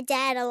miss my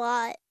dad a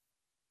lot.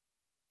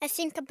 I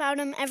think about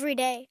him every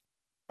day.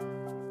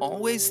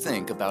 Always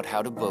think about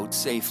how to boat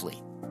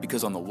safely,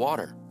 because on the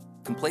water,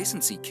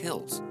 complacency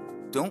kills.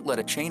 Don't let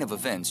a chain of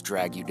events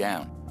drag you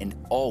down, and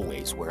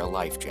always wear a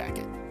life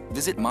jacket.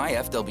 Visit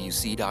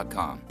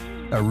myfwc.com.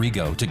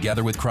 Arrigo,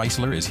 together with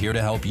Chrysler, is here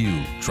to help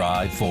you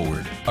drive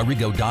forward.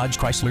 Arrigo Dodge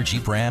Chrysler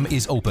Jeep Ram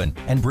is open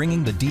and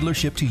bringing the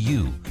dealership to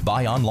you.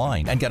 Buy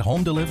online and get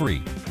home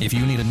delivery. If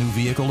you need a new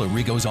vehicle,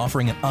 Arrigo is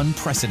offering an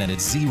unprecedented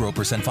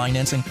 0%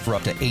 financing for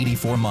up to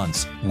 84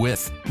 months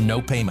with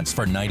no payments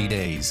for 90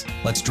 days.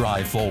 Let's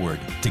drive forward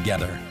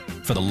together.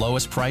 For the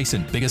lowest price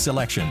and biggest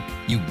selection,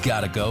 you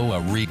gotta go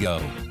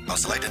Arrigo. All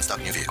select and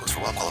stock new vehicles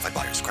for well-qualified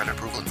buyers. Credit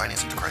approval and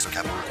financing to Chrysler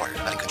Capital required.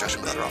 Not in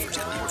conjunction with other offers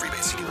and reward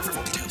rebates. See dealer for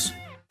full details.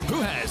 Who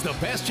has the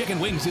best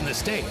chicken wings in the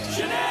state?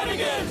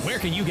 Shenanigans! Where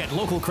can you get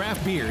local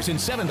craft beers and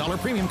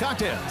 $7 premium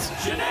cocktails?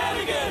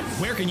 Shenanigans!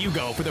 Where can you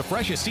go for the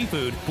freshest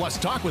seafood, plus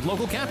talk with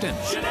local captains?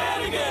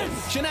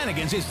 Shenanigans!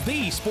 Shenanigans is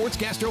the sports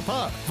gastro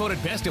pub,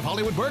 voted best of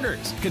Hollywood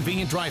burgers,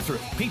 convenient drive-thru,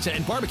 pizza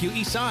and barbecue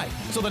east side.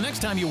 So the next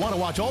time you want to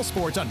watch all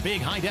sports on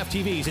big high-def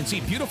TVs and see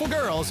beautiful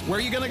girls, where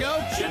are you gonna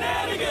go?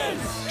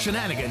 Shenanigans!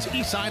 Shenanigans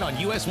east side on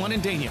US 1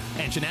 in Dania,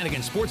 and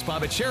Shenanigans Sports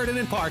Pub at Sheridan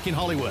and Park in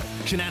Hollywood.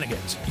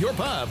 Shenanigans, your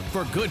pub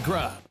for good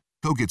grub.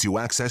 Go gets you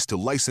access to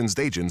licensed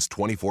agents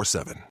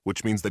 24/7,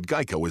 which means that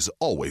Geico is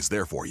always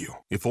there for you.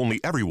 If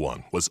only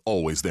everyone was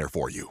always there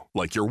for you,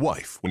 like your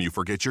wife when you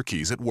forget your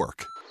keys at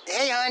work.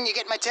 Hey, hon, you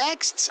get my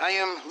texts? I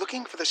am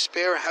looking for the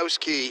spare house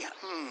key.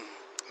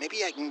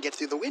 Maybe I can get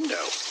through the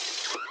window.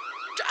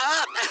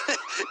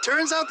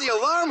 Turns out the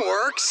alarm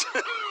works.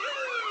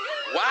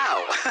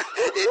 Wow,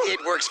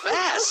 it works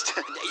fast.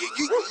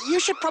 You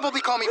should probably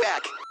call me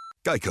back.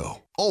 Geico,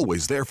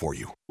 always there for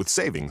you, with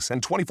savings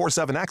and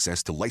 24/7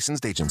 access to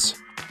licensed agents.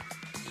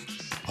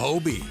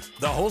 Hobie,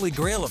 the holy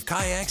grail of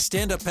kayaks,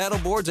 stand-up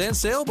paddleboards, and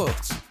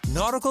sailboats.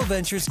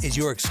 Nautical-Ventures is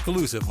your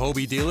exclusive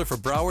Hobie dealer for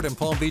Broward and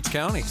Palm Beach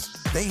counties.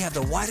 They have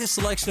the widest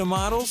selection of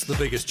models, the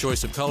biggest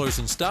choice of colors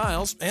and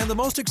styles, and the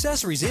most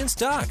accessories in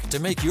stock to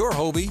make your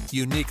Hobie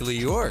uniquely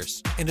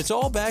yours. And it's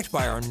all backed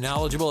by our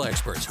knowledgeable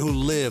experts who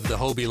live the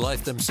Hobie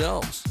life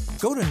themselves.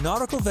 Go to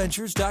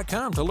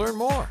nauticalventures.com to learn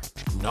more.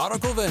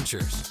 Nautical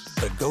Ventures,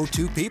 the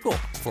go-to people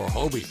for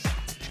Hobie.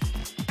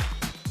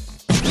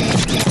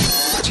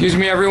 Excuse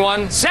me,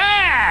 everyone.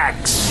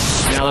 Sacks!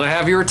 Now that I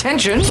have your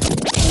attention.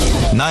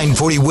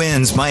 940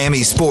 Wins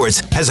Miami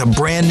Sports has a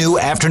brand new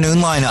afternoon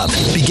lineup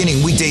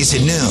beginning weekdays at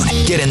noon.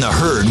 Get in the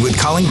herd with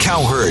Colin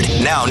Cowherd,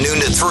 now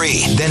noon to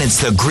 3. Then it's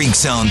the Greek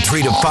Zone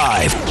 3 to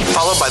 5,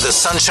 followed by the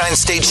Sunshine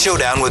State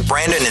Showdown with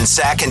Brandon and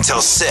Zach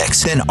until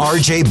 6. Then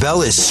RJ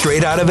Bell is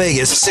straight out of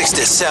Vegas 6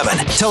 to 7.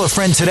 Tell a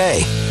friend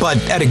today, but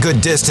at a good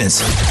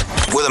distance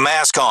with a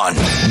mask on.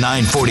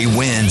 940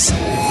 Wins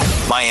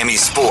Miami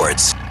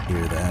Sports.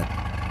 Hear that?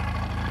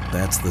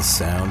 That's the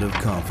sound of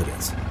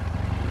confidence.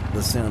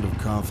 The sound of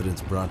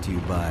confidence brought to you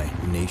by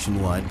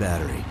Nationwide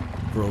Battery.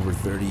 For over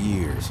 30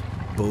 years,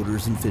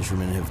 boaters and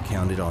fishermen have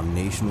counted on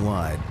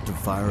Nationwide to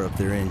fire up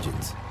their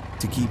engines,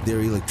 to keep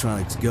their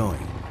electronics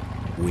going,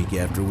 week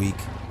after week,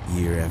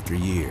 year after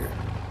year.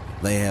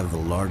 They have the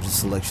largest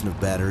selection of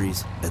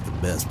batteries at the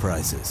best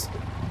prices,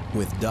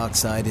 with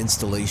dockside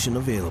installation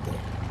available.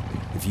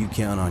 If you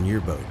count on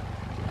your boat,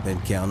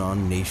 then count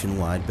on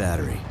Nationwide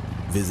Battery.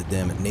 Visit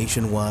them at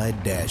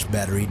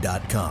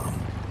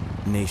nationwide-battery.com.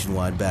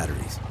 Nationwide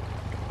Batteries.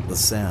 The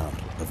sound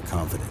of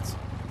confidence.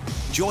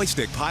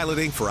 Joystick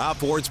piloting for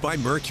outboards by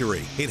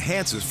Mercury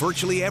enhances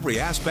virtually every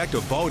aspect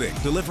of boating,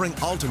 delivering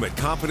ultimate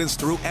confidence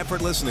through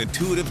effortless and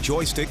intuitive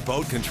joystick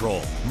boat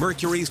control.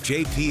 Mercury's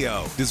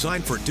JPO,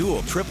 designed for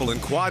dual, triple,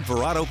 and quad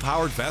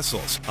Verado-powered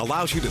vessels,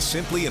 allows you to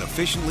simply and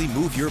efficiently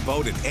move your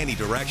boat in any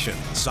direction,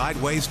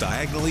 sideways,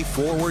 diagonally,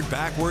 forward,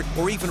 backward,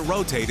 or even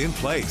rotate in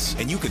place.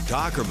 And you can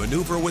dock or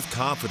maneuver with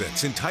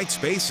confidence in tight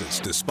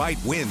spaces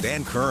despite wind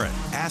and current.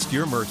 Ask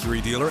your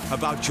Mercury dealer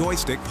about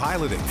joystick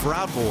piloting for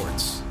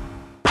outboards.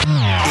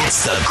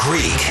 It's the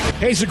Greek.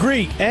 Hey, it's the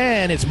Greek,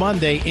 and it's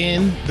Monday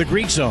in the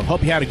Greek Zone.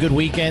 Hope you had a good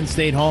weekend,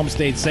 stayed home,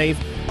 stayed safe.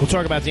 We'll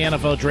talk about the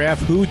NFL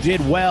draft, who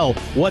did well,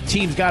 what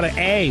teams got an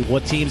A,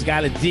 what teams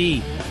got a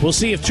D. We'll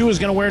see if Tua's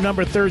going to wear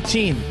number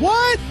 13.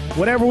 What?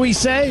 Whatever we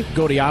say,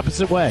 go the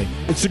opposite way.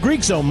 It's the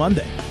Greek Zone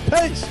Monday.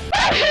 Peace.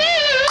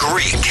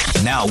 Greek.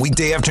 Now,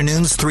 weekday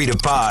afternoons 3 to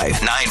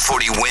 5.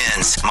 940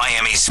 Wins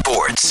Miami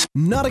Sports.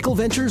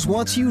 Nautical-Ventures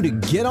wants you to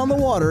get on the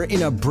water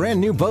in a brand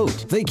new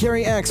boat. They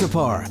carry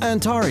Axopar,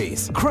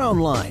 Antares,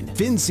 Crownline,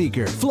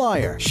 Finseeker,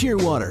 Flyer,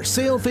 Shearwater,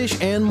 Sailfish,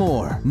 and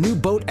more. New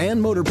boat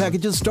and motor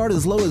packages start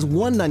as low as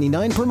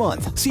 $199 per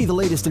month. See the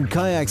latest in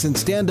kayaks and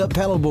stand-up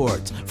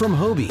paddleboards from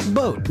Hobie,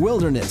 Boat,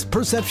 Wilderness,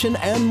 Perception,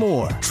 and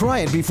more. Try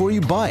it before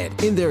you buy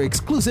it in their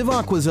exclusive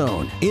Aqua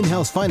Zone.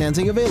 In-house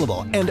financing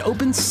available and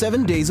open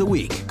 7 days a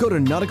week. Go to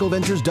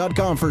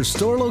nauticalventures.com for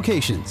store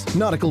locations.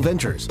 Nautical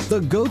Ventures,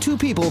 the go-to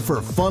people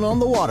for fun on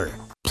the water.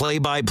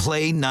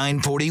 Play-by-play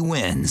 940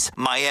 Wins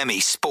Miami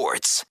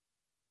Sports.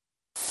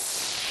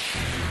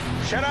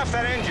 Shut off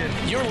that engine.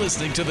 You're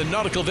listening to the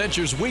Nautical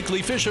Ventures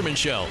Weekly Fisherman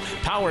Show,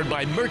 powered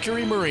by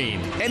Mercury Marine.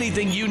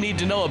 Anything you need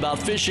to know about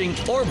fishing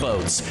or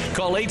boats,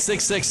 call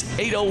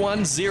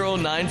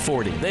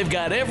 866-801-0940. They've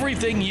got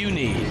everything you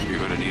need. You're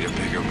going to need a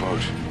bigger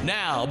boat.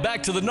 Now,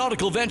 back to the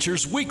Nautical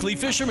Ventures Weekly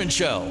Fisherman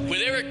Show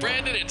with Eric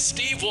Brandon and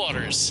Steve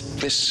Waters.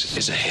 This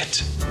is a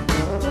hit.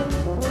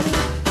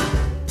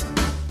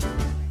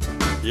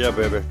 Yeah,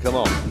 baby. Come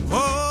on.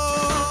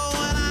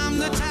 Oh, and I'm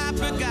the type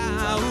of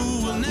guy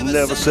who will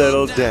Never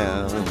settle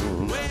down.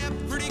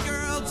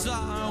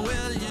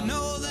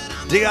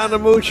 Deanna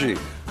Mucci.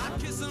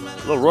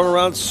 A little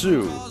runaround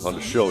Sue on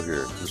the show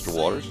here, Mr.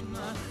 Waters.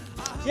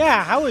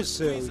 Yeah, how is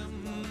Sue?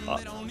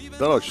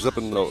 No, she's up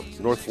in North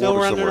Still Florida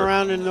running somewhere.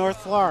 around in North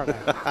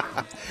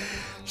Florida.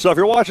 So if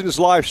you're watching this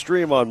live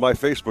stream on my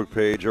Facebook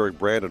page, Eric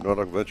Brandon,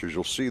 Nautical-Ventures,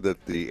 you'll see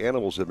that the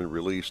animals have been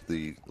released.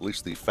 At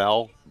least the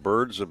fowl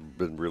birds have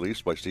been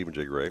released by Stephen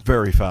J. Gray.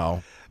 Very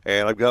foul.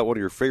 And I've got one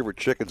of your favorite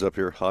chickens up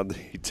here on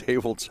the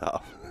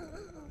tabletop.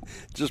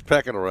 Just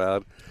pecking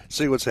around,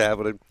 see what's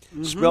happening.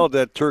 Mm-hmm. Smelled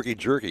that turkey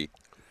jerky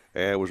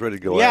and was ready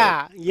to go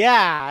at it.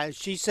 Yeah.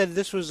 She said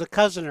this was a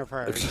cousin of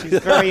hers. She's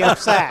very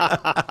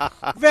upset.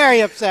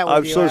 Very upset with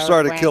I'm you, so Eric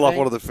sorry to kill off Brandon.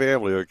 one of the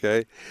family,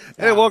 okay?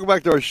 And welcome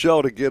back to our show.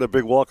 And again, a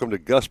big welcome to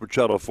Gus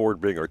Machado Ford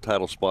being our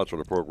title sponsor on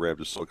the program.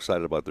 Just so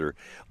excited about their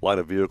line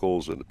of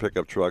vehicles and the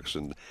pickup trucks.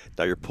 And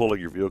now you're pulling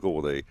your vehicle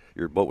with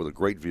your boat with a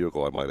great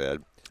vehicle, I might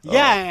add.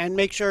 Yeah, and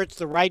make sure it's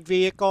the right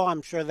vehicle.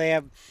 I'm sure they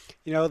have,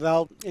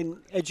 they'll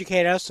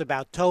educate us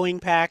about towing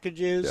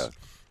packages.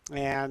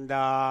 Yeah.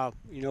 And,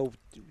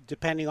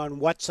 depending on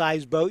what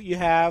size boat you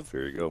have,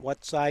 there you go.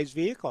 What size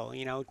vehicle,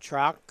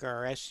 truck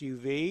or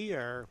SUV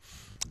or,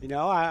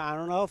 I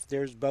don't know if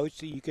there's boats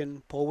that you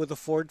can pull with a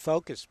Ford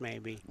Focus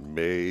maybe.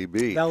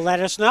 Maybe. They'll let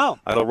us know.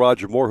 I know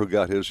Roger Moore, who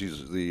got his,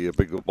 he's the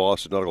big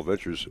boss at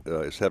Nautical-Ventures,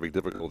 is having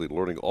difficulty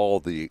learning all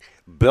the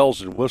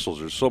bells and whistles.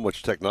 There's so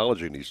much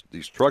technology in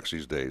these trucks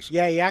these days.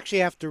 Yeah, you actually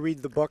have to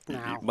read the book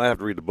now. You might have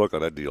to read the book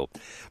on that deal.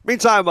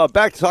 Meantime,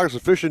 back to talking some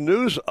fishing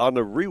news on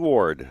the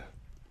Reward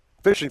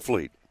Fishing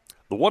Fleet.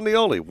 The one and the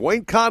only.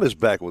 Wayne Kahn is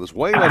back with us.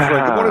 Wayne, my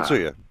friend, good morning to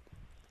you.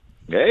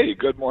 Hey,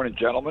 good morning,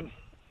 gentlemen.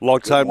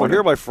 Long time no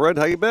here, my friend.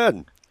 How you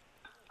been?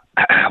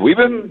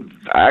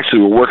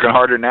 We're working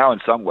harder now in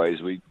some ways.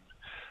 We've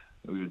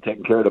been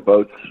taking care of the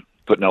boats,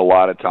 putting in a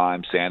lot of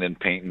time, sanding,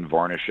 painting,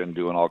 varnishing,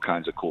 doing all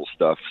kinds of cool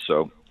stuff.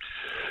 So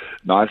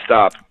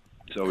nonstop.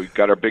 So we've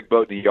got our big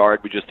boat in the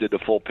yard. We just did the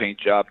full paint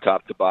job,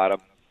 top to bottom,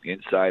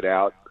 inside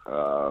out,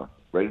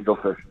 ready to go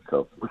fishing.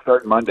 So we're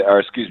starting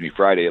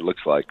Friday, it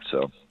looks like.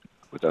 So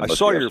I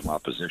saw your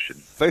opposition.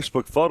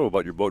 Facebook photo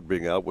about your boat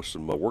being out with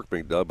some work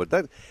being done. But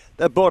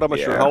that boat, I'm not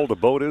sure how old the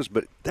boat is,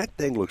 but that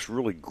thing looks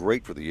really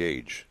great for the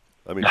age.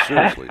 I mean,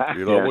 seriously.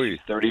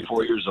 It's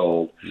 34 years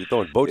old. You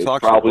throwing boat it's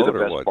talks probably on the the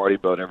boat best or what? party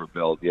boat ever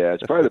built. Yeah,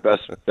 it's probably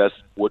the best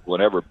wood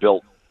one ever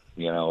built,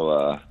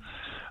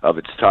 of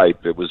its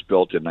type. It was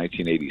built in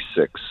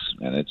 1986,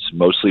 and it's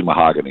mostly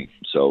mahogany.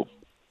 So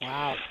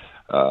wow.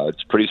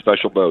 It's a pretty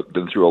special boat.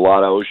 Been through a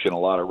lot of ocean, a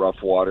lot of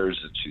rough waters,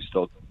 and she's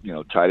still,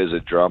 tight as a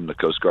drum. The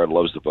Coast Guard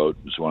loves the boat.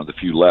 It's one of the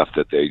few left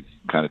that they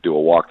kind of do a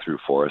walkthrough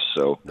for us.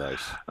 So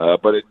nice.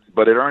 But it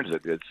earns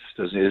it. It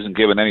isn't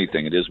given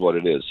anything. It is what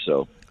it is.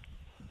 So.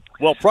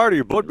 Well, prior to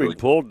your boat being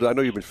pulled, I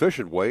know you've been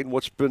fishing, Wayne.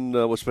 What's been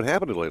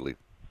happening lately?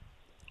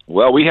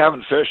 Well, we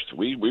haven't fished.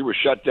 We were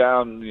shut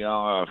down.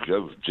 I don't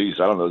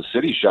know. The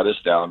city shut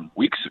us down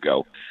weeks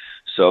ago.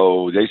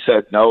 So they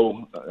said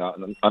no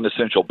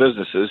unessential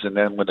businesses. And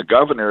then when the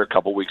governor a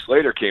couple weeks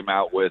later came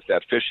out with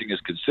that fishing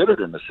is considered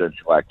an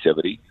essential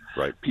activity,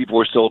 right, people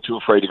were still too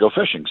afraid to go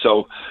fishing.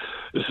 So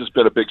this has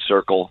been a big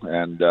circle,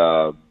 and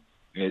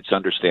it's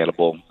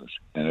understandable.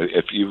 And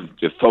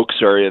if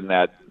folks are in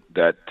that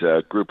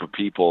group of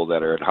people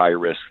that are at high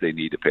risk, they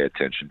need to pay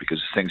attention because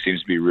this thing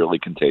seems to be really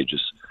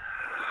contagious.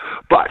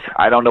 But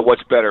I don't know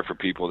what's better for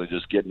people than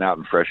just getting out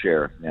in fresh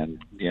air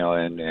and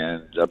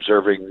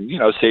observing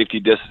safety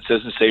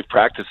distances and safe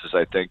practices.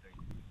 I think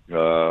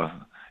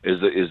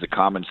is the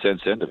common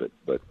sense end of it.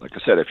 But like I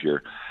said, if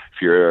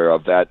you're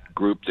of that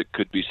group that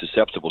could be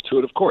susceptible to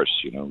it, of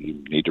course, you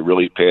need to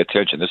really pay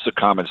attention. This is a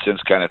common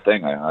sense kind of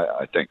thing.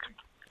 I think.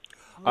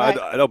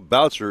 I know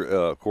Bouncer,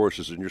 of course,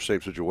 is in your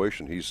same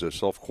situation. He's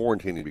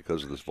self-quarantining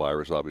because of this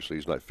virus. Obviously,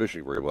 he's not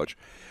fishing very much.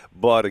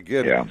 But,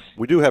 again,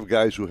 we do have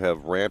guys who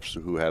have ramps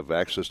who have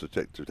access to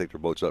take their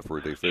boats out for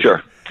a day fishing.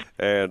 Sure.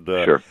 And,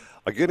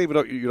 again, even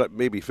though you're not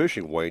maybe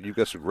fishing, Wayne, you've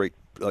got some great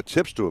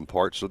tips to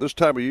impart. So this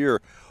time of year,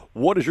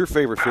 what is your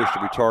favorite fish to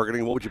be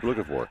targeting? What would you be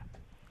looking for?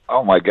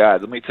 Oh, my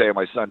God. Let me tell you,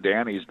 my son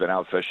Danny's been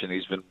out fishing.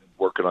 He's been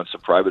working on some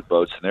private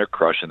boats, and they're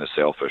crushing the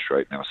sailfish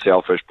right now.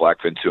 Sailfish,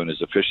 blackfin tuna,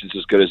 the fishing's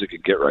as good as it can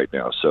get right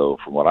now, so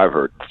from what I've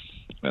heard.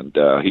 And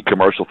he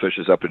commercial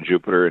fishes up in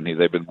Jupiter, and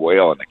they've been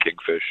whaling the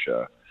kingfish.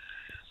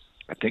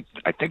 I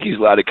think he's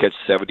allowed to catch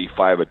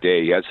 75 a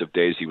day. He had some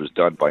days he was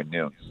done by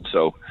noon.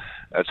 So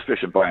that's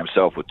fishing by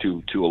himself with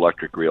two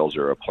electric reels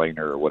or a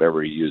planer or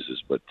whatever he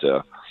uses. But,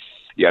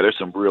 there's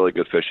some really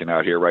good fishing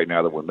out here right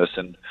now that we're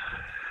missing.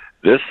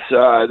 This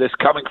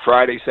coming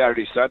Friday,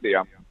 Saturday, Sunday,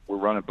 we're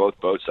running both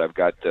boats. I've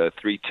got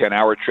 3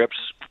 10-hour trips.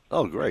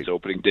 Oh, great! It's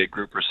opening day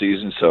grouper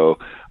season, so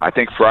I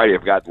think Friday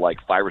I've got like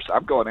 5 or 6.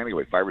 I'm going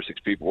anyway. 5 or 6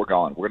 people. We're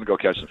going. We're going to go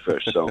catch some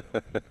fish. So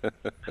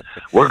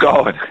we're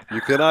going. You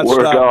cannot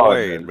stop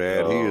Wayne,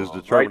 man. He is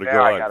determined to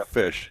go out and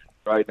fish.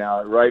 Right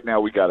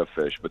now we got to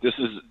fish. But this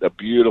is a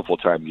beautiful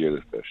time of year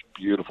to fish.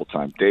 Beautiful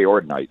time, day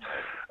or night.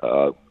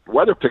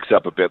 weather picks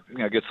up a bit,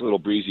 it gets a little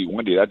breezy,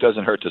 windy. That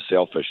doesn't hurt the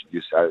sailfish.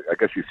 I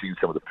guess you've seen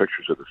some of the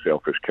pictures of the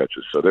sailfish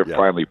catches, so they're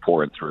finally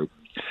pouring through.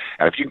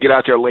 And if you can get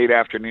out there late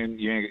afternoon,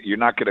 you're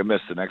not going to miss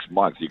the next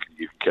month. You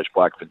can catch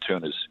blackfin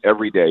tunas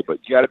every day, but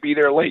you got to be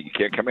there late. You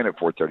can't come in at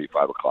 4:30,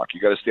 5 o'clock.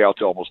 You got to stay out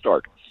till almost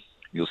dark.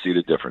 You'll see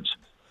the difference.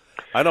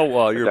 I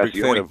know you're a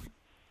big fan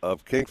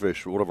of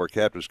kingfish. One of our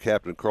captains,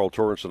 Captain Carl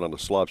Torrenson, on the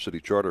Slob City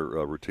Charter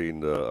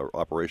routine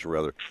operation,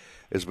 rather,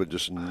 has been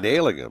just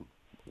nailing them.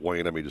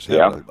 Wayne, I mean, just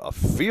having a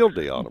field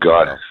day on them. God,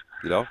 right now,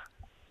 you know,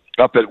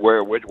 up at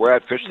where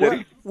at Fish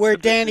City, where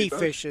Danny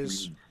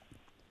fishes.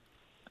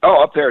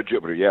 Oh, up there at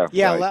Jupiter, yeah.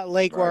 Yeah, right.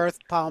 Lake Worth,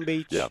 Palm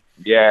Beach. Yeah.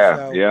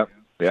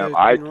 So,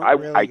 I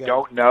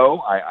don't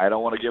know. I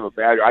don't want to give a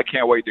bad. I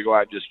can't wait to go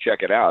out and just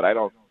check it out. I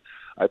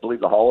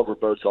believe the haulover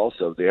boats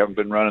also. They haven't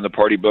been running the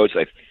party boats.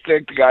 I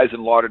think the guys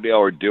in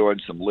Lauderdale are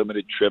doing some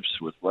limited trips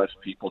with less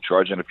people,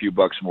 charging a few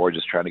bucks more,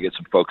 just trying to get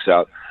some folks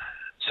out.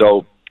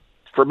 So,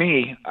 for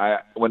me,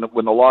 when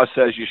the law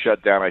says you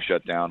shut down, I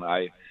shut down.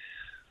 I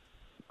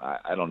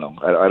don't know.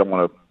 I don't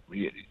want to.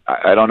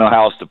 I don't know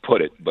how else to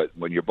put it, but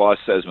when your boss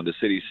says, when the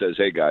city says,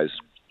 hey, guys,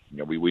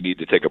 we need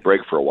to take a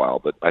break for a while,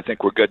 but I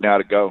think we're good now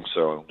to go,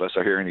 so unless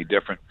I hear any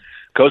different.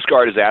 Coast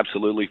Guard is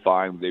absolutely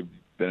fine. They've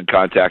been in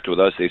contact with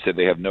us. They said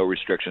they have no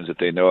restrictions that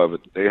they know of.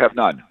 They have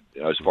none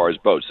as far as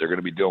boats. They're going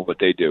to be doing what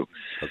they do,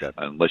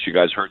 unless you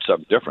guys heard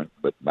something different,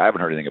 but I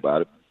haven't heard anything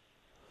about it.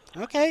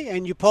 Okay,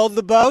 and you pulled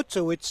the boat,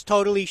 so it's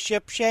totally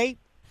ship-shape.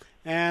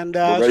 And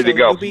we're ready to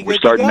go. We're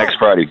starting next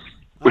Friday.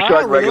 We're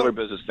starting regular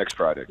business next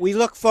Friday. We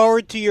look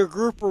forward to your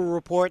grouper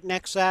report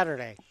next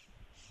Saturday.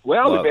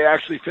 Well, we may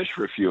actually fish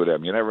for a few of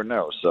them. You never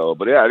know. So,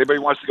 but yeah, anybody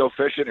wants to go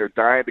fishing or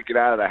dying to get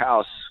out of the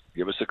house,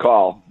 give us a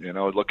call.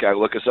 Look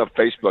us up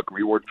Facebook,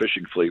 Reward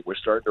Fishing Fleet. We're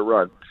starting to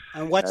run.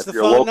 And what's the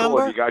phone phone local,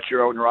 number? If you got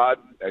your own rod,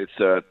 it's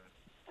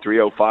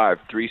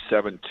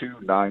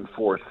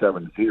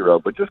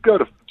 305-372-9470. But just go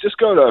to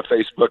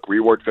Facebook,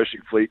 Reward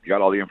Fishing Fleet. You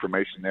got all the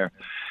information there.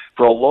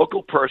 For a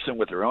local person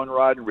with their own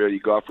rod and reel, you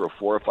go out for a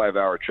 4 or 5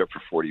 hour trip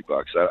for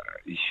 $40.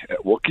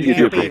 What can you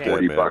do for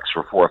 $40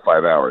 for 4 or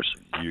 5 hours?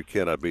 You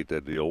cannot beat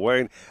that deal,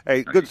 Wayne.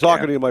 Hey, good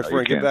talking to you, my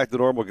friend. Get back to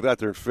normal. Get out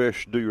there and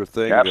fish. Do your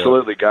thing.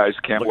 Absolutely, guys.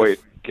 Can't wait.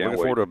 Looking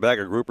forward to a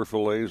bag of grouper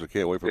fillets. I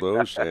can't wait for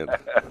those. And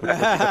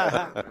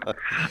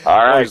all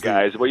right,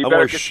 guys. Well, you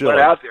better get spread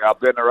out there. I'll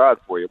bend the rod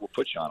for you. We'll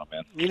put you on them,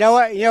 man. You know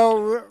what?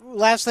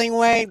 Last thing,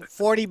 Wayne,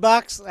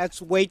 $40.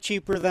 That's way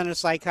cheaper than a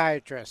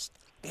psychiatrist.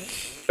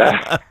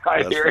 I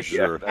hear you.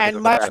 Sure.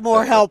 And much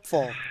more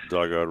helpful.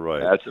 Doggone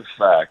right. That's a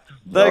fact.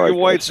 Thank you,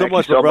 Wayne, so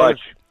much, my brother.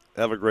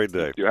 Have a great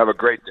day. You have a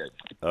great day.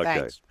 Okay.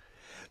 Thanks.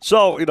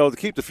 So, to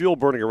keep the fuel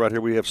burning around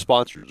here, we have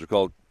sponsors. They're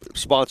called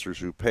sponsors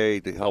who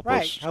pay to help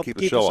us keep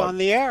the show on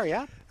the air,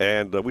 yeah.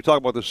 And we talk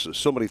about this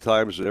so many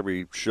times in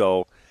every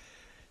show.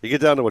 You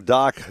get down to a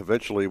dock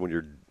eventually when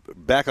you're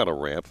back on a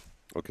ramp.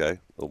 Okay.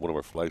 One of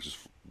our flags just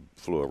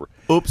flew over.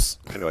 Oops.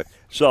 Anyway,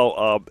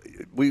 so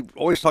we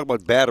always talk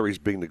about batteries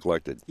being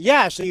neglected.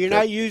 Yeah, so you're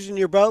not using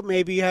your boat.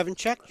 Maybe you haven't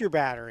checked your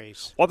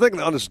batteries. Well, I'm thinking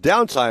on this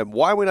downtime,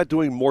 why are we not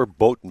doing more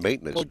boat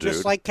maintenance, Well, dude?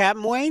 just like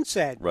Captain Wayne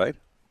said. Right.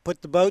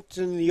 Put the boats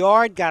in the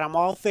yard, got them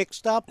all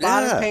fixed up,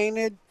 bottom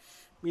painted.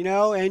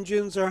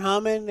 Engines are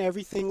humming.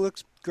 Everything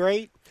looks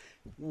great.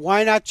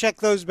 Why not check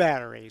those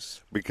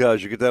batteries?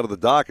 Because you get down to the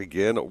dock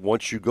again.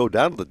 Once you go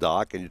down to the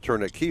dock and you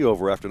turn that key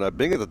over after not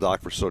being at the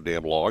dock for so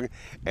damn long,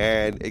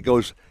 and it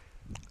goes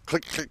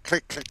click, click,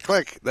 click, click,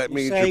 click. That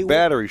means your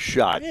battery's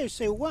shot. You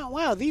say,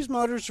 wow, these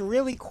motors are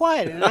really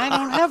quiet, and I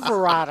don't have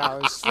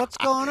Verados. What's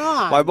going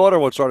on? My motor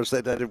won't start to say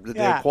that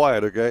damn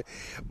quiet, okay?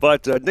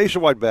 But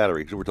Nationwide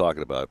Batteries, we're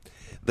talking about.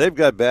 They've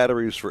got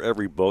batteries for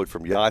every boat,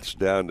 from yachts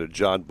down to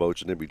John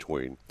boats and in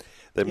between.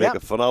 They make a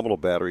phenomenal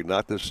battery,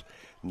 not this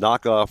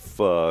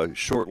knockoff,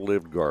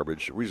 short-lived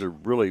garbage. These are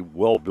really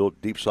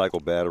well-built, deep-cycle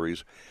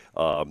batteries.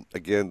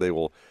 Again, they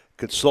will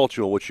consult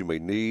you on what you may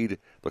need.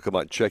 They'll come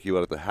out and check you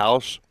out at the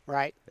house.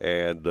 Right.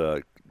 And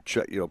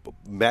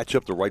match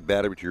up the right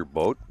battery to your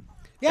boat.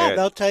 Yeah,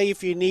 they'll tell you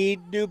if you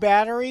need new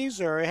batteries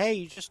or, hey,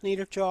 you just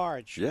need a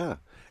charge. Yeah.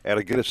 And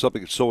again, it's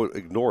something that's so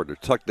ignored. They're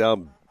tucked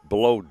down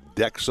below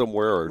deck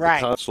somewhere or the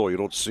console. You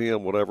don't see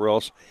them, whatever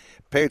else.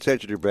 Pay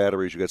attention to your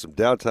batteries. You got some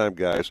downtime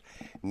guys.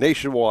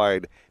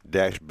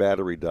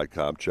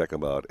 Nationwide-battery.com. Check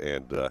them out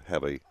and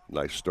have a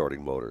nice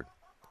starting motor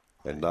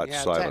and not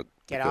silent.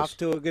 Get off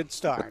to a good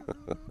start.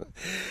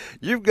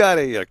 You've got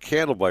a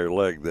candle by your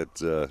leg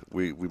that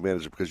we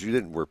managed because you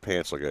didn't wear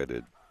pants like I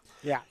did.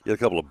 Yeah. You had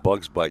a couple of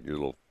bugs biting your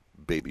little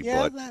baby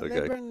butt.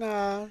 They've been,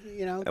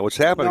 and what's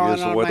happening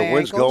is the way the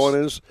wind's going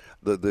is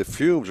the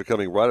fumes are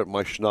coming right up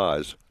my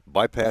schnoz,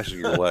 bypassing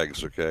your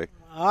legs, okay?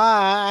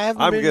 I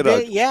haven't been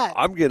bit yet.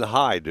 I'm getting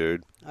high,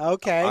 dude.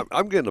 Okay.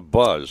 I'm getting a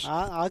buzz.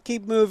 I'll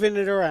keep moving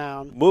it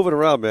around. Moving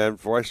around, man,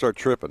 before I start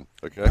tripping,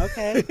 okay?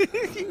 Okay.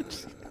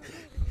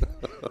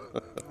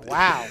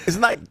 Wow.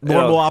 Isn't that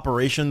normal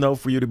operation, though,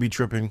 for you to be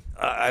tripping?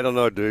 I don't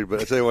know, dude,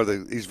 but I tell you one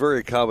thing. He's very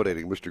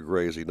accommodating, Mr.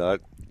 Gray, is he not?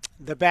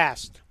 The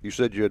best. You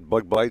said you had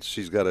bug bites.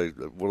 He's got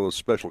one of those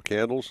special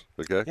candles,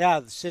 okay? Yeah,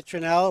 the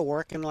citronella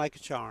working like a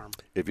charm.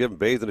 If you haven't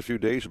bathed in a few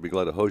days, we'll be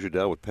glad to hose you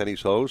down with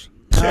Penny's hose.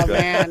 Oh,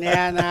 man,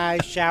 yeah, and I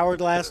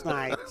showered last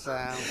night.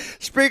 So.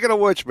 Speaking of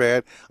which,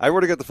 man, I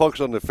already got the folks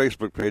on the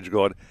Facebook page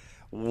going,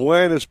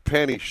 when is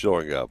Penny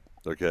showing up,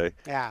 okay?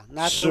 Yeah,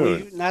 not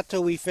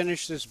till we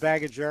finish this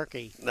bag of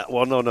jerky. No,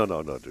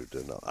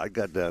 dude, no. I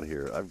got down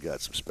here. I've got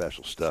some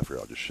special stuff here.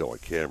 I'll just show on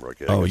camera,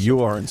 okay? Oh,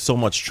 you are in so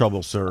much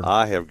trouble, sir.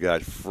 I have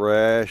got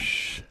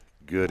fresh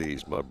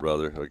goodies, my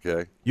brother,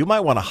 okay? You might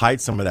want to hide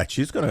some of that.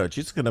 She's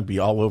gonna be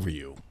all over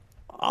you.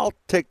 I'll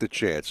take the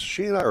chance.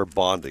 She and I are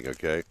bonding,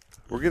 okay?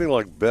 We're getting,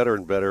 like, better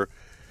and better.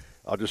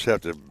 I'll just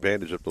have to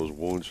bandage up those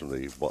wounds from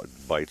the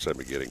bites I've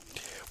been getting.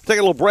 We'll take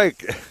a little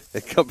break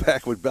and come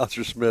back with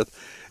Bouncer Smith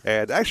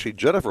and actually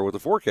Jennifer with the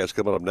forecast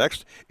coming up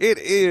next. It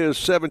is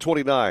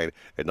 7:29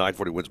 at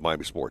 940 Wins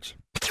Miami Sports.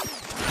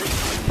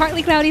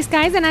 Partly cloudy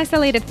skies and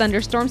isolated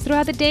thunderstorms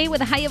throughout the day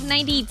with a high of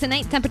 90.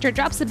 Tonight, temperature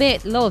drops a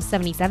bit, low of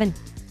 77.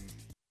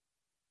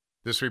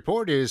 This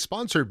report is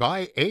sponsored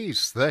by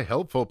ACE, the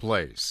helpful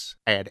place.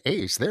 At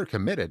ACE, they're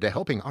committed to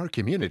helping our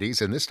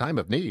communities in this time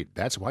of need.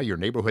 That's why your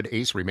neighborhood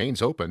ACE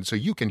remains open so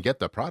you can get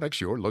the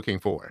products you're looking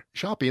for.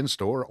 Shop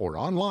in-store or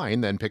online,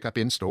 then pick up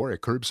in-store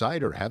at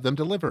curbside or have them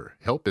deliver.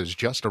 Help is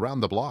just around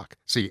the block.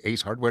 See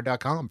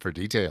acehardware.com for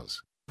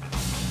details.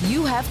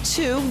 You have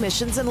two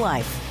missions in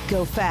life.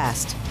 Go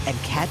fast and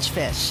catch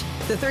fish.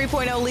 The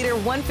 3.0-liter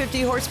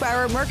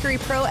 150-horsepower Mercury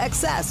Pro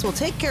XS will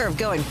take care of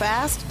going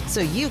fast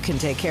so you can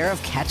take care of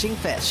catching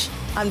fish.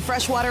 On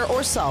freshwater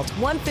or salt,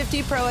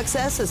 150 Pro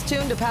XS is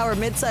tuned to power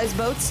mid-size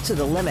boats to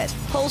the limit.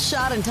 Whole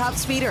shot and top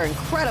speed are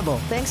incredible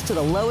thanks to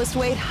the lowest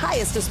weight,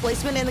 highest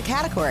displacement in the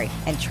category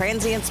and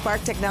transient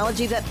spark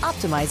technology that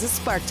optimizes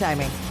spark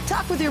timing.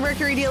 Talk with your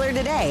Mercury dealer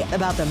today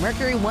about the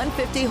Mercury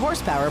 150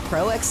 horsepower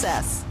Pro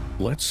XS.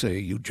 Let's say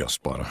you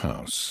just bought a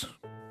house.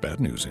 Bad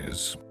news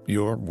is,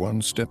 you're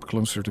one step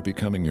closer to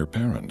becoming your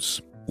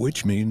parents,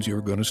 which means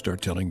you're going to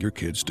start telling your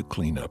kids to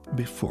clean up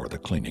before the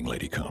cleaning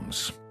lady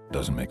comes.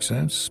 Doesn't make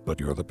sense, but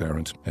you're the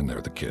parent and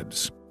they're the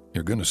kids.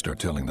 You're going to start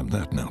telling them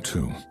that now,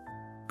 too.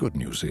 Good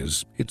news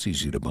is, it's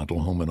easy to bundle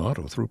home and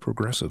auto through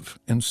Progressive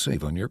and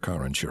save on your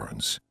car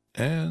insurance.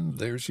 And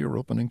there's your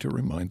opening to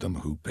remind them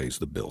who pays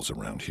the bills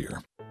around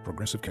here.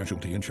 Progressive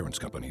Casualty Insurance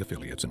Company,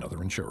 affiliates, and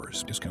other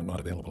insurers. Discount not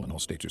available in all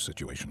states or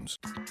situations.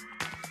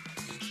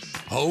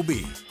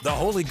 Hobie, the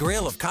holy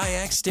grail of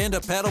kayaks,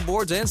 stand-up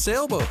paddleboards, and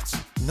sailboats.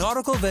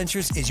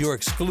 Nautical-Ventures is your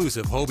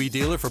exclusive Hobie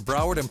dealer for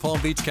Broward and Palm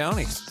Beach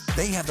counties.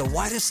 They have the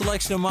widest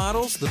selection of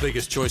models, the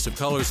biggest choice of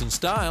colors and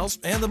styles,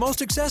 and the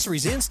most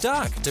accessories in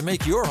stock to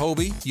make your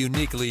Hobie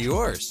uniquely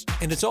yours.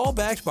 And it's all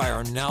backed by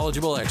our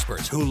knowledgeable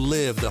experts who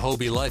live the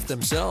Hobie life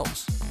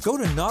themselves. Go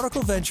to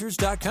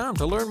Nautical-Ventures.com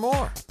to learn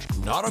more.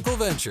 Nautical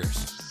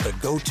Ventures, the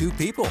go-to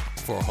people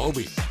for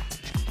Hobie.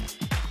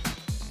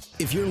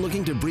 If you're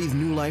looking to breathe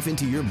new life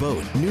into your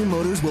boat, new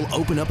motors will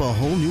open up a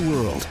whole new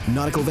world.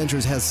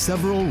 Nautical-Ventures has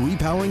several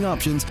repowering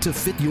options to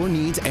fit your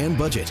needs and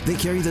budget. They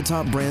carry the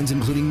top brands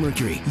including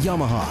Mercury,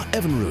 Yamaha,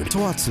 Evinrude,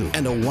 Tohatsu,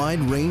 and a wide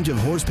range of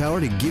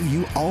horsepower to give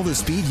you all the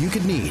speed you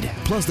could need.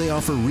 Plus, they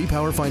offer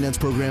repower finance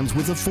programs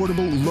with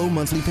affordable, low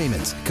monthly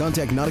payments.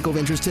 Contact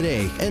Nautical-Ventures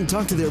today and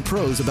talk to their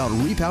pros about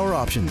repower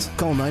options.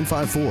 Call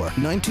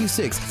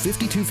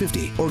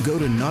 954-926-5250 or go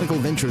to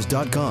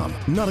Nautical-Ventures.com.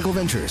 Nautical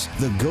Ventures,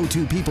 the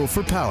go-to people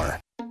for power.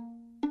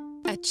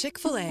 At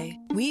Chick-fil-A,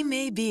 we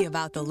may be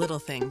about the little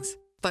things,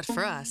 but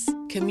for us,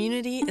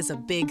 community is a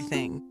big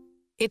thing.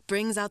 It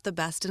brings out the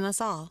best in us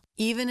all,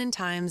 even in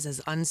times as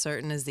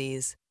uncertain as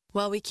these.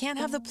 While we can't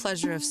have the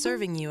pleasure of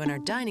serving you in our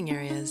dining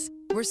areas,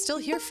 we're still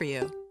here for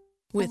you.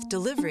 With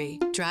delivery,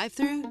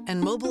 drive-thru, and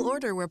mobile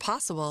order where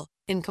possible,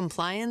 in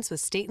compliance with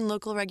state and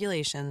local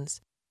regulations.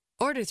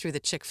 Order through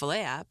the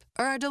Chick-fil-A app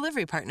or our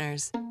delivery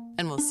partners,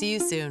 and we'll see you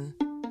soon.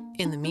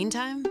 In the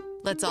meantime,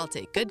 let's all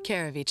take good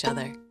care of each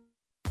other.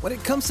 When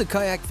it comes to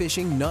kayak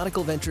fishing,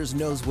 Nautical-Ventures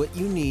knows what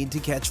you need to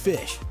catch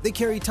fish. They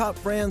carry top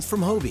brands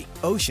from Hobie,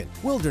 Ocean,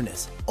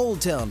 Wilderness,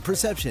 Old Town,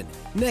 Perception,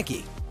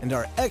 Necky, and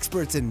are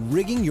experts in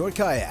rigging your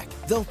kayak.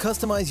 They'll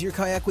customize your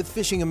kayak with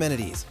fishing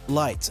amenities,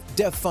 lights,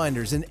 depth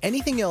finders, and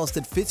anything else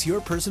that fits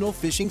your personal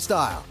fishing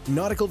style.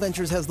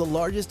 Nautical-Ventures has the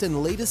largest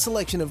and latest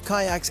selection of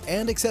kayaks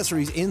and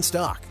accessories in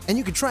stock, and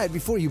you can try it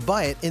before you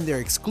buy it in their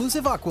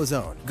exclusive Aqua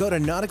Zone. Go to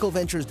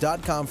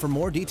Nautical-Ventures.com for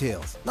more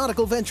details.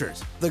 Nautical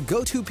Ventures, the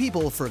go-to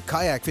people for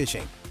kayak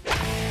fishing.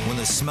 When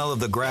the smell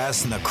of the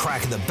grass and the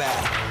crack of the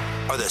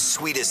bat are the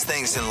sweetest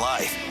things in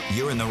life,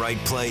 you're in the right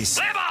place.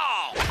 Play ball!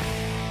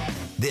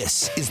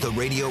 This is the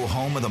radio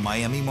home of the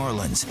Miami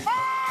Marlins.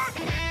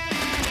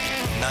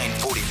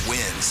 940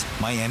 Wins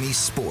Miami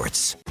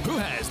Sports. Who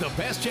has the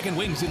best chicken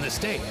wings in the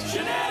state?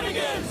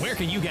 Shenanigans! Where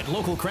can you get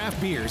local craft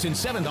beers and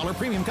 $7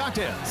 premium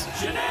cocktails?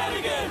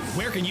 Shenanigans!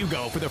 Where can you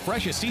go for the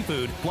freshest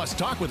seafood plus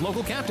talk with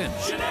local captains?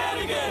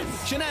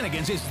 Shenanigans!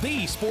 Shenanigans is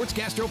the sports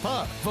gastro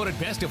pub, voted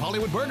best of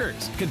Hollywood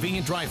burgers,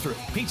 convenient drive-thru,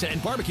 pizza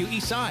and barbecue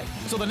east side.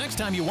 So the next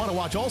time you want to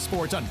watch all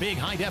sports on big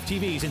high-def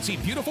TVs and see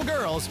beautiful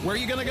girls, where are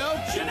you going to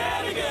go?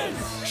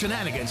 Shenanigans!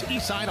 Shenanigans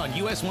east side on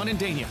US 1 in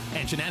Dania,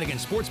 and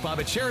Shenanigans Sports Pub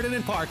at Sheridan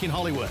and Park in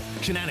Hollywood.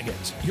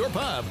 Shenanigans, your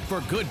pub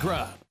for good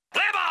grub.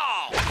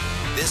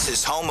 This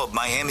is home of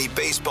Miami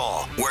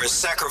baseball, where a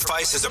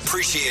sacrifice is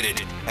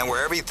appreciated and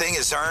where everything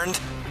is earned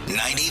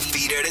 90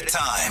 feet at a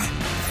time.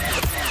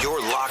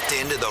 You're locked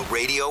into the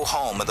radio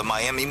home of the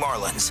Miami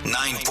Marlins.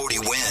 940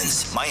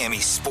 wins Miami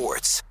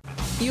Sports.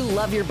 You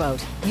love your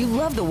boat. You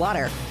love the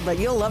water. But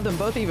you'll love them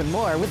both even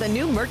more with a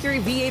new Mercury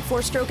V8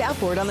 4-stroke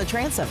outboard on the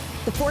transom.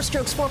 The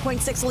 4-stroke's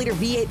 4.6-liter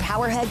V8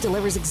 powerhead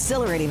delivers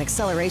exhilarating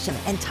acceleration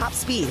and top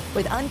speed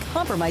with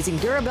uncompromising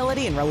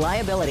durability and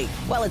reliability,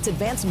 while its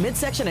advanced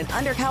midsection and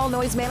undercowl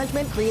noise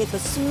management create the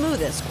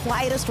smoothest,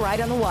 quietest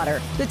ride on the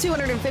water. The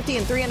 250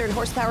 and 300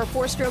 horsepower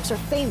 4-strokes are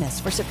famous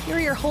for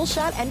superior hole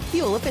shot and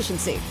fuel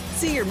efficiency.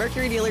 See your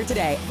Mercury dealer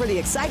today for the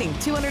exciting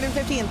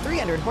 250 and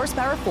 300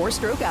 horsepower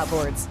 4-stroke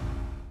outboards.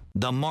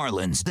 The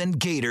Marlins, then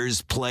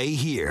Gators, play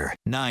here.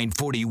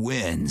 940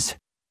 wins.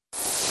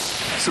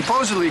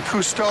 Supposedly,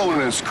 Cousteau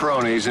and his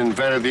cronies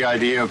invented the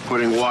idea of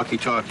putting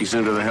walkie-talkies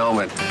into the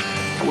helmet.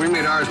 We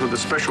made ours with a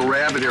special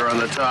rabbit ear on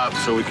the top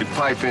so we could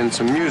pipe in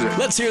some music.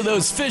 Let's hear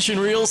those fish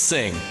and reels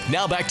sing.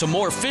 Now back to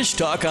more fish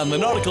talk on the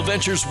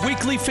Nautical-Ventures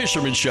Weekly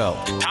Fisherman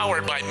Show.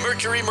 Powered by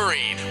Mercury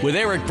Marine with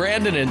Eric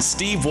Brandon and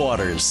Steve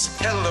Waters.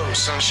 Hello,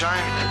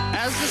 sunshine.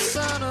 As the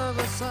son of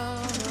a sailor.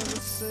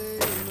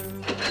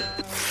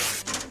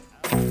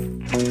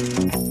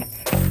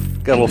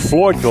 Got a little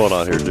Floyd going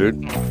on here,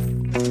 dude.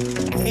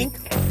 Pink?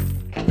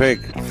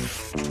 Pink.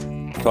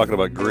 Talking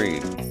about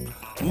green.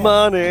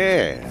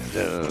 Money.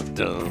 Dun,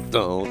 dun,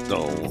 dun,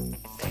 dun.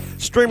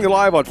 Streaming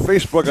live on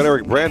Facebook on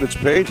Eric Brandon's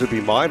page. That'd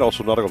be mine.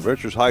 Also, Nautical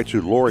Ventures. Hi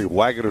to Lori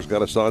Wagner's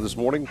got us on this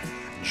morning.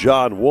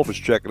 John Wolf is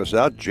checking us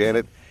out.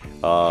 Janet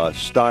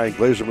Stein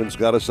Glazerman's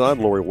got us on.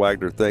 Lori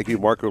Wagner, thank you.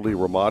 Marco Lee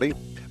Ramadi.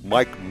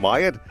 Mike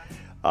Myatt.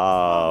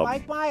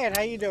 Mike Myatt,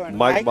 how you doing?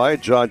 Mike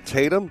Myatt. John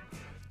Tatum.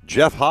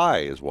 Jeff High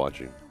is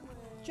watching.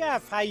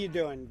 Jeff, how you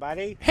doing,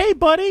 buddy? Hey,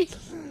 buddy.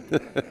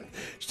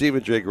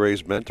 Stephen J.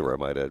 Gray's mentor, I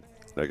might add.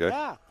 Okay.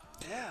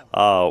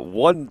 Yeah.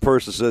 One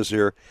person says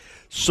here,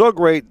 so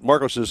great,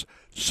 Marco says,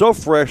 so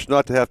fresh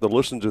not to have to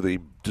listen to the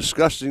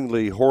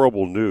disgustingly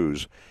horrible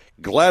news.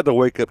 Glad to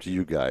wake up to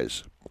you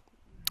guys.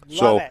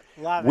 Love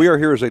it. We are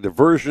here as a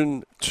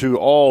diversion to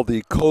all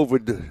the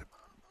COVID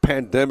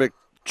pandemic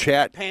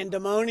chat.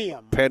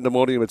 Pandemonium.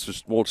 It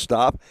just won't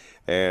stop.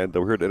 And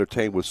we're here to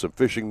entertain with some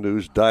fishing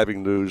news,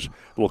 diving news, a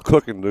little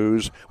cooking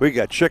news. We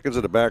got chickens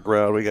in the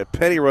background. We got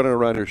Penny running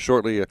around here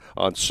shortly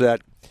on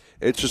set.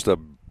 It's just a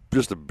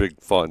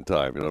big fun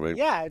time, you know what I mean?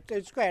 Yeah,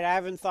 it's great. I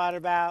haven't thought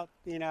about,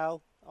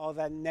 all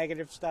that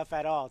negative stuff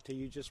at all till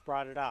you just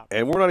brought it up.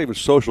 And we're not even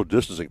social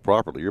distancing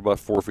properly. You're about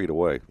 4 feet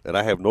away. And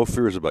I have no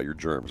fears about your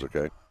germs,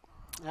 okay?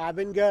 I've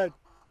been good.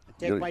 I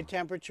take my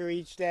temperature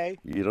each day.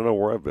 You don't know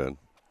where I've been.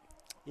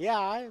 Yeah,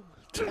 I'm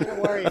kind of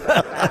worried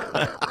about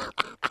that.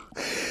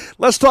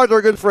 Let's talk to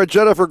our good friend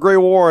Jennifer Gray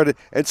Warren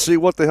and see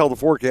what the hell the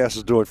forecast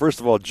is doing. First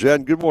of all,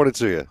 Jen, good morning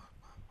to you.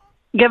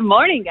 Good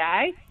morning,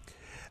 guys.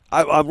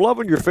 I'm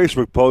loving your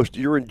Facebook post.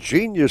 Your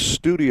ingenious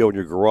studio in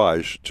your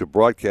garage to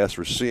broadcast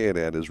for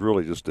CNN is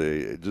really was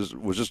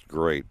just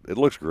great. It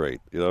looks great.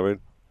 You know what I mean?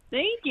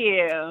 Thank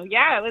you.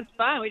 Yeah, it was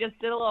fun. We just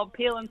did a little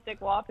peel and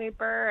stick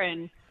wallpaper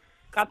and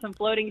got some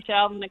floating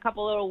shelves and a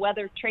couple little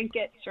weather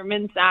trinkets from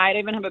inside. I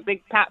even have a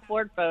big Pat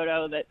Ford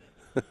photo that's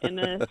in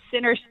the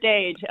center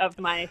stage of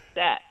my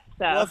set.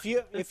 So. Well,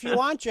 if you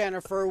want,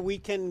 Jennifer, we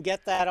can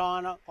get that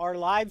on our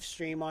live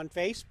stream on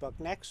Facebook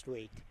next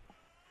week.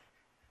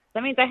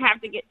 That means I have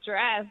to get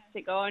dressed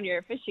to go on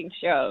your fishing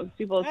show.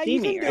 People see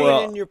me. You can do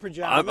it in your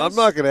pajamas. I'm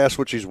not going to ask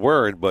what she's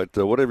wearing, but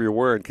whatever you're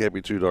wearing can't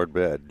be too darn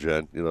bad,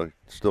 Jen.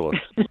 Still a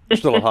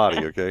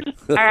hottie, okay?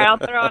 All right, I'll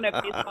throw on a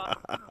baseball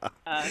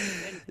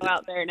and go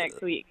out there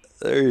next week.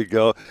 There you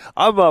go.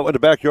 I'm in the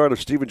backyard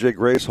of Stephen J.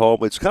 Gray's home.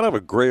 It's kind of a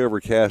gray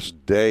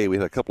overcast day. We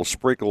had a couple of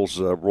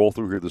sprinkles roll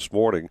through here this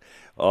morning.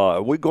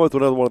 Are we going through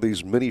another one of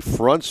these mini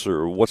fronts,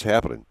 or what's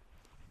happening?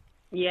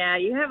 Yeah,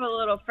 you have a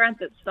little front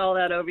that stalled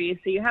out over you.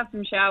 So you have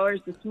some showers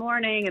this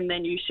morning, and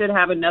then you should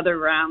have another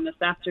round this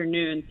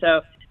afternoon. So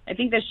I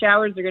think the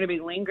showers are going to be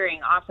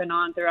lingering off and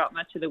on throughout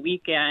much of the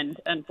weekend,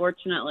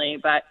 unfortunately.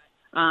 But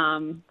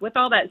with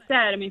all that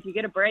said, if you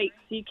get a break,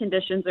 sea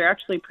conditions are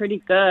actually pretty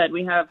good.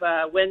 We have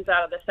winds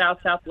out of the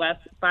south-southwest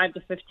at 5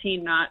 to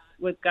 15 knots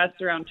with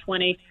gusts around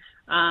 20.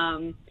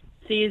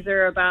 Seas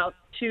are about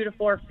 2 to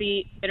 4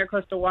 feet.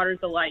 Intercoastal waters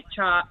a light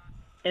chop.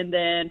 And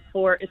then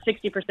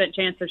 60%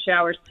 chance of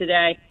showers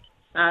today,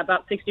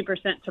 about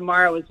 60%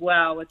 tomorrow as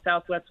well, with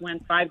southwest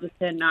winds 5 to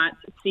 10 knots,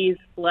 seas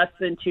less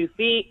than 2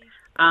 feet.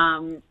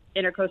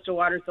 Intercoastal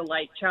waters a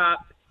light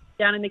chop.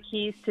 Down in the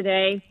Keys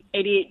today,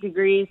 88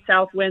 degrees,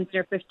 south winds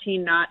near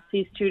 15 knots,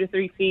 seas 2 to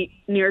 3 feet,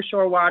 near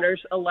shore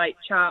waters, a light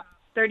chop,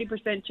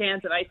 30%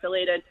 chance of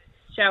isolated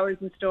showers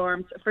and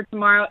storms. For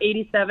tomorrow,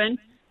 87,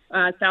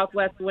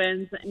 southwest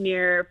winds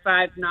near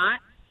 5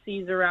 knots,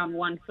 seas around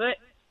 1 foot,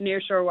 near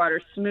shore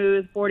waters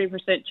smooth,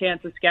 40%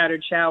 chance of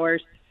scattered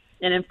showers.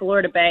 And in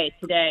Florida Bay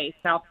today,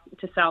 south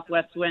to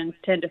southwest winds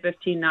 10 to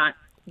 15 knots,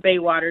 bay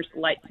waters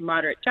light to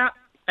moderate chop,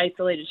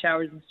 isolated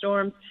showers and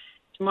storms.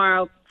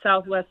 Tomorrow,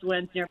 southwest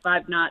winds near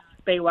 5 knots,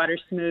 bay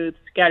waters smooth,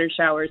 scattered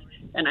showers,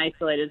 and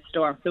isolated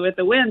storms. So with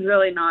the winds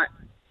really not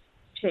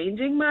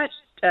changing much,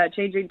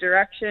 changing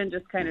direction,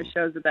 just kind of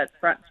shows that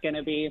front's going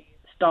to be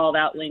stalled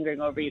out,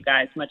 lingering over you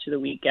guys much of the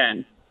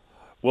weekend.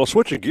 Well,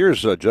 switching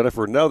gears,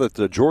 Jennifer, now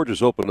that George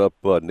has opened up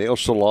nail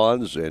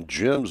salons and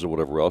gyms and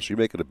whatever else, you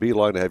making a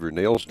beeline to have your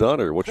nails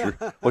done, or what's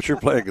your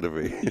plan going to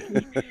be?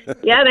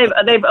 Yeah,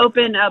 they've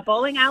opened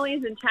bowling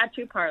alleys and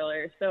tattoo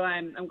parlors. So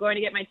I'm going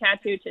to get my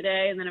tattoo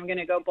today, and then I'm going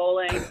to go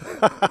bowling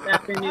this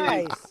afternoon.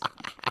 Nice.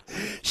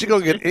 She's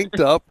going to get inked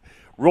up,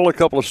 roll a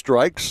couple of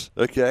strikes,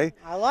 okay?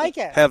 I like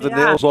it. Have the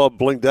nails all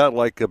blinged out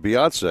like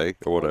Beyonce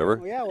or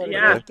whatever. Yeah, what a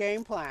great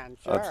game plan.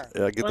 Sure. Get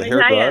Let the me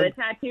hair tell done. you, the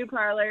tattoo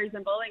parlors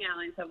and bowling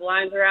alleys have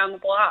lines around the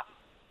block.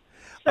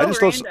 So I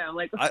just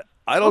random.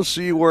 I don't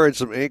see you wearing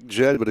some ink,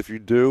 Jen, but if you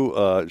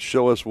do,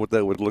 show us what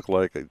that would look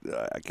like.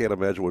 I can't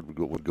imagine what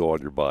would go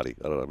on your body.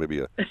 I don't know, maybe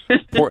a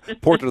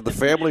portrait of the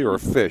family or a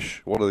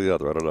fish, one or the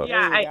other. I don't know.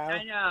 Yeah,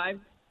 I know.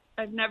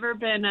 I've never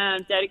been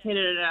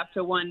dedicated enough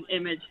to one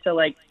image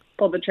to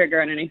pull the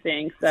trigger on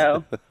anything.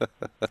 So.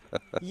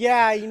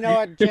 Yeah, you know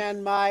what,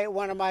 Jen?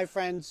 One of my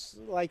friends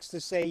likes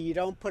to say, you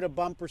don't put a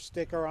bumper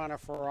sticker on a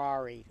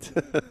Ferrari.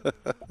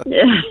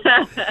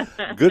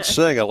 Good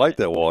saying. I like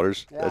that,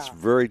 Waters. Yeah. That's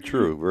very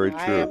true. Very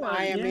true.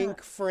 I am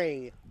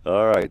ink-free.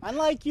 All right.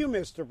 Unlike you,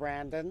 Mr.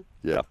 Brandon.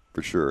 Yeah,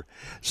 for sure.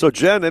 So,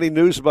 Jen, any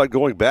news about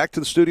going back to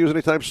the studios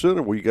anytime soon,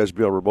 or will you guys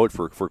be on remote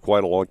for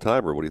quite a long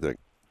time, or what do you think?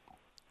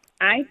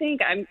 I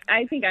think I'm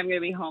going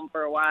to be home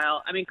for a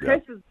while. I mean,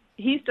 Chris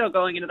he's still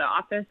going into the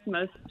office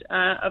most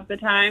of the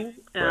time,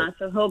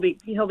 so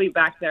he'll be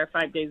back there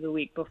 5 days a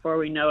week before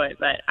we know it.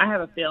 But I have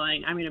a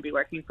feeling I'm going to be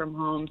working from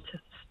home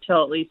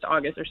till at least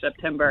August or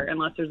September,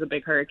 unless there's a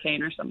big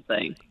hurricane or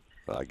something.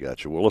 I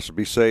got you. Well, listen,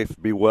 be safe,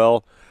 be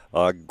well.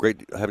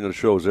 Great having the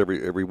shows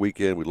every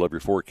weekend. We love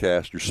your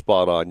forecast. You're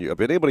spot on.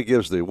 If anybody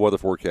gives the weather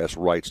forecast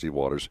right, Steve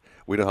Waters,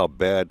 we know how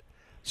bad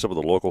some of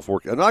the local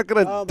forecasts. I'm not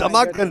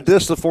gonna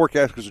diss the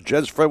forecast because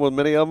Jen's friend with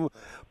many of them,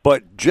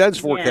 but Jen's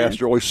forecasts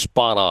are always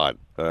spot on.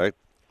 All right.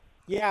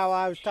 Yeah, well,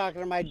 I was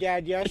talking to my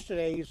dad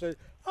yesterday. He said,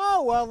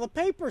 "Oh, well, the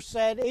paper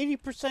said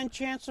 80%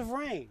 chance of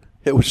rain."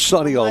 It was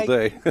sunny all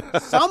day.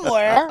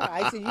 Somewhere.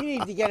 I said, "You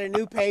need to get a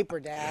new paper,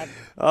 Dad."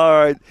 All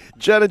right,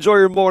 Jen, enjoy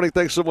your morning.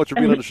 Thanks so much for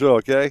being on the show.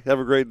 Okay, have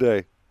a great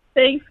day.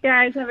 Thanks,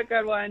 guys. Have a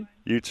good one.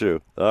 You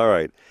too. All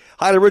right.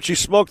 Hi to Richie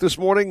Smoke this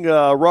morning.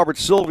 Robert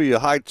Sylvia.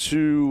 Hi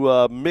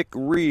to Mick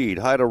Reed.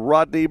 Hi to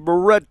Rodney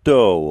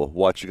Barretto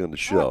watching on the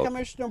show. Oh,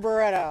 Commissioner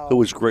Barretto. Who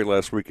was great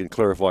last week in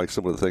clarifying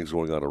some of the things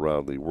going on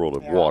around the world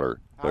of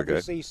water.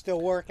 Obviously, he's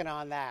still working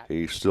on that.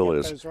 He still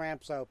is. Those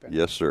ramps open.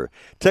 Yes, sir.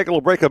 Take a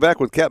little break. I'm back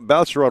with Captain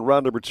Bouncer on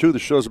round number 2. The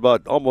show's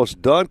about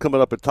almost done. Coming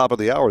up at top of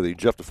the hour, the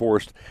Jeff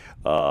DeForest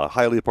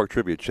Hialeah Park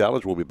Trivia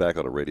Challenge. We'll be back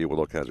on the radio with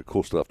all kinds of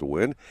cool stuff to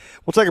win.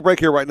 We'll take a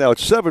break here right now.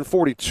 It's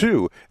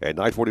 7:42 and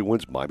 940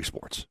 wins Miami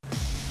Sports.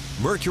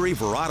 Mercury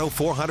Verado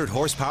 400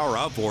 horsepower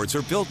outboards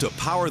are built to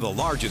power the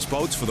largest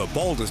boats for the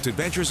boldest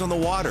adventures on the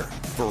water.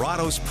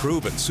 Verado's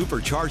proven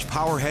supercharged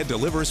powerhead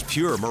delivers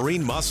pure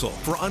marine muscle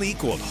for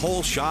unequaled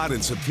whole shot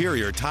and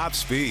superior top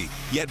speed.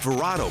 Yet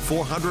Verado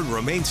 400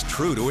 remains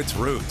true to its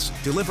roots,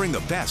 delivering the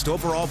best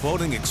overall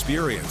boating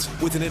experience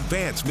with an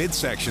advanced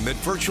midsection that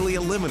virtually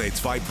eliminates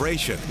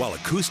vibration, while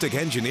acoustic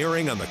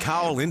engineering on the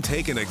cowl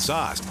intake and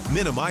exhaust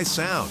minimize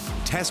sound.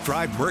 Test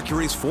drive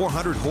Mercury's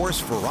 400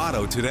 horse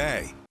Verado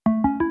today.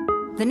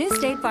 The new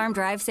State Farm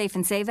Drive Safe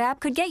and Save app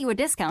could get you a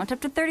discount up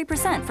to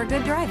 30% for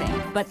good driving.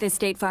 But this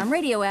State Farm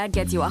radio ad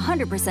gets you a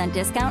 100%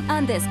 discount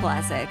on this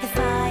classic. If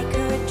I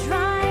could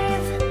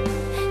drive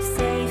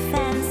safe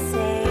and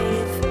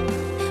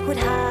save, would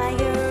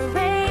higher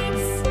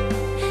rates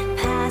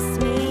pass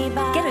me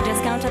by? Get a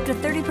discount up to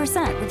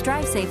 30% with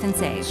Drive Safe and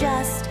Save.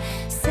 Just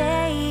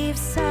save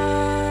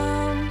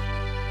some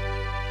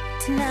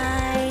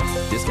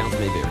tonight. Discounts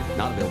may vary.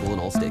 Not available in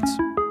all states.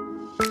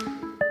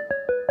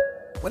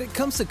 When it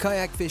comes to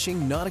kayak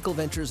fishing,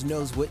 Nautical-Ventures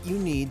knows what you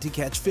need to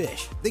catch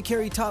fish. They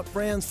carry top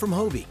brands from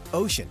Hobie,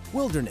 Ocean,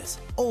 Wilderness,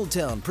 Old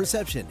Town,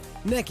 Perception,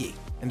 Necky,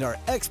 and are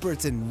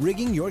experts in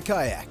rigging your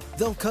kayak.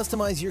 They'll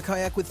customize your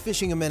kayak with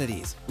fishing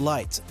amenities,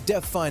 lights,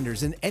 depth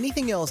finders, and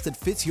anything else that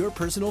fits your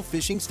personal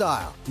fishing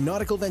style.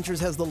 Nautical-Ventures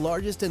has the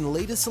largest and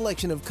latest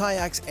selection of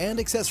kayaks and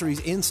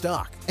accessories in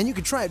stock, and you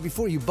can try it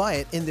before you buy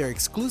it in their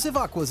exclusive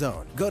Aqua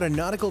Zone. Go to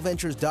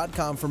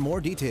nauticalventures.com for more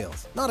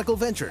details. Nautical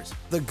Ventures,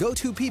 the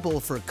go-to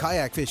people for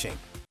kayak fishing.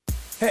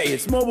 Hey,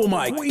 it's Mobile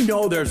Mike. We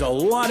know there's a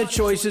lot of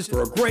choices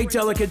for a great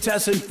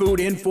delicatessen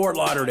food in Fort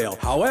Lauderdale.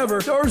 However,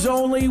 there's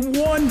only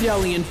one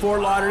deli in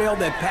Fort Lauderdale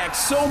that packs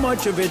so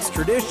much of its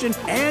tradition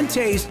and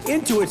taste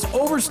into its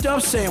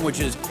overstuffed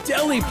sandwiches,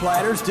 deli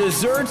platters,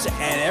 desserts,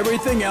 and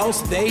everything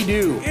else they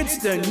do. It's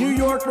the New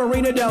York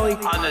Marina Deli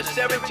on the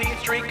 17th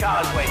Street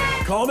Causeway.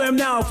 Call them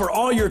now for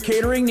all your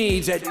catering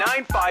needs at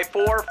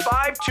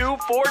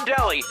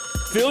 954-524-DELI.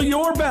 Fill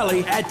your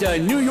belly at the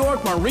New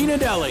York Marina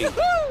Deli.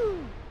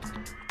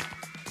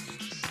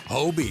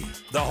 Hobie,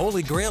 the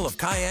holy grail of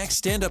kayaks,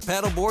 stand-up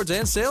paddleboards,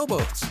 and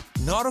sailboats.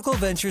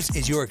 Nautical-Ventures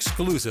is your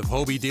exclusive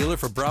Hobie dealer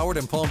for Broward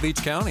and Palm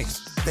Beach counties.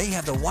 They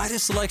have the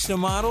widest selection of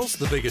models,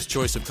 the biggest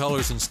choice of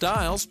colors and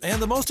styles,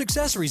 and the most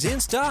accessories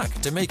in stock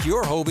to make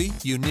your Hobie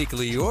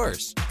uniquely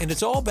yours. And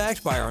it's all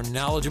backed by our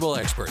knowledgeable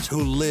experts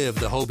who live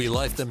the Hobie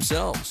life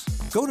themselves.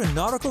 Go to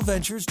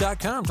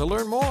Nautical-Ventures.com to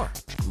learn more.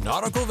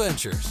 Nautical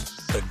Ventures,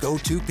 the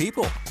go-to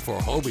people for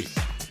Hobie.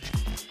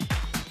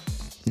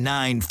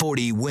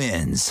 940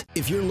 wins.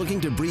 If you're looking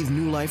to breathe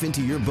new life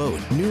into your boat,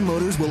 new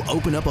motors will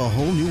open up a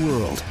whole new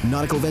world.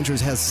 Nautical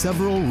Ventures has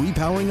several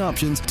repowering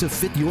options to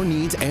fit your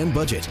needs and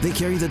budget. They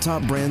carry the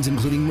top brands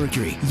including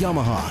Mercury,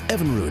 Yamaha,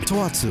 Evinrude,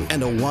 Tohatsu,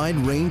 and a wide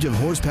range of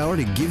horsepower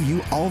to give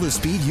you all the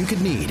speed you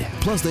could need.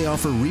 Plus, they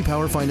offer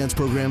repower finance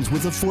programs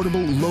with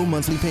affordable, low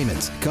monthly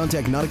payments.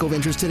 Contact Nautical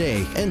Ventures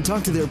today and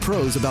talk to their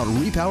pros about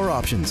repower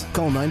options.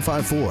 Call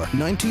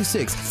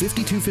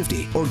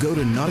 954-926-5250 or go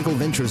to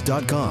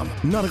nauticalventures.com.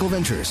 Nautical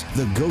Ventures,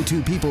 the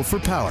go-to people for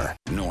power.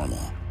 Normal.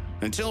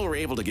 Until we're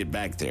able to get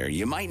back there,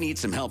 you might need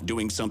some help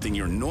doing something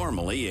you're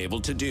normally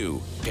able to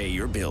do. Pay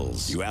your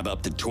bills. You have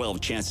up to 12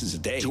 chances a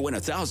day to win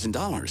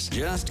 $1,000.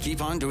 Just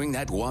keep on doing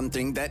that one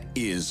thing that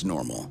is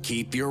normal.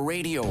 Keep your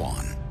radio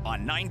on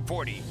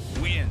 940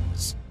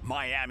 wins.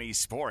 Miami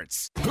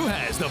Sports. Who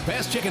has the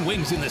best chicken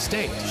wings in the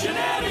state?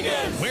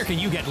 Shenanigans! Where can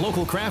you get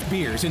local craft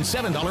beers and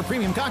 $7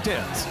 premium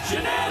cocktails?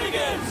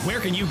 Shenanigans! Where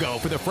can you go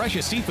for the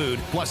freshest seafood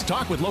plus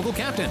talk with local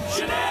captains?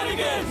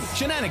 Shenanigans!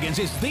 Shenanigans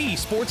is the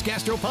sports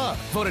gastro pub,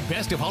 voted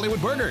best of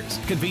Hollywood burgers,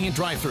 convenient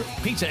drive-thru,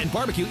 pizza and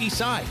barbecue east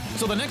side.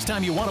 So the next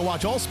time you want to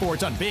watch all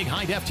sports on big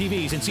high-def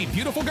TVs and see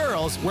beautiful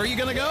girls, where are you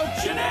going to go?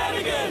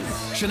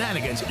 Shenanigans!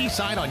 Shenanigans east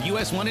side on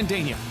US 1 in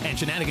Dania and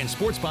Shenanigans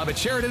Sports Pub at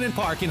Sheridan and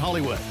Park in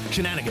Hollywood.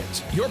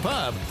 Shenanigans, your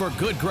pub for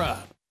good grub.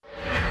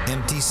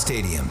 Empty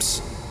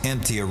stadiums,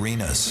 empty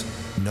arenas,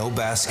 no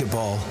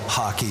basketball,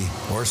 hockey,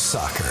 or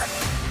soccer.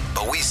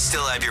 But we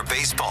still have your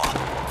baseball.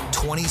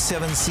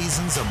 27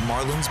 seasons of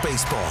Marlins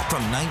baseball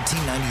from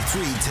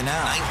 1993 to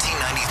now.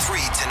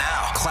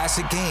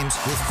 Classic games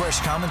with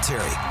fresh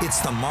commentary. It's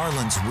the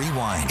Marlins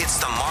Rewind.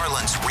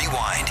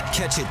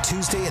 Catch it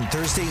Tuesday and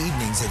Thursday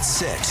evenings at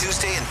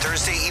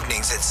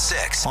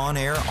 6. On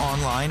air,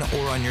 online,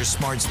 or on your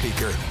smart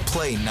speaker.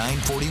 Play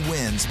 940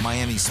 wins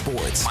Miami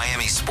Sports.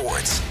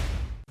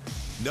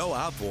 No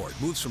outboard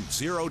moves from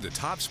 0 to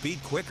top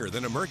speed quicker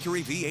than a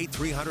Mercury V8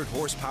 300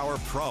 horsepower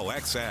Pro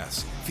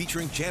XS.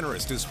 Featuring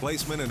generous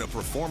displacement and a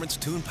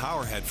performance-tuned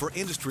powerhead for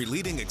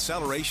industry-leading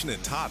acceleration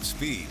and top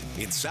speed.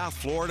 In South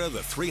Florida,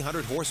 the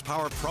 300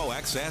 horsepower Pro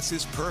XS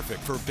is perfect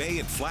for bay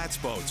and flats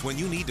boats when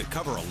you need to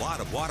cover a lot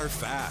of water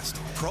fast.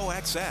 Pro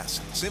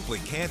XS simply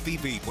can't be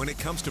beat when it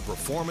comes to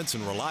performance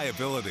and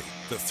reliability.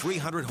 The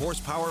 300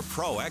 horsepower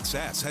Pro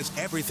XS has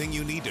everything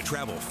you need to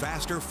travel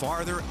faster,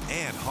 farther,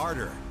 and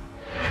harder.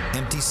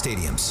 Empty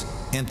stadiums,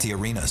 empty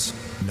arenas,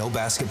 no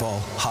basketball,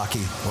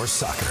 hockey, or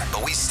soccer.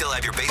 But we still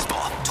have your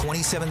baseball.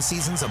 27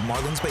 seasons of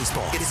Marlins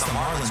baseball. It's the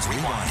Marlins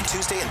Rewind.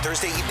 Tuesday and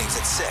Thursday evenings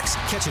at 6.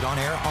 Catch it on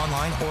air,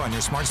 online, or on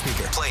your smart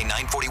speaker. Play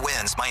 940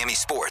 wins Miami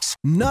Sports.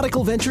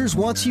 Nautical Ventures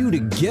wants you to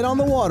get on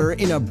the water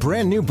in a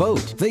brand new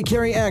boat. They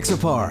carry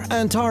Axopar,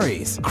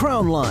 Antares,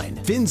 Crownline,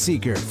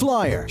 Finseeker,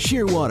 Flyer,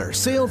 Shearwater,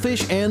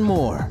 Sailfish, and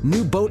more.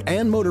 New boat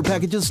and motor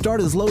packages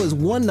start as low as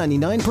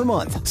 $199 per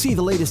month. See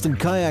the latest in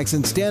kayaks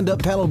and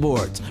stand-up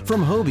paddleboards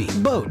from Hobie,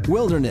 Boat,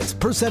 Wilderness,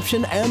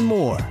 Perception, and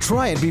more.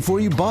 Try it before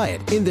you buy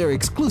it in their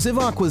exclusive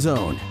Aqua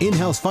Zone.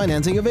 In-house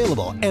financing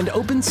available and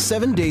open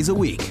 7 days a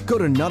week. Go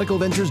to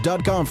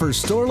nauticalventures.com for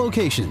store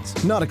locations.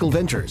 Nautical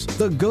Ventures,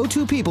 the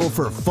go-to people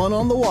for fun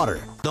on the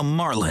water. The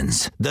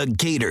Marlins, the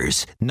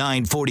Gators,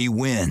 940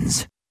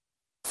 wins.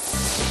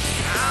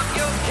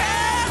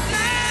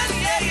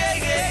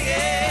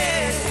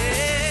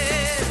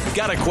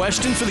 Got a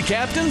question for the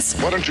captains?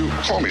 Why don't you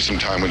call me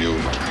sometime when you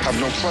have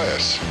no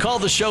class? Call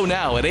the show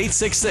now at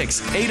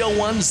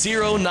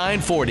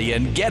 866-801-0940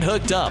 and get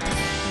hooked up.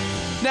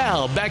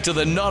 Now, back to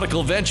the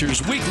Nautical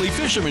Ventures Weekly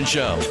Fisherman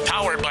Show,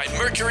 powered by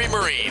Mercury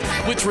Marine,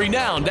 with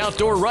renowned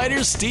outdoor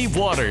writer Steve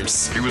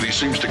Waters. He really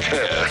seems to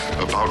care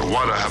about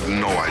what I have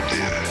no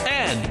idea.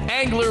 And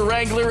angler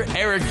wrangler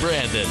Eric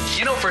Brandon.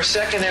 You know, for a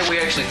second there, we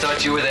actually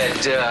thought you were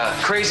that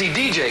crazy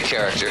DJ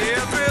character.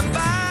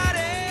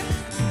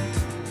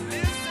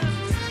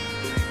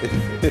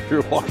 If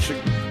you're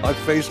watching on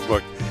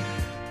Facebook,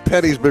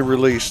 Penny's been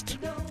released.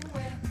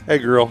 Hey,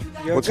 girl.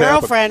 Your what's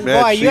girlfriend,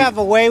 happened? boy, you have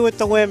a way with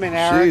the women,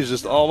 Eric. She's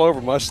just all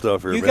over my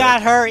stuff here, You man.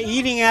 got her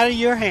eating out of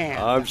your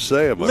hand. I'm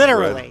saying, my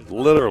Literally. friend.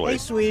 Literally. Hey,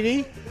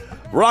 sweetie.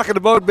 Rocking the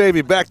boat,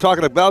 baby. Back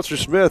talking to Bouncer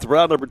Smith.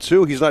 Round number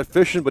 2. He's not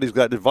fishing, but he's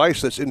got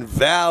advice that's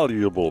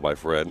invaluable, my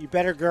friend. You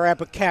better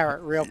grab a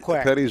carrot real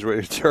quick. Penny's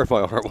ready to tear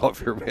my arm off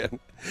here,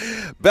 man.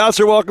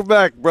 Bouncer, welcome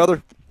back,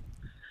 brother.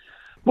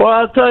 Well,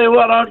 I'll tell you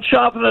what, I'm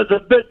chopping at the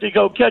bit to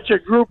go catch a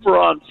grouper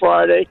on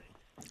Friday.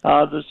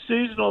 The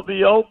season will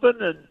be open,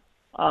 and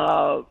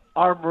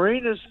our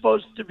marine is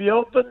supposed to be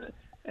open,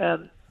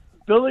 and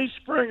Billy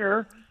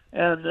Springer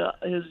and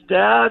his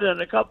dad and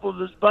a couple of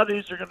his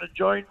buddies are going to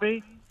join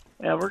me,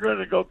 and we're going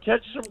to go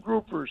catch some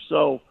groupers.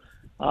 So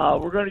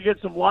we're going to get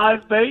some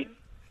live bait,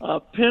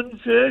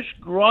 pinfish,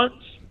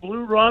 grunts,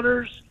 blue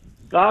runners,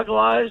 goggle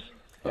eyes,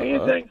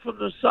 anything from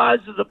the size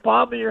of the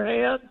palm of your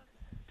hand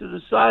to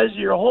the size of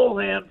your whole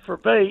hand for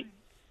bait.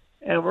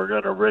 And we're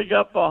going to rig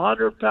up a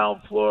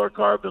 100-pound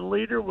fluorocarbon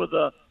leader with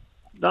a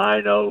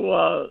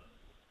 9.0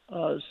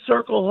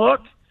 circle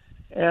hook,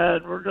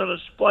 and we're going to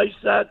splice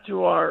that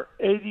to our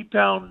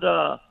 80-pound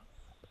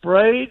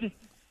braid.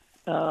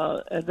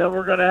 And then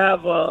we're going to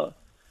have a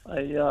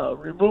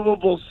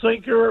removable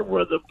sinker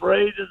where the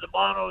braid and the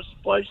mono is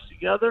spliced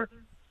together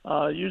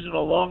using a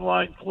long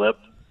line clip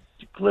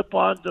to clip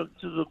onto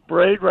the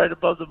braid right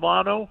above the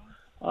mono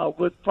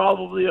with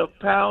probably a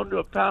pound to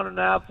a pound and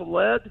a half of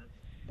lead.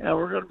 And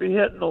we're going to be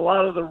hitting a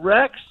lot of the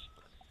wrecks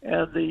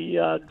and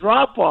the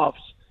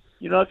drop-offs.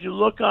 You know, if you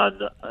look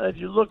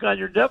on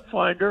your depth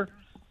finder,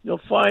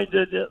 you'll find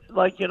that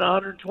like in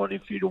 120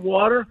 feet of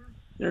water,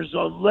 there's a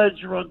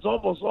ledge that runs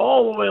almost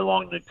all the way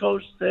along the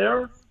coast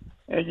there,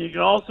 and you can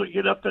also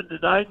get up into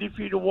 90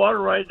 feet of water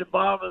right at the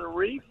bottom of the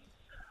reef,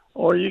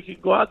 or you can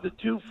go out to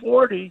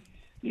 240.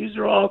 These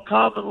are all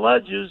common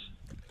ledges,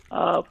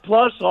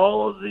 plus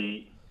all of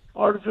the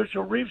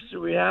artificial reefs that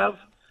we have,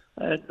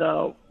 and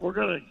we're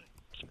going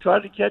to try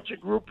to catch a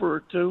grouper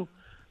or two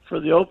for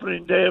the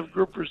opening day of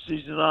grouper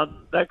season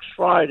on next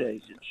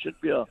Friday. It should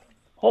be a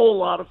whole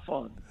lot of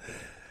fun.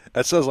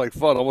 That sounds like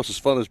fun, almost as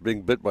fun as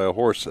being bit by a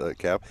horse,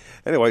 Cap.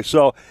 Anyway,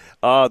 so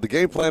the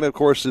game plan, of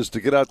course, is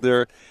to get out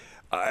there.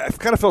 I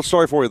kind of felt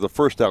sorry for you the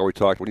first hour we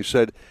talked when you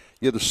said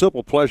you had the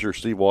simple pleasure,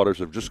 Steve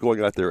Waters, of just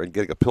going out there and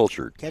getting a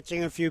pilchard.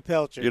 Catching a few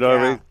pilchards. You know what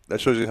I mean? That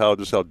shows you how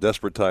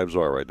desperate times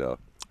are right now.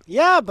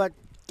 Yeah, but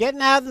getting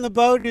out in the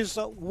boat is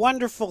a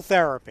wonderful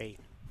therapy.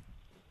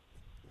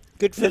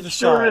 Good for the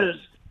soul. It sure is.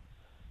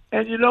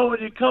 And, you know,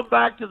 when you come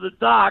back to the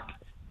dock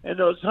and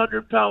those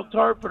 100-pound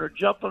tarpon are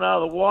jumping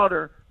out of the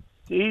water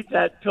to eat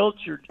that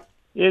pilchard,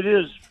 it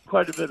is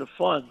quite a bit of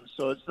fun.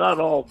 So it's not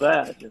all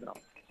bad, you know.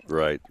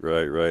 Right.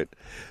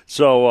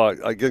 So,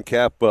 again,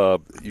 Cap,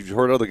 you've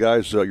heard other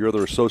guys, your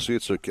other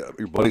associates,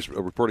 your buddies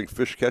reporting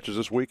fish catches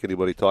this week.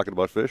 Anybody talking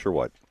about fish or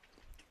what?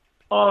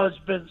 Oh, it's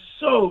been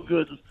so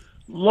good.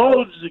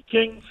 Loads of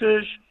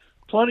kingfish,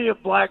 plenty of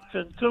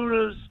blackfin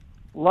tunas,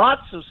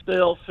 lots of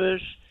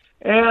sailfish,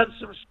 and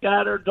some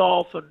scattered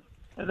dolphin.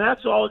 And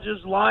that's all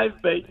just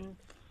live baiting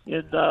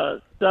in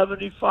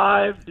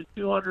 75 to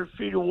 200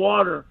 feet of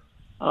water.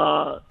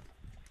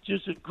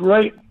 Just a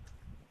great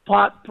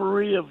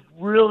potpourri of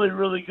really,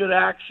 really good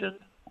action.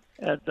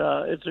 And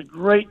it's a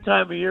great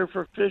time of year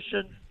for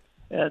fishing.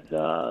 And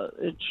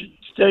it should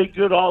stay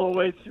good all the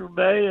way through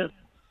May.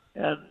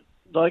 And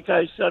like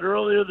I said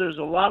earlier, there's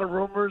a lot of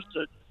rumors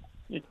that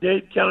in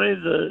Dade County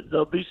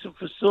there'll be some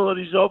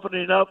facilities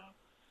opening up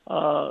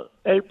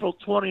April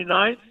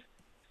 29th.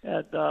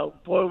 And,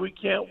 boy, we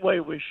can't wait.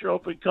 We sure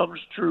hope it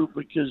comes true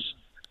because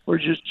we're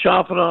just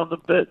chomping on the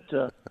bit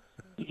to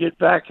get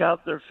back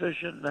out there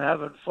fishing and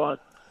having fun.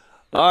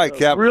 All right,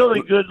 Cap.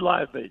 Really good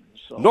live baiting.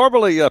 So.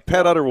 Normally,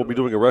 Pat Utter will be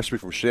doing a recipe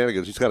from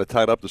Shanigan's. He's got it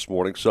tied up this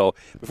morning. So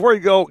before you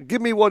go,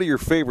 give me one of your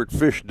favorite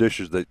fish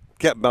dishes that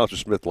Captain Bouncer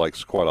Smith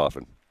likes quite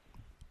often.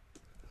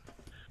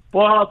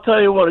 Well, I'll tell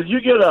you what. If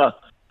you get a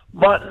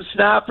mutton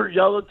snapper,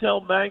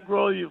 yellowtail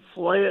mangrove, you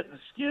fillet it and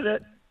skin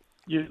it.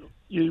 You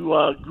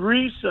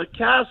grease a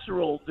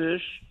casserole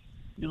dish.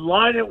 You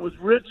line it with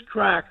Ritz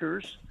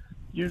crackers.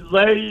 You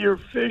lay your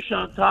fish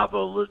on top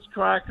of Ritz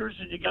crackers,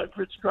 and you got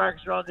Ritz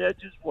crackers on the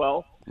edge as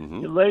well.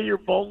 Mm-hmm. You lay your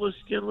boneless,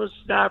 skinless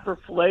snapper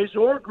fillets,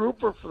 or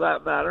grouper for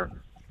that matter,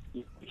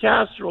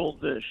 casserole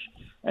dish.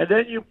 And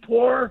then you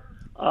pour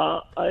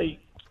a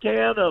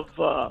can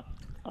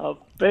of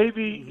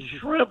baby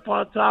shrimp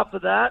on top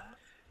of that.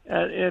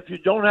 And if you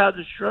don't have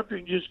the shrimp, you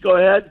can just go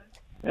ahead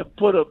and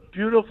put a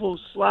beautiful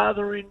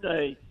slathering,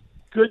 a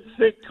good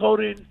thick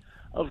coating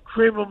of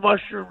cream of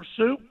mushroom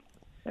soup,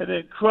 and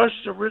then crush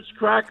some Ritz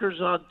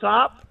crackers on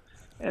top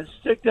and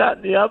stick that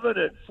in the oven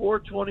at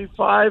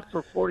 425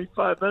 for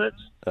 45 minutes.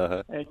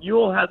 Uh-huh. And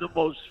you'll have the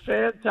most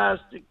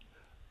fantastic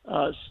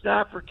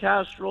snapper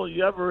casserole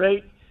you ever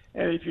ate.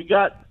 And if you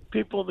got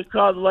people in the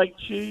crowd that like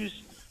cheese,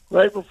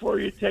 right before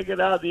you take it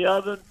out of the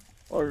oven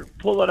or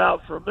pull it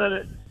out for a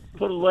minute,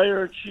 put a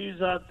layer of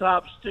cheese on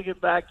top, stick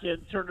it back in,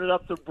 turn it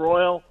up to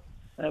broil,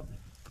 and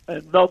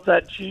melt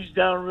that cheese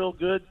down real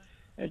good,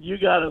 and you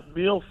got a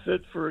meal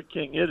fit for a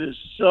king. It is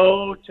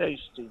so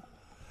tasty.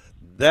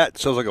 That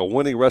sounds like a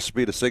winning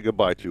recipe to say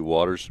goodbye to,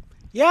 Waters.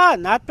 Yeah,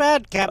 not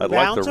bad, Captain I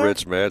like Bouncer. the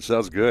Ritz, man.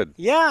 Sounds good.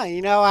 Yeah,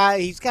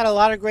 he's got a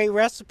lot of great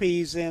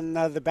recipes in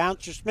the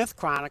Bouncer Smith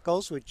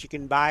Chronicles, which you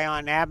can buy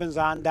on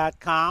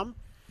Amazon.com.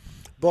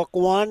 Book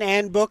 1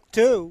 and Book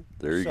 2.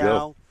 There you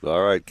go.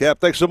 All right, Cap,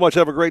 thanks so much.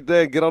 Have a great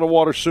day. Get on the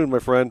water soon, my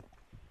friend.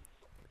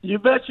 You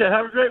betcha.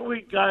 Have a great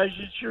week, guys.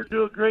 You sure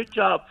do a great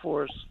job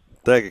for us.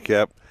 Thank you,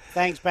 Cap.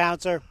 Thanks,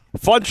 Bouncer.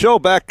 Fun show.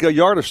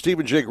 Backyard of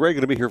Stephen J. Gray.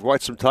 Going to be here for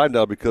quite some time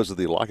now because of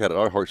the lockout at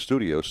iHeart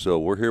Studios. So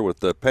we're here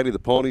with Penny the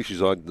Pony.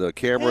 She's on the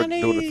camera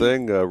doing the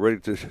thing, ready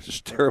to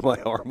just tear my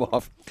arm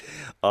off.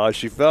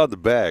 She found the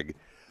bag,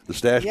 the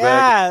stash bag.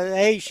 Yeah,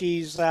 hey,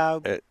 she's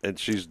and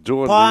she's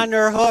doing pawing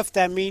her hoof.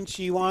 That means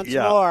she wants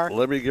more.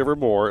 Let me give her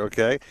more,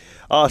 okay?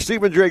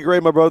 Stephen J. Gray,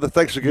 my brother,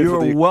 thanks again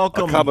for the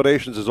welcome.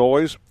 Accommodations as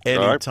always.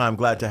 Anytime.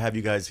 Glad to have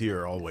you guys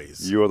here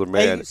always. You are the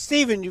man. Hey,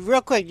 Stephen, real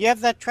quick, you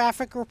have that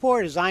traffic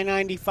report? Is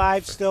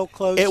I-95 still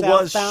closed It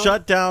southbound? was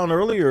shut down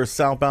earlier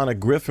southbound at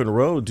Griffin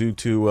Road due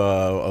to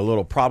a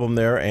little problem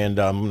there, and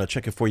I'm going to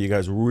check it for you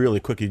guys really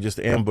quick. You just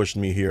ambushed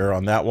me here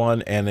on that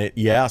one, and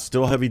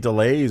still heavy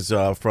delays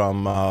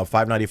from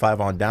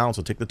 595 on down,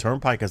 so take the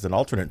Turnpike as an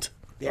alternate.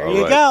 There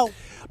you go.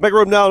 Make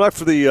room now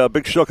for the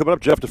big show coming up.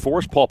 Jeff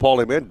DeForest, Paul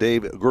Paulyman,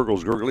 Dave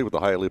Gurgles Gurgly with the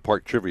Hialeah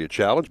Park Trivia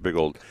Challenge. Big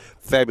old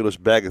fabulous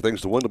bag of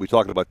things to win. They'll be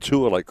talking about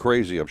Tua like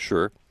crazy, I'm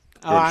sure.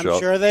 Oh, I'm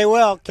sure they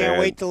will. Can't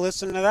wait to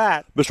listen to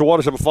that. Mr.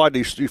 Waters, have a fine.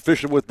 You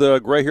fishing with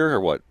Gray here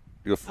or what?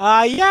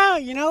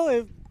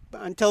 Yeah,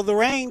 until the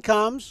rain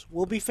comes,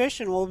 we'll be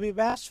fishing. We'll be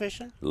bass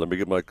fishing. Let me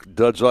get my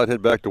duds on,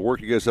 head back to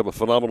work. You guys have a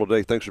phenomenal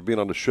day. Thanks for being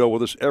on the show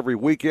with us every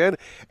weekend.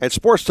 And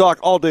Sports Talk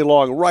all day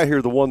long, right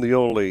here, the one, the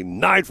only,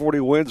 940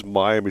 Wins,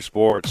 Miami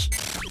Sports.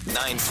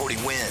 940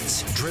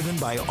 Wins, driven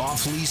by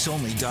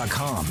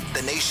offleaseonly.com,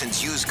 the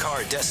nation's used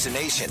car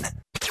destination.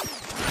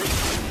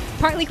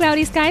 Partly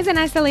cloudy skies and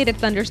isolated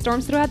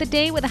thunderstorms throughout the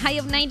day with a high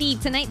of 90.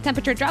 Tonight,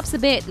 temperature drops a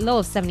bit, low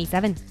of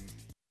 77.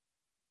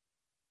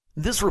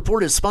 This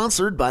report is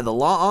sponsored by the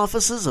law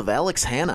offices of Alex Hanna.